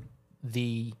for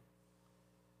the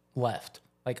left.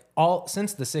 Like,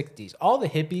 since the 60s. All the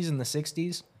hippies in the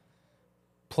 60s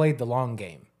played the long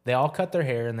game. They all cut their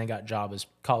hair and they got jobs as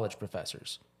college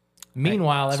professors.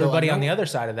 Meanwhile, everybody on the other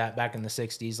side of that back in the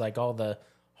 60s, like all the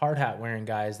hard hat wearing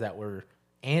guys that were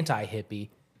anti-hippie,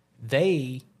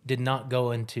 they did not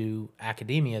go into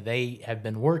academia. They have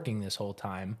been working this whole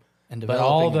time. And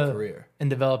developing a career. And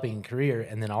developing a career.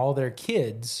 And then all their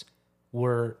kids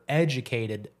were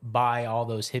educated by all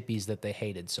those hippies that they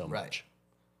hated so much. Right.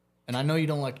 And I know you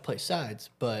don't like to play sides,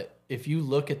 but if you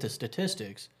look at the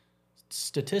statistics,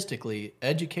 statistically,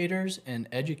 educators and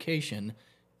education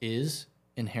is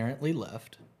inherently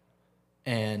left,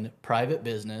 and private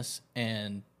business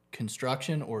and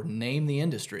construction, or name the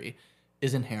industry,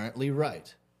 is inherently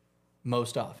right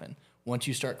most often. Once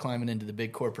you start climbing into the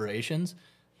big corporations,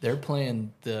 they're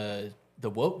playing the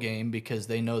woke game because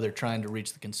they know they're trying to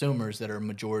reach the consumers that are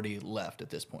majority left at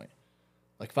this point.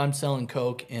 Like if I'm selling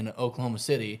Coke in Oklahoma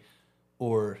City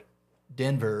or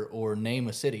Denver or name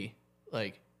a city,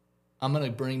 like I'm going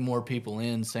to bring more people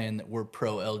in saying that we're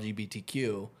pro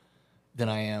LGBTQ than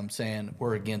I am saying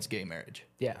we're against gay marriage.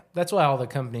 Yeah. That's why all the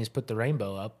companies put the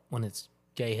rainbow up when it's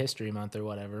Gay History Month or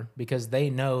whatever, because they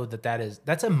know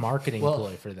that's a marketing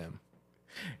ploy for them.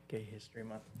 Gay History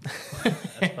Month.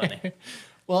 That's funny.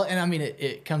 Well, and I mean,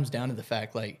 it comes down to the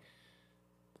fact, like,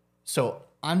 so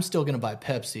I'm still going to buy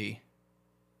Pepsi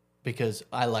because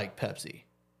I like Pepsi.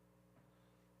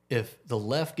 If the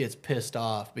left gets pissed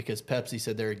off because Pepsi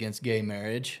said they're against gay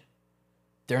marriage,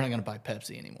 they're not going to buy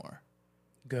Pepsi anymore.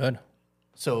 Good.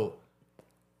 So,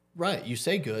 right, you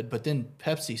say good, but then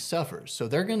Pepsi suffers. So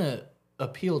they're going to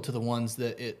appeal to the ones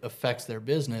that it affects their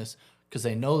business because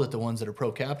they know that the ones that are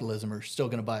pro-capitalism are still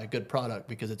going to buy a good product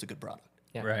because it's a good product.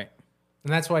 Yeah. Right.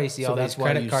 And that's why you see all these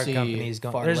credit card companies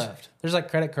going. There's like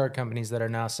credit card companies that are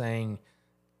now saying,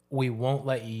 we won't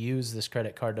let you use this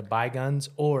credit card to buy guns,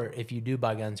 or if you do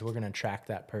buy guns, we're going to track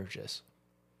that purchase.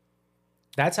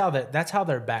 That's how they're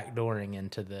backdooring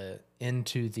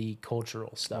into the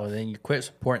cultural stuff. Well, then you quit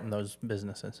supporting those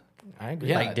businesses. I agree.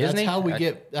 Yeah, Like Disney?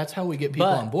 That's how we get people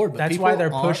on board. But that's people why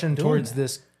they're aren't pushing doing towards that.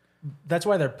 this. That's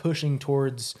why they're pushing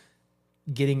towards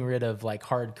getting rid of like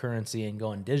hard currency and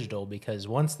going digital, because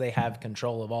once they have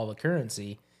control of all the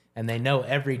currency and they know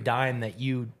every dime that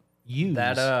you use,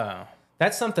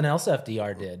 that's something else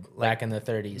FDR did back in the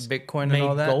 30s. Bitcoin and made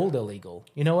all that? gold illegal.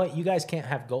 You know what? You guys can't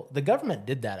have gold. The government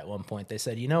did that at one point. They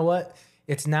said, you know what?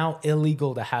 It's now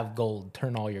illegal to have gold.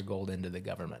 Turn all your gold into the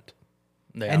government.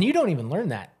 Yeah. And you don't even learn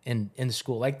that in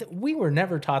school. Like we were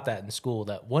never taught that in school,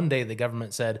 that one day the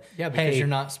government said, yeah, because hey, you're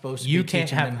not supposed to you be can't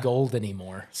teaching have them gold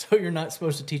anymore. So you're not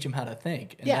supposed to teach them how to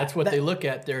think. And Yeah, that's what they look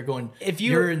at. They're going, if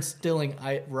you're instilling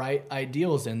right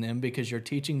ideals in them because you're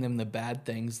teaching them the bad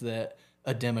things that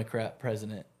a Democrat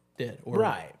president did, or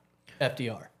right.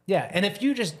 FDR. Yeah, and if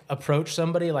you just approach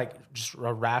somebody, like just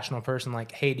a rational person,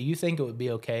 like, hey, do you think it would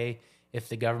be okay if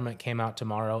the government came out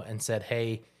tomorrow and said,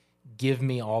 hey, give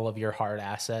me all of your hard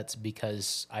assets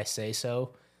because I say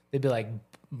so? They'd be like,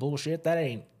 bullshit, that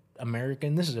ain't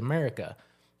American. This is America.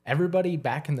 Everybody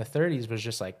back in the 30s was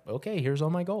just like, okay, here's all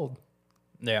my gold.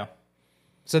 Yeah.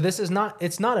 So it's not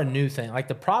a new thing. Like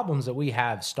the problems that we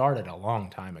have started a long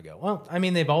time ago. Well, I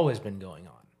mean, they've always been going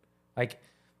on. Like,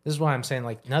 this is why I'm saying,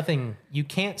 like, nothing, you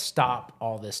can't stop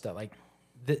all this stuff. Like,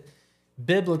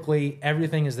 biblically,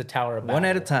 everything is the Tower of Babel. One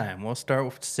at a time. We'll start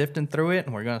with sifting through it,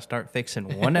 and we're going to start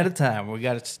fixing one at a time. We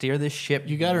got to steer this ship.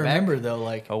 You got to remember, though,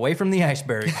 like, away from the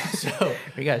iceberg. so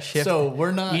we got to shift. So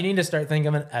we're not. You need to start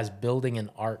thinking of it as building an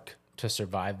ark to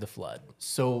survive the flood.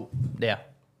 So yeah,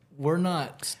 we're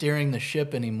not steering the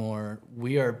ship anymore.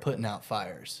 We are putting out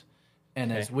fires.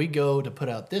 And as we go to put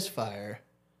out this fire,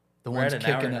 The We're ones at an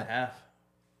hour kicking and a up. half.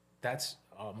 That's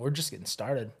we're just getting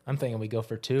started. I'm thinking we go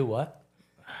for 2. What?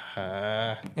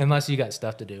 Unless you got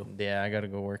stuff to do. Yeah, I got to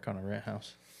go work on a rent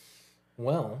house.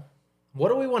 Well, what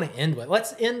do we want to end with?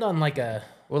 Let's end on like a.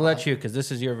 We'll let you, because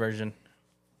this is your version.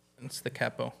 It's the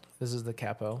capo. This is the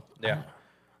capo. Yeah.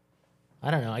 I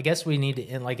don't know. I guess we need to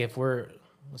end like if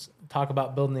let's talk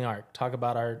about building the ark. Talk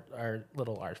about our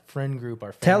friend group.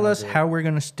 Our Tell family us group. how we're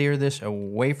going to steer this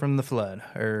away from the flood.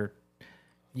 Or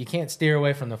You can't steer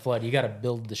away from the flood. You got to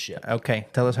build the ship. okay,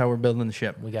 tell us how we're building the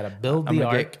ship. We got to build I'm the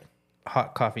gonna ark. get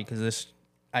hot coffee because this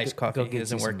iced coffee get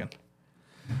isn't you some. working.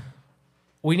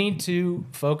 We need to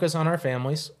focus on our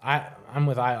families.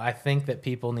 I think that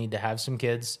people need to have some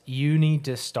kids. You need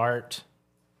to start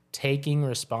taking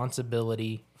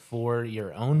responsibility for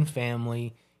your own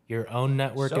family, your own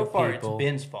network So of far, people. it's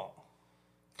Ben's fault.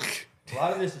 A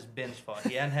lot of this is Ben's fault.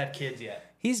 He hadn't had kids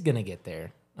yet. He's gonna get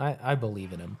there. I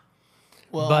believe in him.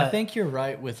 Well, But- I think you're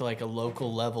right with like a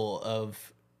local level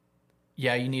of,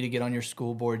 yeah, you need to get on your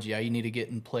school boards. Yeah, you need to get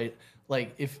in play.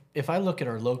 Like if I look at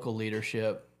our local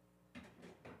leadership,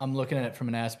 I'm looking at it from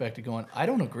an aspect of going, I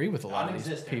don't agree with a lot of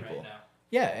these people. right now.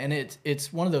 Yeah, and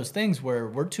it's one of those things where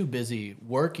we're too busy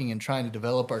working and trying to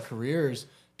develop our careers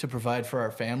to provide for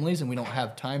our families, and we don't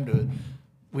have time to.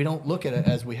 We don't look at it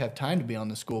as we have time to be on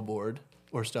the school board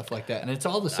or stuff like that. And it's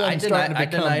all of a sudden starting to I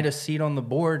become. denied a seat on the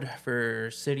board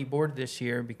for city board this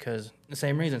year because the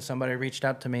same reason. Somebody reached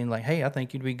out to me and like, hey, I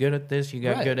think you'd be good at this. You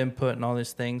got Right. good input and all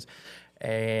these things.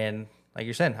 And like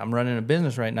you said, I'm running a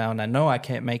business right now, and I know I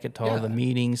can't make it to all Yeah. the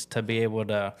meetings to be able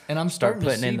to And I'm start starting to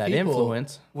putting see in that people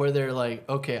influence. where they're like,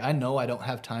 okay, I know I don't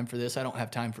have time for this. I don't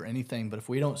have time for anything. But if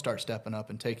we don't start stepping up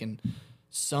and taking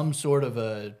some sort of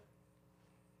a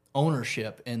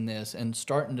ownership in this and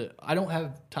starting to, I don't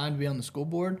have time to be on the school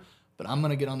board, but I'm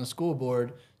going to get on the school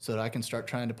board so that I can start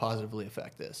trying to positively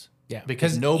affect this. Yeah,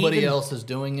 Because 'cause nobody even- else is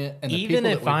doing it. And the Even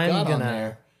people if that we've I'm got on gonna,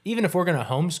 there, even if we're gonna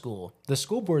homeschool, the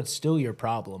school board's still your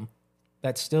problem.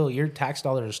 That's still your tax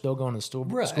dollars are still going to the school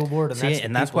Right. school board, and See, that's the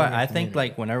and that's people why in your I think community.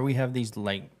 like whenever we have these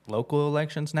like local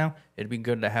elections now, it'd be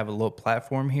good to have a little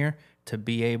platform here to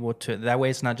be able to. That way,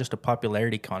 it's not just a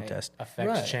popularity contest.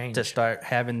 affects Right. change. To start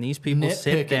having these people Nitpicking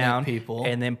sit at down people.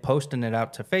 and then posting it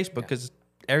out to Facebook because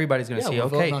everybody's going to Yeah, see. we're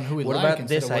Okay, voting on who we what like about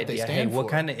instead this of what they idea? Hey, stand what for.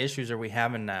 kind of issues are we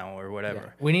having now, or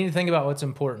whatever? We need to think about what's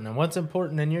important, and what's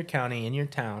important in your county, in your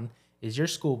town, is your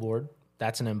school board.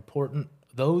 That's an important.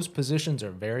 Those positions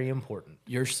are very important.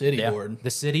 your city Yeah. board. The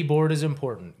city board is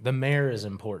important. The mayor is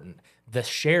important. The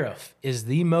sheriff is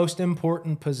the most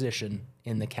important position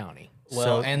in the county.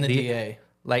 Well, So and the DA.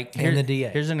 Like And the DA.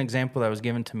 Here's an example that was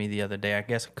given to me the other day. I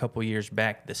guess a couple years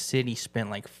back, the city spent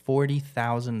like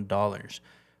 $40,000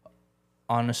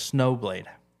 on a snowblade.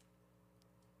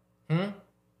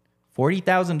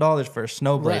 $40,000 for a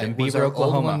snowblade in Was Beaver, our old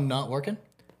Oklahoma. one not working?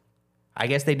 I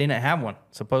guess they didn't have one.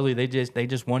 Supposedly they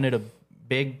just wanted a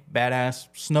big badass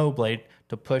snowblade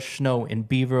to push snow in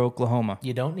Beaver, Oklahoma.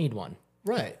 You don't need one.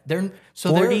 Right. They're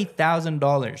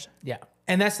 $40,000. Yeah.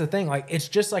 And that's the thing. Like, it's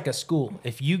just like a school.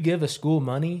 If you give a school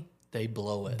money, they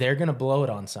blow it. they're going to blow it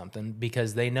on something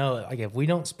because they know, like, if we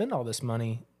don't spend all this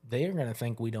money, they're going to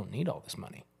think we don't need all this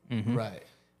money. Right.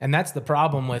 And that's the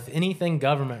problem with anything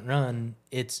government run.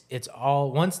 It's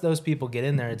all, once those people get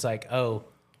in there, it's like, oh,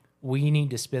 we need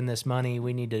to spend this money.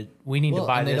 We need to Well,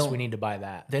 buy and they this. don't- We need to buy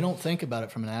that. They don't think about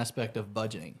it from an aspect of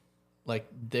budgeting. Like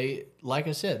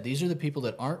I said, these are the people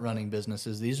that aren't running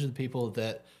businesses. These are the people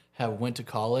that have went to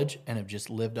college and have just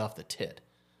lived off the tit.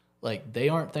 Like, they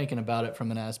aren't thinking about it from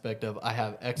an aspect of, I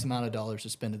have X amount of dollars to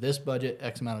spend to this budget,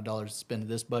 X amount of dollars to spend to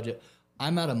this budget.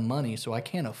 I'm out of money, so I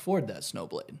can't afford that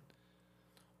snowblade.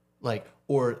 Like,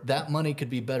 or that money could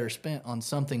be better spent on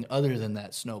something other than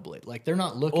that snowblade. Like, they're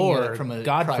not looking at Or it from a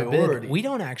God priority. forbid, we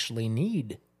don't actually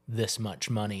need this much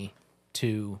money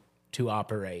to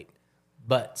operate.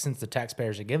 But since the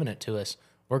taxpayers are giving it to us,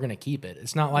 we're going to keep it.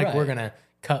 It's not like we're Right. going to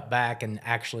cut back and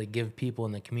actually give people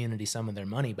in the community some of their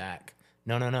money back.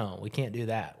 No. We can't do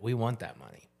that. We want that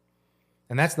money.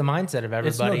 And that's the mindset of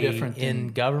It's no everybody different in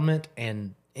than- government,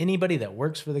 and anybody that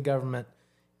works for the government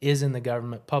is in the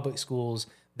government, public schools.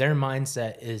 Their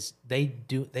mindset is they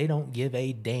don't give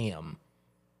a damn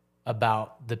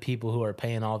about the people who are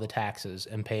paying all the taxes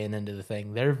and paying into the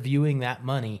thing. They're viewing that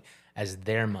money as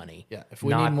their money. Yeah, if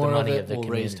we not need more the of money it, the we'll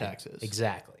raise community. taxes.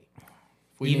 Exactly.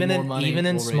 If we need Even more in money, even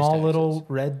in we'll raise small taxes. little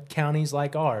red counties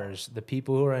like ours, the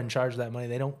people who are in charge of that money,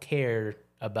 they don't care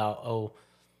about Or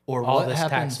all what this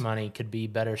tax happens money could be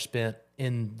better spent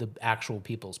in the actual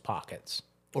people's pockets.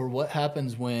 or what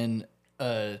happens when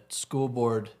a school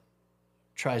board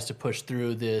tries to push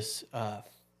through this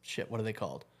what are they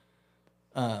called?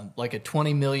 Like a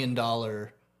 $20 million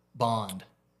bond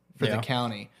for the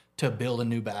county to build a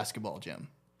new basketball gym.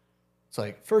 It's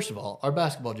like, first of all, our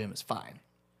basketball gym is fine.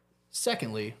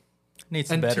 Secondly, Needs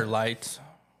some better lights.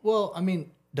 well, I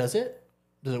mean, does it?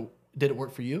 Did it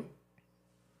work for you?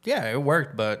 Yeah, it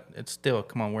worked, but it's still,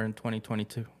 come on, we're in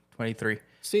 2022, 23.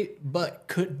 See, but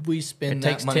could we spend It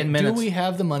takes that money? 10 minutes. Do we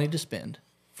have the money to spend?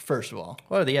 First of all,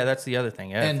 Well, yeah, that's the other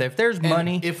thing. And- If there's and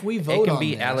money, if we it vote can on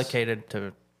be this- allocated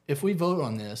to. if we vote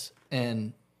on this,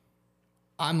 and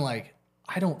I'm like,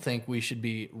 I don't think we should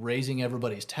be raising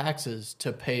everybody's taxes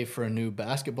to pay for a new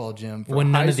basketball gym for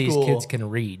when none high of these school. kids can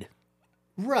read.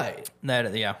 Right.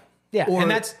 That, yeah. Yeah, Or-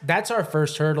 and that's our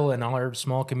first hurdle in our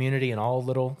small community and all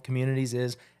little communities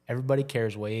is everybody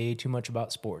cares way too much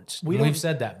about sports. We've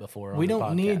said that before. We on the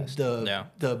don't need podcast.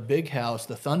 the big house,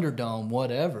 the Thunderdome,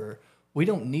 whatever. We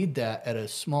don't need that at a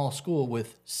small school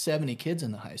with 70 kids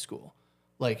in the high school.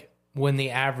 Like when the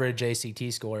average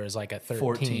ACT score is like a 13.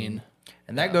 14.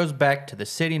 And that goes back to the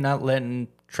city not letting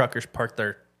truckers park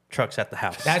their trucks at the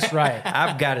house. That's right.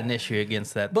 I've got an issue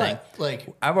against that thing. But like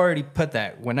I've already put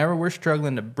that. Whenever we're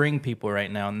struggling to bring people right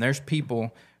now, and there's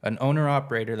people, an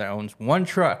owner-operator that owns one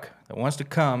truck that wants to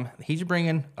come, he's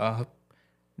bringing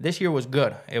this year was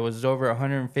good. It was over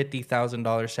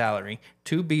 $150,000 salary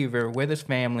to Beaver with his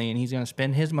family, and he's going to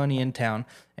spend his money in town,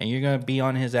 and you're going to be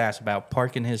on his ass about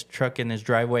parking his truck in his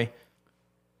driveway.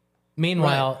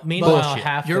 Meanwhile, Right. Bullshit.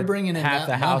 half You're the, bringing in half that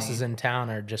the houses money. in town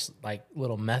are just like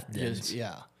little meth dens.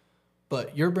 yeah.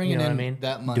 But you're bringing know what in I mean?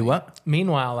 that money. Do what?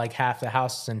 Meanwhile, like half the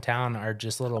houses in town are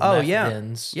just little Oh, meth yeah.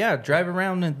 dens. Yeah, drive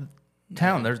around in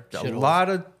town. There's a Shitholes. lot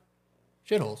of,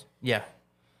 Shitholes. yeah.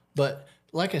 But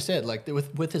like I said, like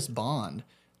with this bond,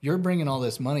 you're bringing all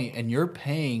this money and you're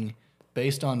paying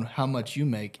based on how much you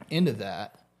make into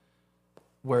that,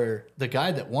 where the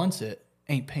guy that wants it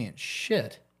ain't paying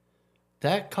shit.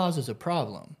 That causes a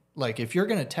problem. Like if you're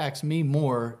going to tax me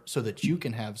more so that you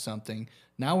can have something,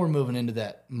 now we're moving into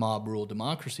that mob rule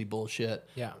democracy bullshit.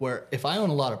 Yeah. Where if I own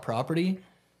a lot of property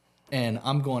and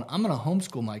I'm going to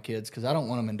homeschool my kids because I don't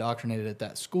want them indoctrinated at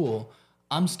that school,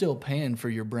 I'm still paying for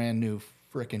your brand new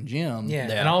freaking gym. Yeah,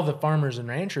 and all the farmers and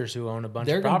ranchers who own a bunch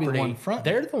They're of gonna be property, the one front.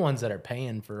 they're the ones that are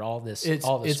paying for all this. It's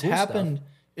all the it's school happened. Stuff.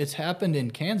 It's happened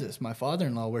in Kansas. My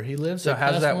father-in-law, where he lives. So how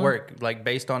does passed that one. work? Like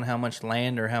based on how much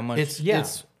land or how much?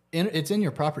 It's in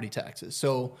your property taxes.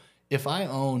 So if I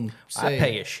own, say, I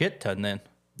pay a shit ton then.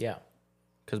 Yeah,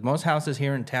 Because most houses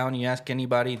here in town, you ask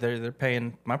anybody, they're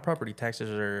paying. My property taxes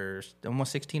are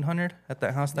almost $1,600 at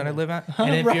that house that I live at.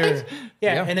 and if Right. you're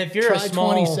Yeah. and if you're try a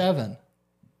small 27.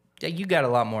 Yeah, you got a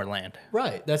lot more land.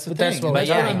 Right. That's the But thing. that's what But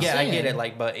Yeah, yeah, I'm I get saying. it.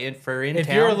 Like, but for in if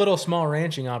town, you're a little small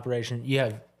ranching operation, you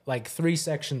have like 3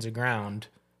 sections of ground.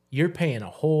 You're paying a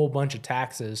whole bunch of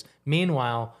taxes.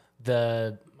 Meanwhile,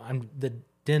 the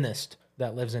dentist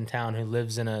that lives in town who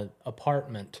lives in an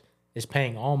apartment is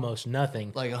paying almost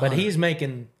nothing. Like but 100. he's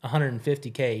making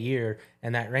 $150K a year,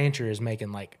 and that rancher is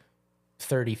making like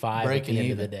 35 Breaking at the end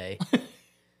even. of the day.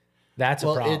 That's a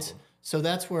Well, problem.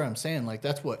 that's where I'm saying, like,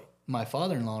 that's what my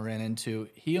father-in-law ran into.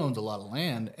 He owns a lot of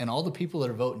land, and all the people that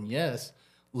are voting yes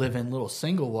live in little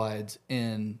single wides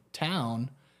in town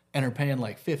and are paying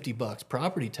like $50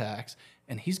 property tax,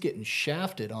 and he's getting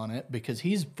shafted on it because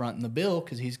he's fronting the bill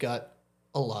because he's got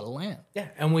a lot of land. Yeah,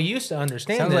 and we used to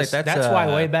understand Sounds like this. that's, That's why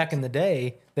way back in the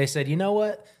day they said, you know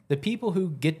what? The people who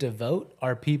get to vote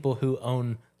are people who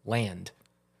own land.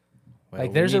 Well, Like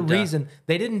we there's a need to- reason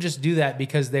they didn't just do that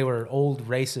because they were old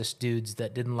racist dudes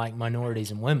that didn't like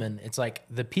minorities and women. It's like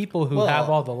the people who Well, have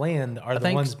all the land are the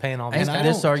think- ones paying all I this. think I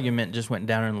this don't- argument just went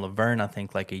down in Laverne, I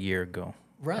think, like a year ago.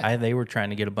 Right. They were trying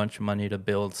to get a bunch of money to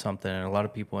build something, and a lot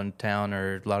of people in town,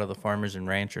 or a lot of the farmers and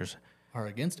ranchers, Are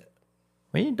against it.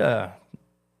 we need to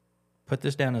put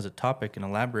this down as a topic and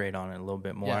elaborate on it a little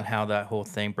bit more Yeah. on how that whole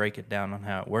thing, break it down on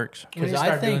how it works. We need to 'Cause I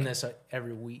start doing think- this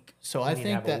every week. So We I need to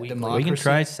think have a that weekly- We can democracy-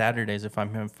 try Saturdays if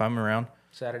I'm around.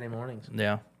 Saturday mornings.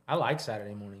 Yeah, I like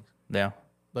Saturday mornings. yeah.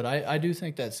 But I do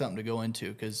think that's something to go into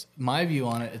because my view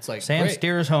on it, it's like, Sam, great.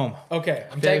 steer us home. Okay,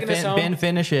 I'm taking us home. Ben,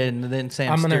 finish it, and then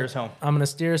Sam, steer us home. I'm gonna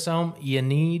steer us home. You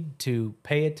need to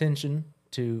pay attention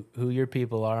to who your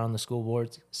people are on the school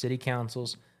boards, city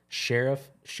councils,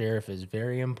 sheriff. Sheriff is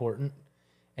very important,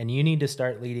 and you need to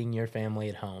start leading your family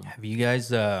at home. Have you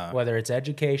guys? Whether it's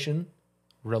education,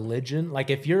 religion, like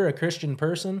if you're a Christian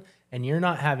person and you're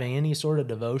not having any sort of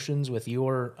devotions with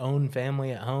your own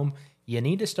family at home, you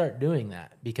need to start doing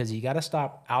that because you got to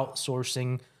stop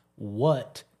outsourcing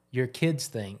what your kids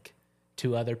think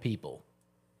to other people.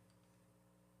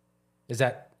 Is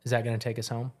that going to take us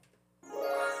home?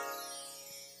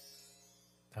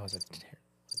 That was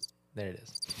there it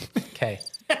is. Okay.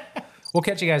 We'll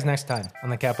catch you guys next time on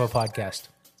the Capo Podcast.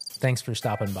 Thanks for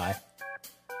stopping by.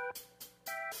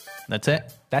 That's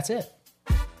it. That's it.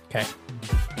 Okay.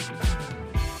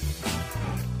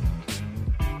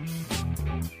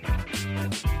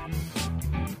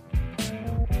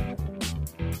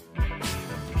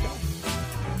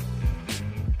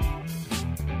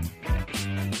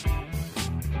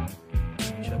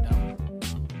 Shut down.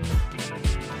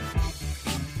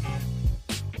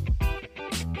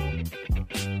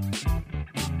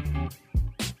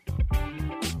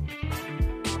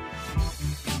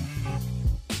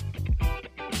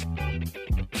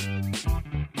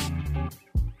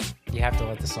 You have to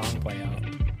let the song play out.